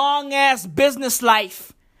have a long ass business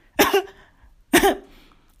life.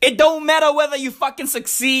 It don't matter whether you fucking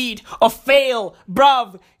succeed or fail,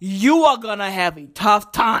 bruv. You are gonna have a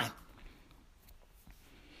tough time.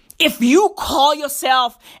 If you call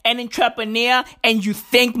yourself an entrepreneur and you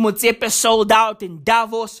think Motsepe sold out in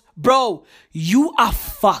Davos, bro, you are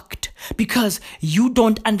fucked because you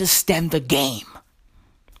don't understand the game.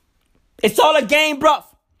 It's all a game, bruv.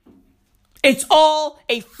 It's all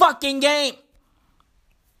a fucking game.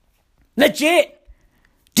 Legit.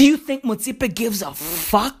 Do you think Motsepe gives a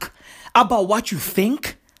fuck about what you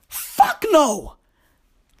think? Fuck no.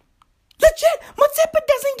 Legit, Motsepe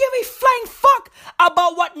doesn't give a flying fuck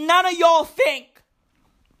about what none of y'all think.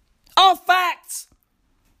 All facts.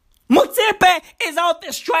 Motsepe is out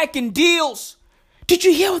there striking deals. Did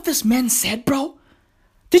you hear what this man said, bro?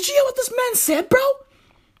 Did you hear what this man said, bro?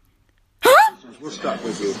 Huh? We'll start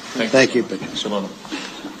with you. Thank you, Shimano.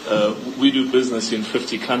 We do business in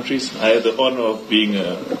 50 countries. I had the honor of being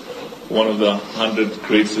one of the 100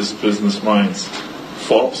 greatest business minds.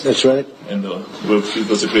 Forbes. That's right. And it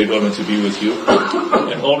was a great honor to be with you.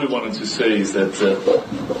 And all we wanted to say is that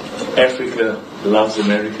Africa loves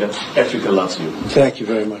America. Africa loves you. Thank you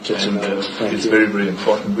very much. And it's very, very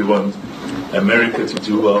important. We want America to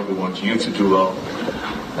do well. We want you to do well.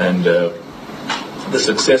 And the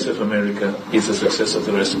success of America is the success of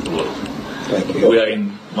the rest of the world. Thank you. We are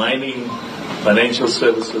in mining, financial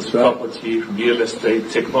services, property, real estate,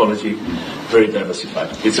 technology, very diversified.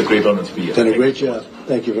 It's a great honor to be here. Done a great job.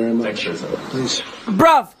 Thank you very much. Thanks, Please.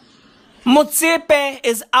 Bruv, Motsepe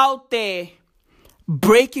is out there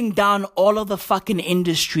breaking down all of the fucking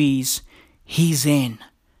industries he's in.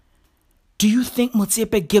 Do you think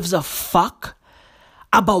Motsepe gives a fuck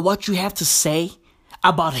about what you have to say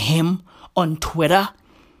about him on Twitter?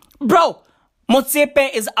 Bro,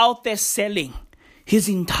 Motsepe is out there selling his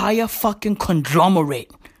entire fucking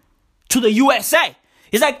conglomerate to the USA.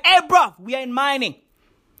 He's like, hey, bro, we are in mining.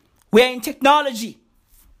 We are in technology.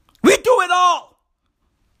 We do it all.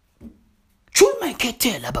 Choose my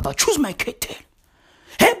kettle, baba. Choose my kettle.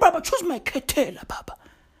 Hey, baba, choose my kettle, baba.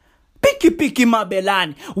 Piki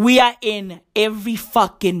mabelani. We are in every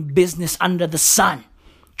fucking business under the sun.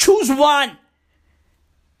 Choose one.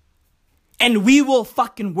 And we will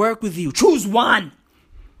fucking work with you. Choose one.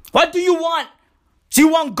 What do you want? Do you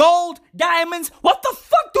want gold, diamonds? What the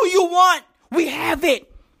fuck do you want? We have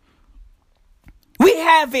it. We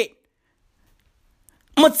have it.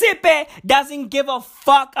 Motsepe doesn't give a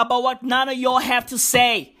fuck about what none of y'all have to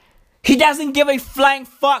say. He doesn't give a flying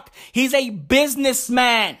fuck. He's a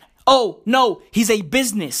businessman. Oh, no, he's a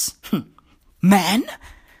business man.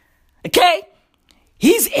 Okay?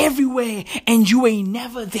 He's everywhere and you ain't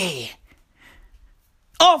never there.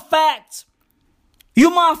 All facts.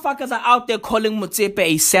 You motherfuckers are out there calling Motsepe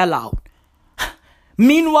a sellout.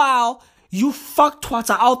 Meanwhile, you fucktwats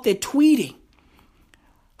are out there tweeting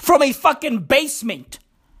from a fucking basement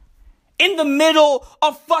in the middle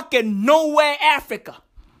of fucking nowhere, Africa.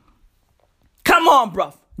 Come on,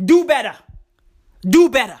 bruv. Do better. Do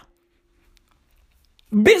better.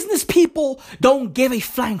 Business people don't give a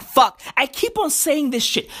flying fuck. I keep on saying this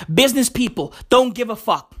shit. Business people don't give a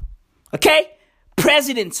fuck. Okay?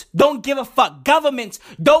 Presidents don't give a fuck. Governments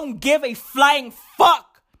don't give a flying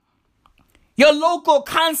fuck. Your local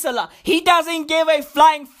councillor, he doesn't give a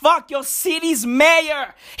flying fuck. Your city's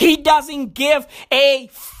mayor, he doesn't give a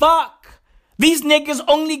fuck. These niggas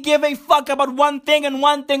only give a fuck about one thing and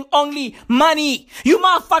one thing only: money. You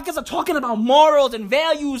motherfuckers are talking about morals and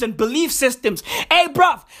values and belief systems. Hey,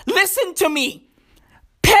 bruv, listen to me.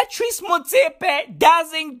 Patrice Motsepe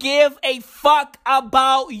doesn't give a fuck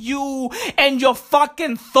about you and your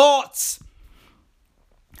fucking thoughts.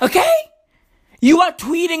 Okay? You are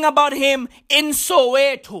tweeting about him in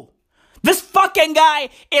Soweto. This fucking guy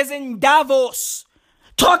is in Davos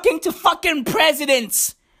talking to fucking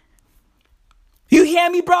presidents. You hear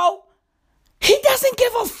me, bro? He doesn't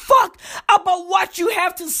give a fuck about what you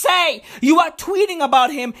have to say. You are tweeting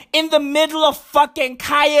about him in the middle of fucking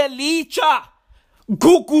Khayelitsha,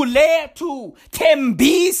 Gugulethu,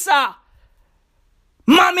 Tembisa,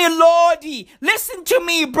 Mamelodi. Listen to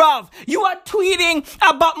me, bruv. You are tweeting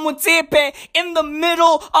about Motsepe in the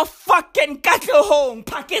middle of fucking Katlehong,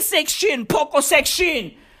 Pake section, Poko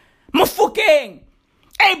section, Mofokeng.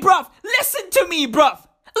 Hey, bruv, listen to me, bruv.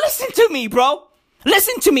 Listen to me, bro.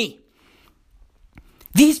 Listen to me.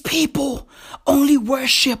 These people only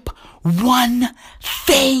worship one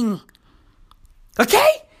thing.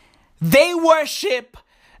 Okay? They worship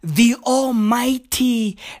the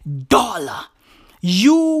almighty dollar.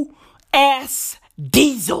 U.S.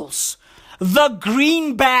 diesels. The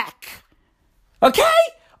greenback. Okay?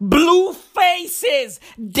 Blue faces.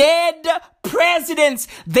 Dead presidents.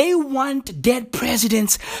 They want dead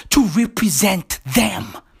presidents to represent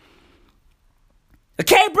them.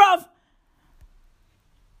 Okay, bruv?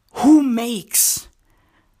 Who makes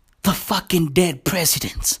the fucking dead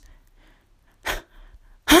presidents?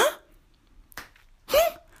 Huh?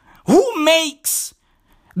 Who makes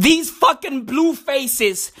these fucking blue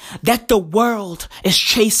faces that the world is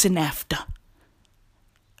chasing after?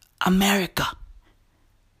 America.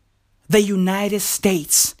 The United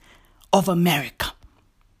States of America.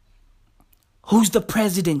 Who's the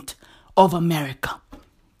president of America?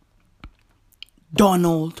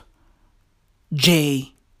 Donald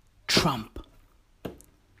J. Trump.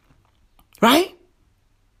 Right?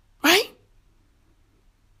 Right?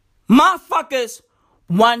 Motherfuckers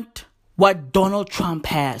want what Donald Trump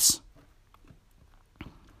has.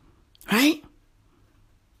 Right?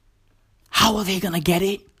 How are they gonna get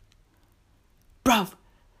it? Bruv,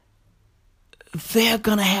 they're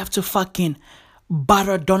gonna have to fucking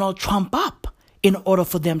butter Donald Trump up in order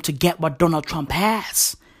for them to get what Donald Trump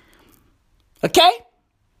has. Okay?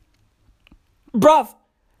 Bruv,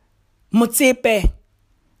 Motsepe,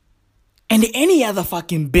 and any other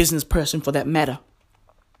fucking business person for that matter,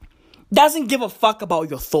 doesn't give a fuck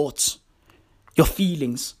about your thoughts, your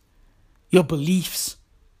feelings, your beliefs.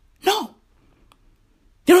 No.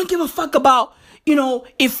 They don't give a fuck about,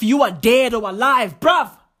 if you are dead or alive,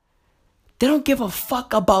 bruv. They don't give a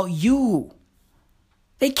fuck about you.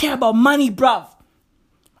 They care about money, bruv.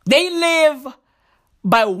 They live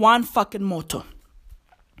by one fucking motto.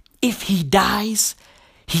 If he dies,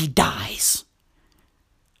 he dies.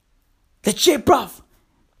 Legit, bruv.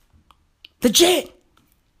 Legit.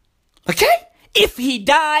 Okay? If he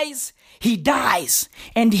dies, he dies.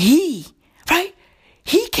 And he, right?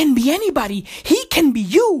 He can be anybody. He can be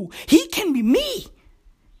you. He can be me.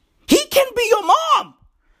 He can be your mom.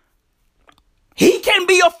 He can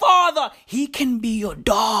be your father. He can be your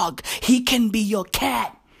dog. He can be your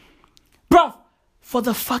cat. Bruv, for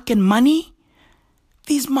the fucking money,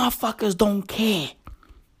 these motherfuckers don't care.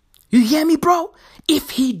 You hear me, bro?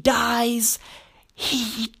 If he dies,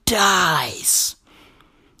 he dies.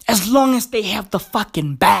 As long as they have the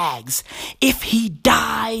fucking bags. If he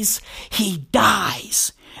dies, he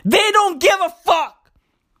dies. They don't give a fuck.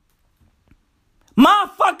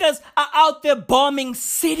 Motherfuckers are out there bombing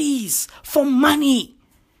cities for money.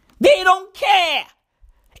 They don't care.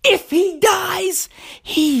 If he dies,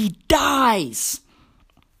 he dies.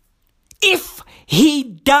 If he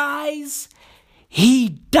dies, he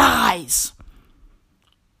dies.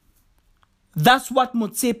 That's what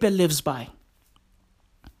Motsepe lives by.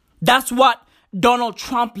 That's what Donald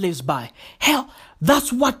Trump lives by. Hell,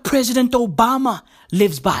 that's what President Obama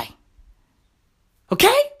lives by.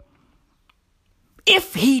 Okay?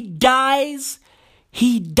 If he dies,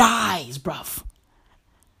 he dies, bruv.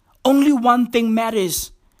 Only one thing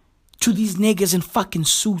matters to these niggas in fucking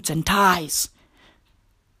suits and ties.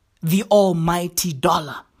 The almighty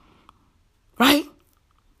dollar. Right?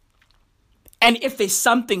 And if there's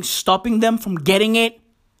something stopping them from getting it,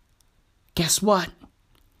 guess what?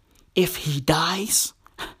 If he dies,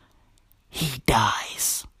 he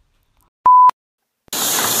dies.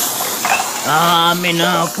 I'm in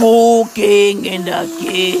a cooking in the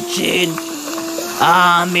kitchen.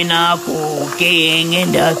 I'm in a cooking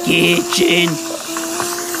in the kitchen.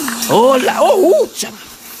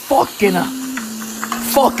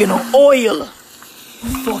 Fucking oil.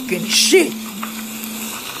 Fucking shit.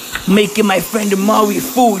 Making my friend Maui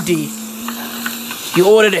foodie. You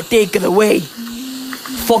ordered a takeaway.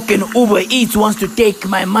 Fucking Uber Eats wants to take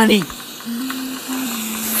my money.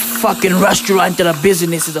 Fucking restaurant and a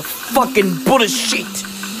business is a fucking bullshit.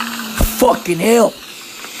 Fucking hell.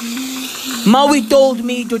 Maui told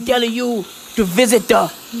me to tell you to visit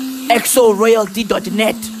the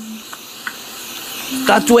exoroyalty.net.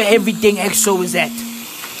 That's where everything EXO is at.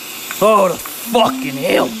 Oh, the fucking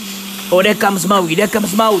hell. Oh, there comes Maui.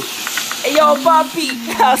 Hey, yo, Papi.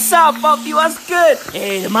 What's up, Papi? What's good?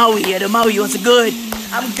 Hey, the Maui here. What's good?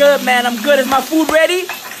 I'm good, man. I'm good. Is my food ready?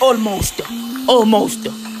 Almost.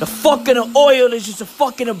 The fucking oil is just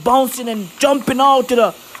fucking bouncing and jumping out to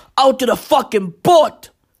the fucking port.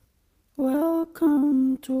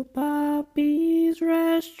 Welcome to Papi's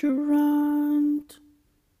restaurant.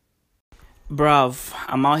 Bruv,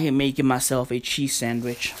 I'm out here making myself a cheese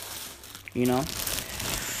sandwich. You know?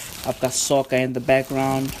 I've got soccer in the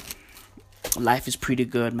background. Life is pretty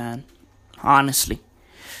good, man. Honestly.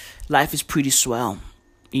 Life is pretty swell.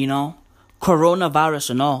 You know?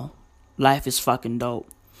 Coronavirus and all. Life is fucking dope.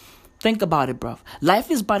 Think about it, bruv.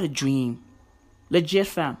 Life is but a dream. Legit,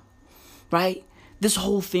 fam. Right? This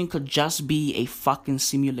whole thing could just be a fucking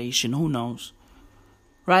simulation. Who knows?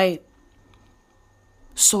 Right?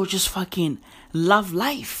 So just fucking love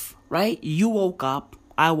life. Right? You woke up.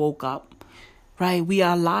 I woke up. Right? We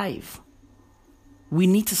are alive. We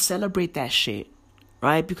need to celebrate that shit.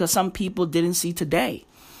 Right? Because some people didn't see today.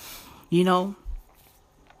 You know?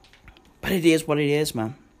 But it is what it is,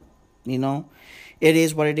 man. You know? It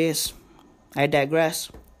is what it is. I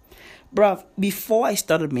digress. Bruv, before I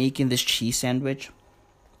started making this cheese sandwich,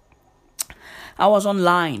 I was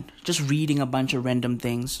online just reading a bunch of random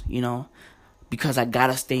things, you know, because I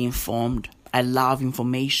gotta stay informed. I love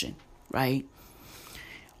information, right?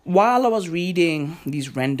 While I was reading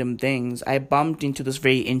these random things, I bumped into this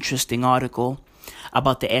very interesting article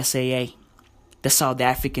about the SAA, the South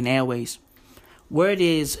African Airways. Word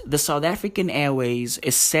is, the South African Airways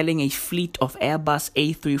is selling a fleet of Airbus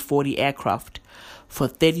A340 aircraft for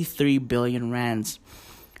 33 billion rands.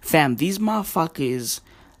 Fam, these motherfuckers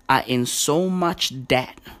are in so much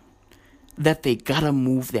debt that they gotta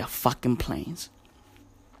move their fucking planes.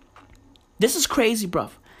 This is crazy,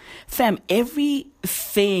 bruv. Fam,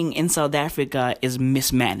 everything in South Africa is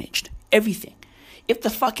mismanaged. Everything. If the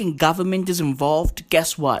fucking government is involved,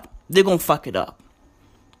 guess what? They're gonna fuck it up.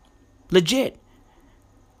 Legit,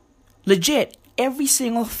 every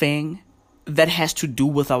single thing that has to do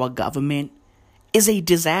with our government is a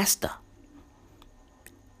disaster.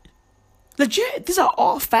 Legit, these are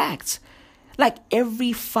all facts. Like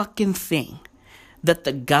every fucking thing that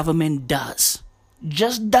the government does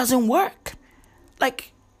just doesn't work.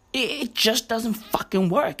 Like, it just doesn't fucking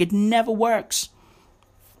work. It never works.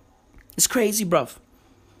 It's crazy, bruv.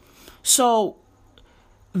 So,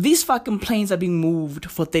 these fucking planes are being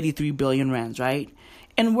moved for 33 billion rands, right?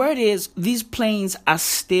 And word is, these planes are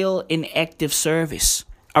still in active service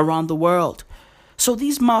around the world. So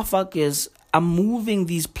these motherfuckers are moving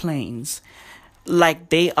these planes like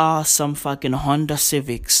they are some fucking Honda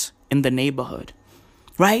Civics in the neighborhood,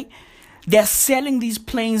 right? They're selling these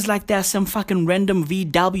planes like they're some fucking random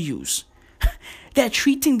VWs. They're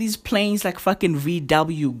treating these planes like fucking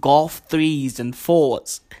VW Golf 3s and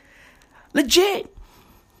 4s. Legit.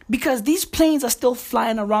 Because these planes are still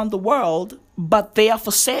flying around the world, but they are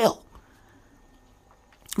for sale.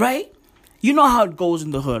 Right? You know how it goes in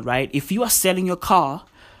the hood, right? If you are selling your car,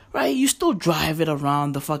 right, you still drive it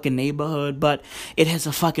around the fucking neighborhood, but it has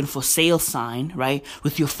a fucking for sale sign, right,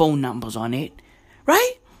 with your phone numbers on it,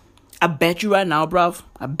 right? I bet you right now, bruv,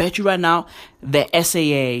 the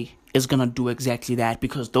SAA is gonna do exactly that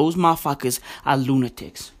because those motherfuckers are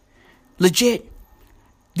lunatics. Legit.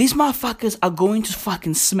 These motherfuckers are going to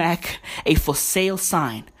fucking smack a for sale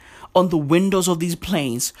sign on the windows of these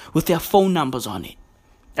planes with their phone numbers on it.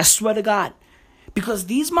 I swear to God. Because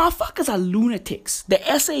these motherfuckers are lunatics. The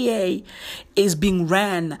SAA is being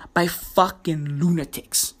ran by fucking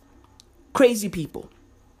lunatics. Crazy people.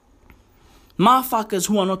 Motherfuckers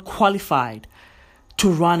who are not qualified to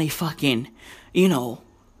run a fucking,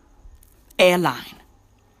 airline.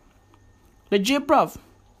 Legit, bruv.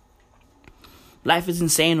 Life is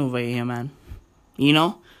insane over here, man.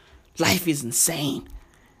 Life is insane.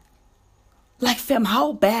 Like, fam,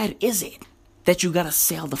 how bad is it that you gotta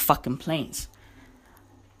sell the fucking planes?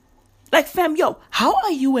 Like, fam, how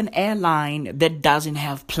are you an airline that doesn't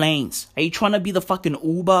have planes? Are you trying to be the fucking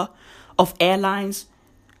Uber of airlines.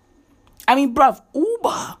 I mean, bruv,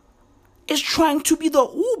 Uber is trying to be the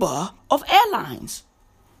Uber of airlines.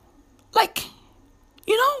 Like,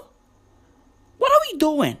 you know, what are we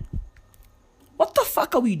doing? What the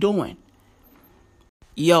fuck are we doing?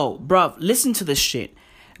 Yo, bruv, listen to this shit.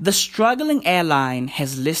 The struggling airline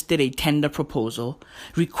has listed a tender proposal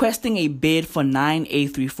requesting a bid for 9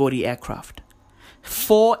 A340 aircraft,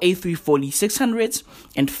 4 A340-600s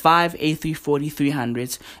and 5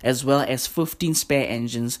 A340-300s, as well as 15 spare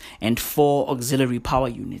engines and 4 auxiliary power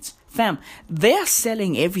units. Fam, they are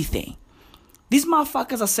selling everything. These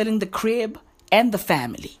motherfuckers are selling the crib and the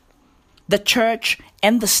family, the church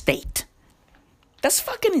and the state. That's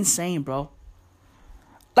fucking insane, bro.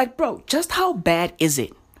 Like, bro, just how bad is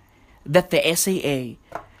it that the SAA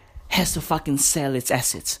has to fucking sell its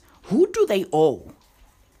assets? Who do they owe?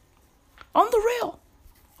 On the real,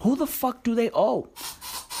 who the fuck do they owe?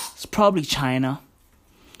 It's probably China.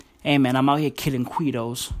 Hey, man, I'm out here killing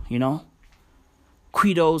Quitos, you know?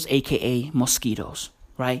 Quitos, a.k.a. mosquitoes,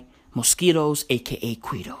 right? Mosquitoes, a.k.a.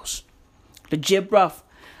 Quitos. Legit, bruv.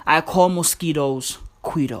 I call mosquitoes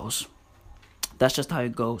Quitos. That's just how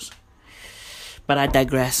it goes. But I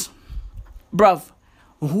digress. Bruv,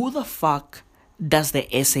 who the fuck does the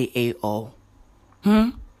SAA owe?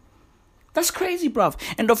 That's crazy, bruv.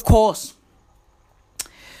 And of course,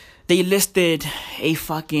 they listed a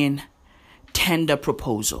fucking tender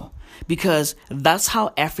proposal because that's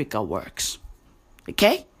how Africa works.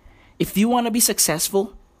 Okay? If you want to be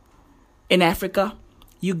successful in Africa,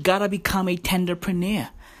 you gotta become a tenderpreneur.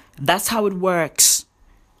 That's how it works.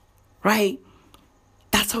 Right?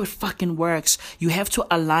 That's how it fucking works. You have to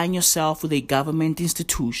align yourself with a government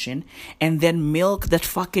institution and then milk that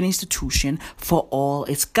fucking institution for all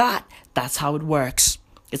it's got. That's how it works.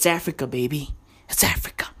 It's Africa, baby. It's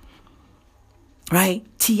Africa. Right?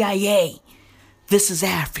 TIA. This is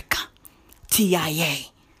Africa. TIA.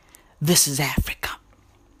 This is Africa.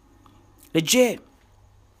 Legit.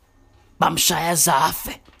 Bamshaya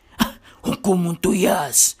zafe. Hukumuntu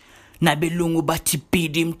yas. Nabelungu bati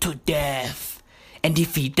beat him to death. And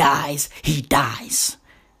if he dies, he dies.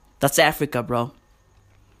 That's Africa, bro.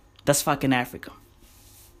 That's fucking Africa.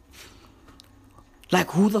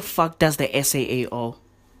 Like, who the fuck does the SAA owe?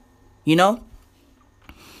 You know?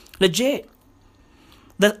 Legit.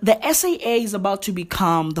 The SAA is about to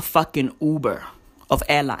become the fucking Uber of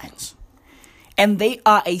airlines. And they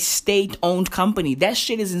are a state-owned company. That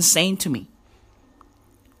shit is insane to me.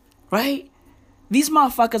 Right? These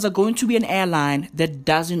motherfuckers are going to be an airline that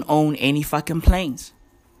doesn't own any fucking planes.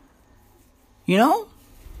 You know?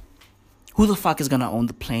 Who the fuck is gonna own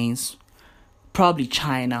the planes? Probably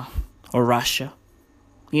China or Russia.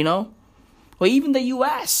 You know? Or even the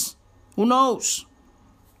US. Who knows?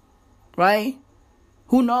 Right?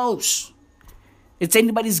 Who knows? It's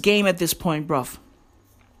anybody's game at this point, bruv.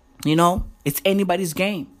 You know? It's anybody's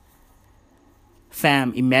game.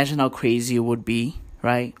 Fam, imagine how crazy it would be,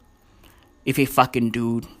 right? If a fucking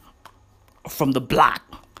dude from the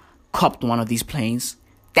block copped one of these planes.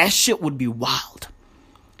 That shit would be wild.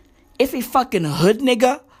 If a fucking hood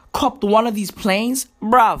nigga copped one of these planes,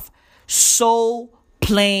 bruv, so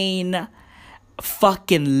plain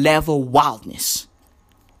fucking level wildness.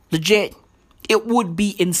 Legit. It would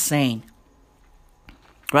be insane.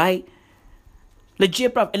 Right?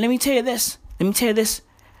 Legit, bruv. And let me tell you this.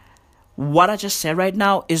 What I just said right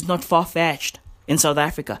now is not far-fetched. In South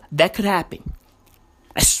Africa, that could happen.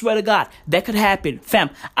 I swear to God, that could happen. Fam,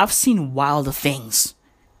 I've seen wilder things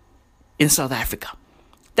in South Africa.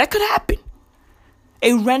 That could happen.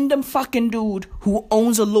 A random fucking dude who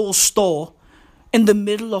owns a little store in the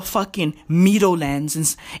middle of fucking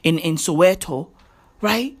Meadowlands in Soweto,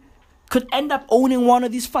 right, could end up owning one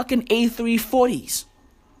of these fucking A340s.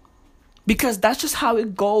 Because that's just how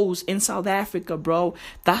it goes in South Africa, bro.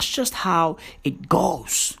 That's just how it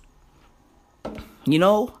goes. You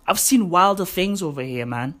know, I've seen wilder things over here,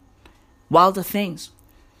 man. Wilder things.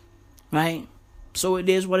 Right? So it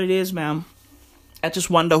is what it is, man. I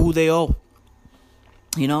just wonder who they owe.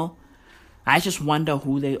 You know? I just wonder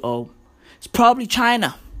who they owe. It's probably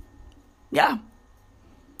China. Yeah.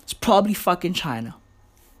 It's probably fucking China.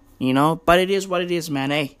 You know? But it is what it is,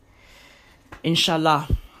 man. Hey. Inshallah.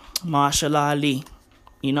 Mashallah Ali.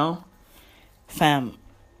 You know? Fam.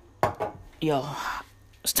 Yo.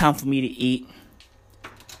 It's time for me to eat.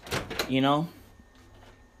 You know?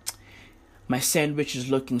 My sandwich is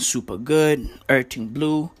looking super good. Earthing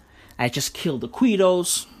blue. I just killed the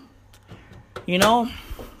Quitos. You know?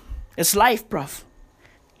 It's life, bruv.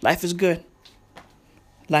 Life is good.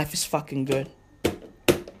 Life is fucking good.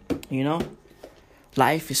 You know?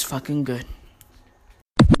 Life is fucking good.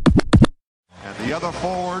 And the The other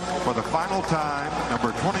forward for the final time,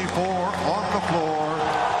 number 24 on the floor,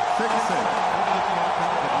 6'6",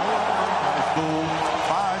 high school,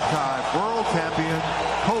 5-time world champion,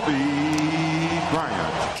 Kobe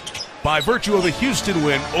Bryant. By virtue of the Houston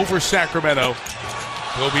win over Sacramento,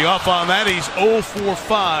 he'll be off on that. He's 0 for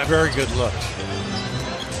 5. Very good look.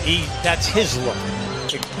 That's his look,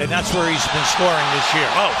 and that's where he's been scoring this year.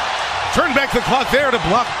 Oh, turn back the clock there to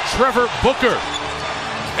block Trevor Booker.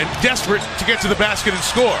 And desperate to get to the basket and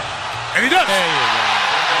score. And he does. There you go.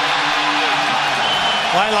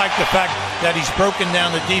 I like the fact that he's broken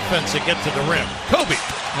down the defense to get to the rim. Kobe.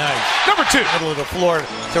 Nice. Number 2. Middle of the floor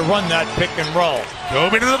to run that pick and roll.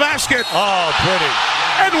 Kobe to the basket. Oh, pretty.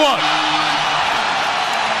 And 1.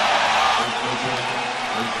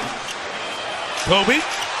 Kobe.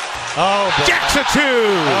 Oh, boy. Jacks a 2.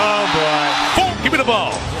 Oh, boy. Four. Give me the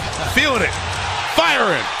ball. Feeling it.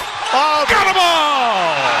 Firing. Oh, got them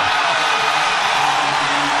all!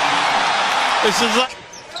 This is like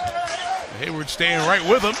Hayward staying right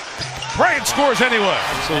with him. Bryant scores anyway.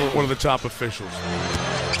 One of the top officials.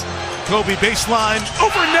 Kobe baseline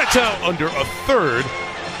over Neto under a third.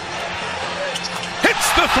 Hits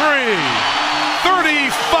the 3.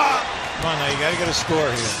 35. Come on now, you gotta get a score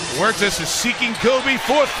here. Huertas is seeking Kobe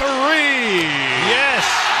for 3. Yes.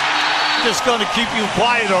 Just gonna keep you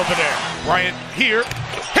quiet over there. Bryant here.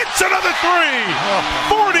 Hits another 3!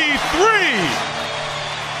 43!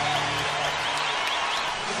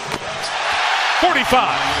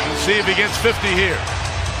 45. See if he gets 50 here.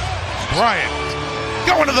 Bryant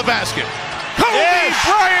going to the basket. Kobe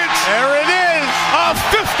Bryant! There it is! A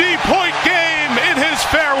 50-point game in his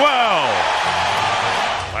farewell.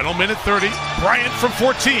 Final minute 30. Bryant from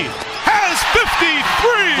 14 has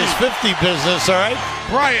 53! It's 50 business, all right?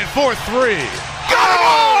 Bryant for 3. Got it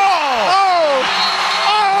all!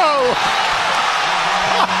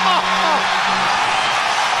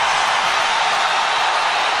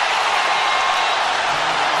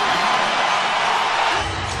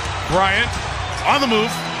 Bryant on the move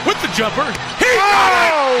with the jumper. He got it!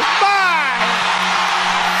 Oh, my!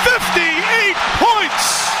 58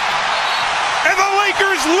 points! And the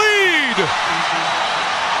Lakers lead!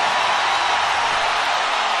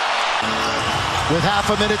 With half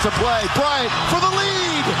a minute to play, Bryant for the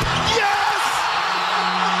lead! Yes!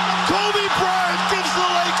 Kobe Bryant gives the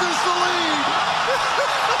Lakers the lead!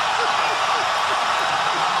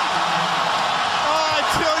 Oh, I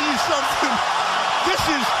tell you something. This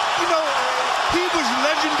is, he was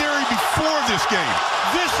legendary before this game.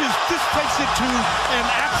 This takes it to an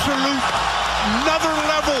absolute another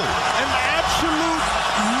level. An absolute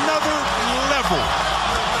another level.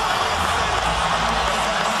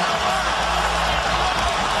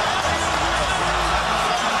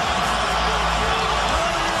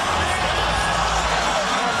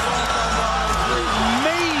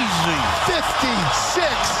 Amazing.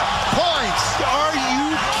 56 points. Are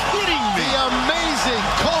you kidding me? The amazing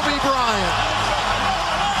Kobe Bryant.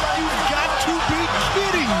 You've got to be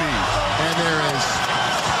kidding me. And there is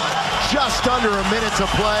just under a minute to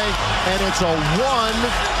play, and it's a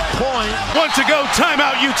 1-point. 1 to go,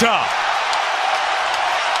 timeout Utah.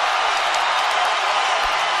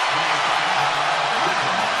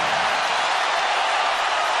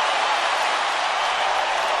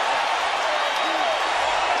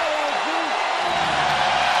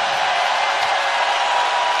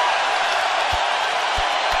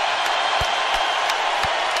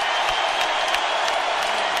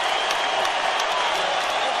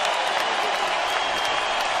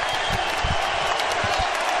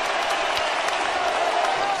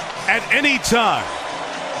 At any time,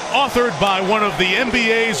 authored by one of the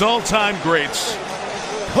NBA's all-time greats,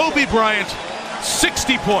 Kobe Bryant,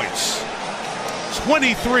 60 points,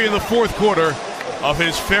 23 in the fourth quarter of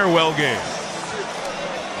his farewell game.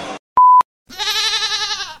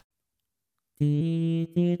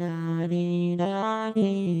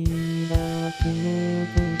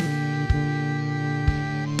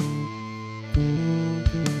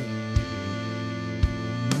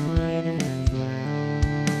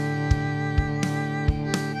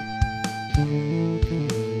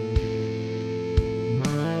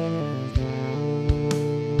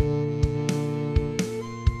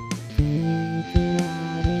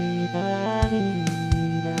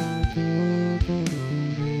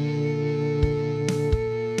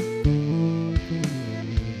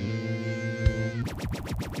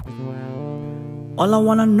 All I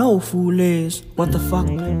wanna know, fool, is what the fuck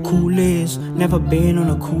cool is. Never been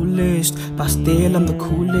on a cool list, but still I'm the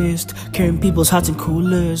coolest. Carrying people's hearts in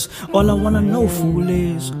coolers. All I wanna know, fool,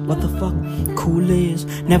 is what the fuck cool is.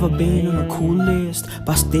 Never been on a cool list,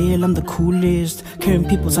 but still I'm the coolest. Carrying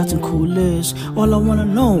people's hearts in coolers. All I wanna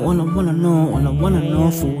know, all I wanna know, all I wanna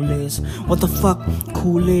know, fool, is what the fuck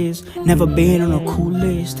cool is. Never been on a cool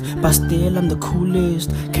list, but still I'm the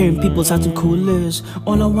coolest. Carrying people's hearts in coolers.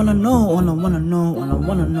 All I wanna know, all I wanna know, all I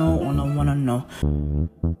wanna know, all I wanna know.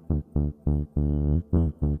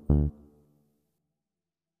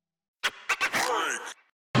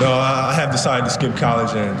 No, I have decided to skip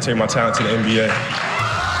college and take my talent to the NBA.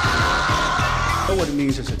 I know what it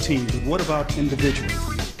means as a team, but what about individually?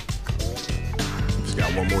 Just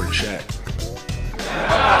got one more than Shaq.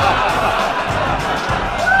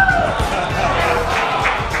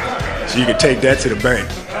 So you can take that to the bank.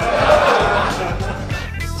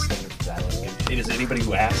 Is it anybody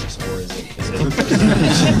who asks, or is it?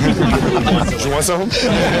 You want something?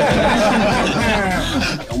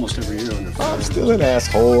 Almost every year under I'm still an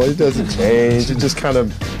asshole. It doesn't change. It just kind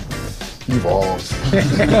of evolves. It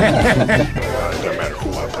doesn't matter who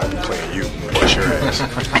I'm playing. You push your ass.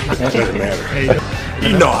 It doesn't matter.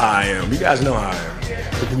 You know how I am. You guys know how I am.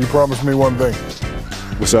 So can you promise me one thing?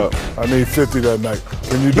 What's up? I need 50 that night.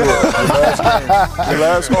 Can you do it? Your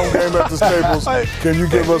last home game at the Staples, can you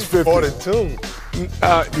give us 50? 42.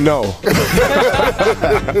 No.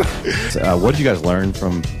 What did you guys learn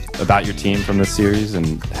about your team from this series,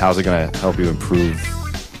 and how's it going to help you improve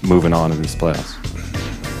moving on in this playoffs?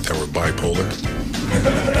 That we're bipolar.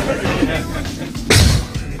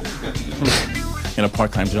 In a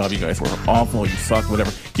part-time job, you guys were awful. You sucked,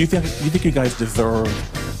 whatever. Do you think you guys deserve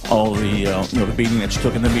all the the beating that you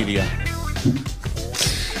took in the media?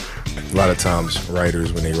 A lot of times,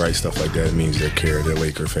 writers, when they write stuff like that, it means they care. They're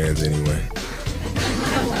Laker fans anyway.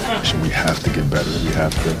 We have to get better. We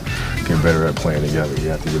have to get better at playing together. We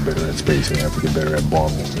have to get better at spacing. We have to get better at ball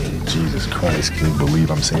movement. Jesus Christ, can you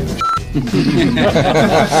believe I'm saying this?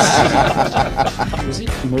 Was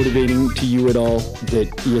it motivating to you at all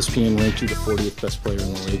that ESPN ranked you the 40th best player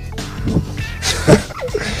in the league?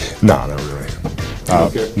 Nah, not really.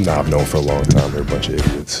 I've known for a long time they're a bunch of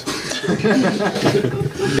idiots.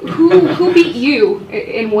 Who beat you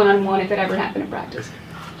in one-on-one if it ever happened in practice?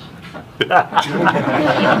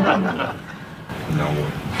 No.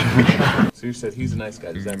 So you said he's a nice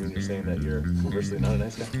guy. Does that mean you're saying that you're conversely not a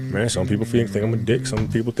nice guy? Man, some people think I'm a dick. Some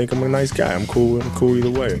people think I'm a nice guy. I'm cool either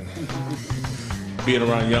way. Being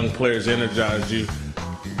around young players energized you.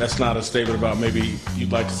 That's not a statement about maybe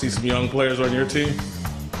you'd like to see some young players on your team?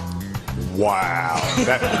 Wow.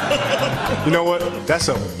 You know what? That's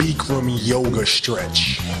a Bikram yoga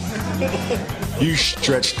stretch. You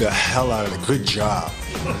stretched the hell out of it. Good job.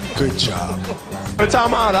 Good job. By the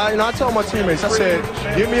time I told my teammates, I said,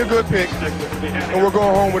 give me a good pick, and we're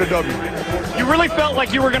going home with a W. You really felt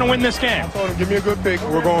like you were going to win this game? I told them, give me a good pick,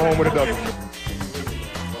 and we're going home with a W.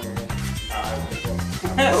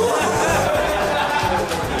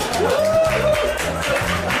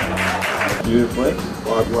 You didn't play?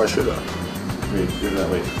 Why should I? I mean, you're not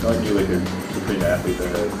like, aren't you like a supreme athlete that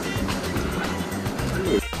has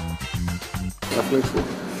athletes with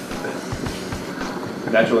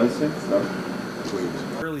natural instincts? No? I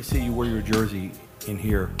rarely see you wear your jersey in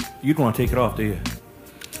here. You'd want to take it off, do you?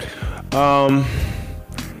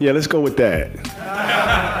 Yeah, let's go with that.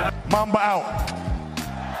 Mamba out.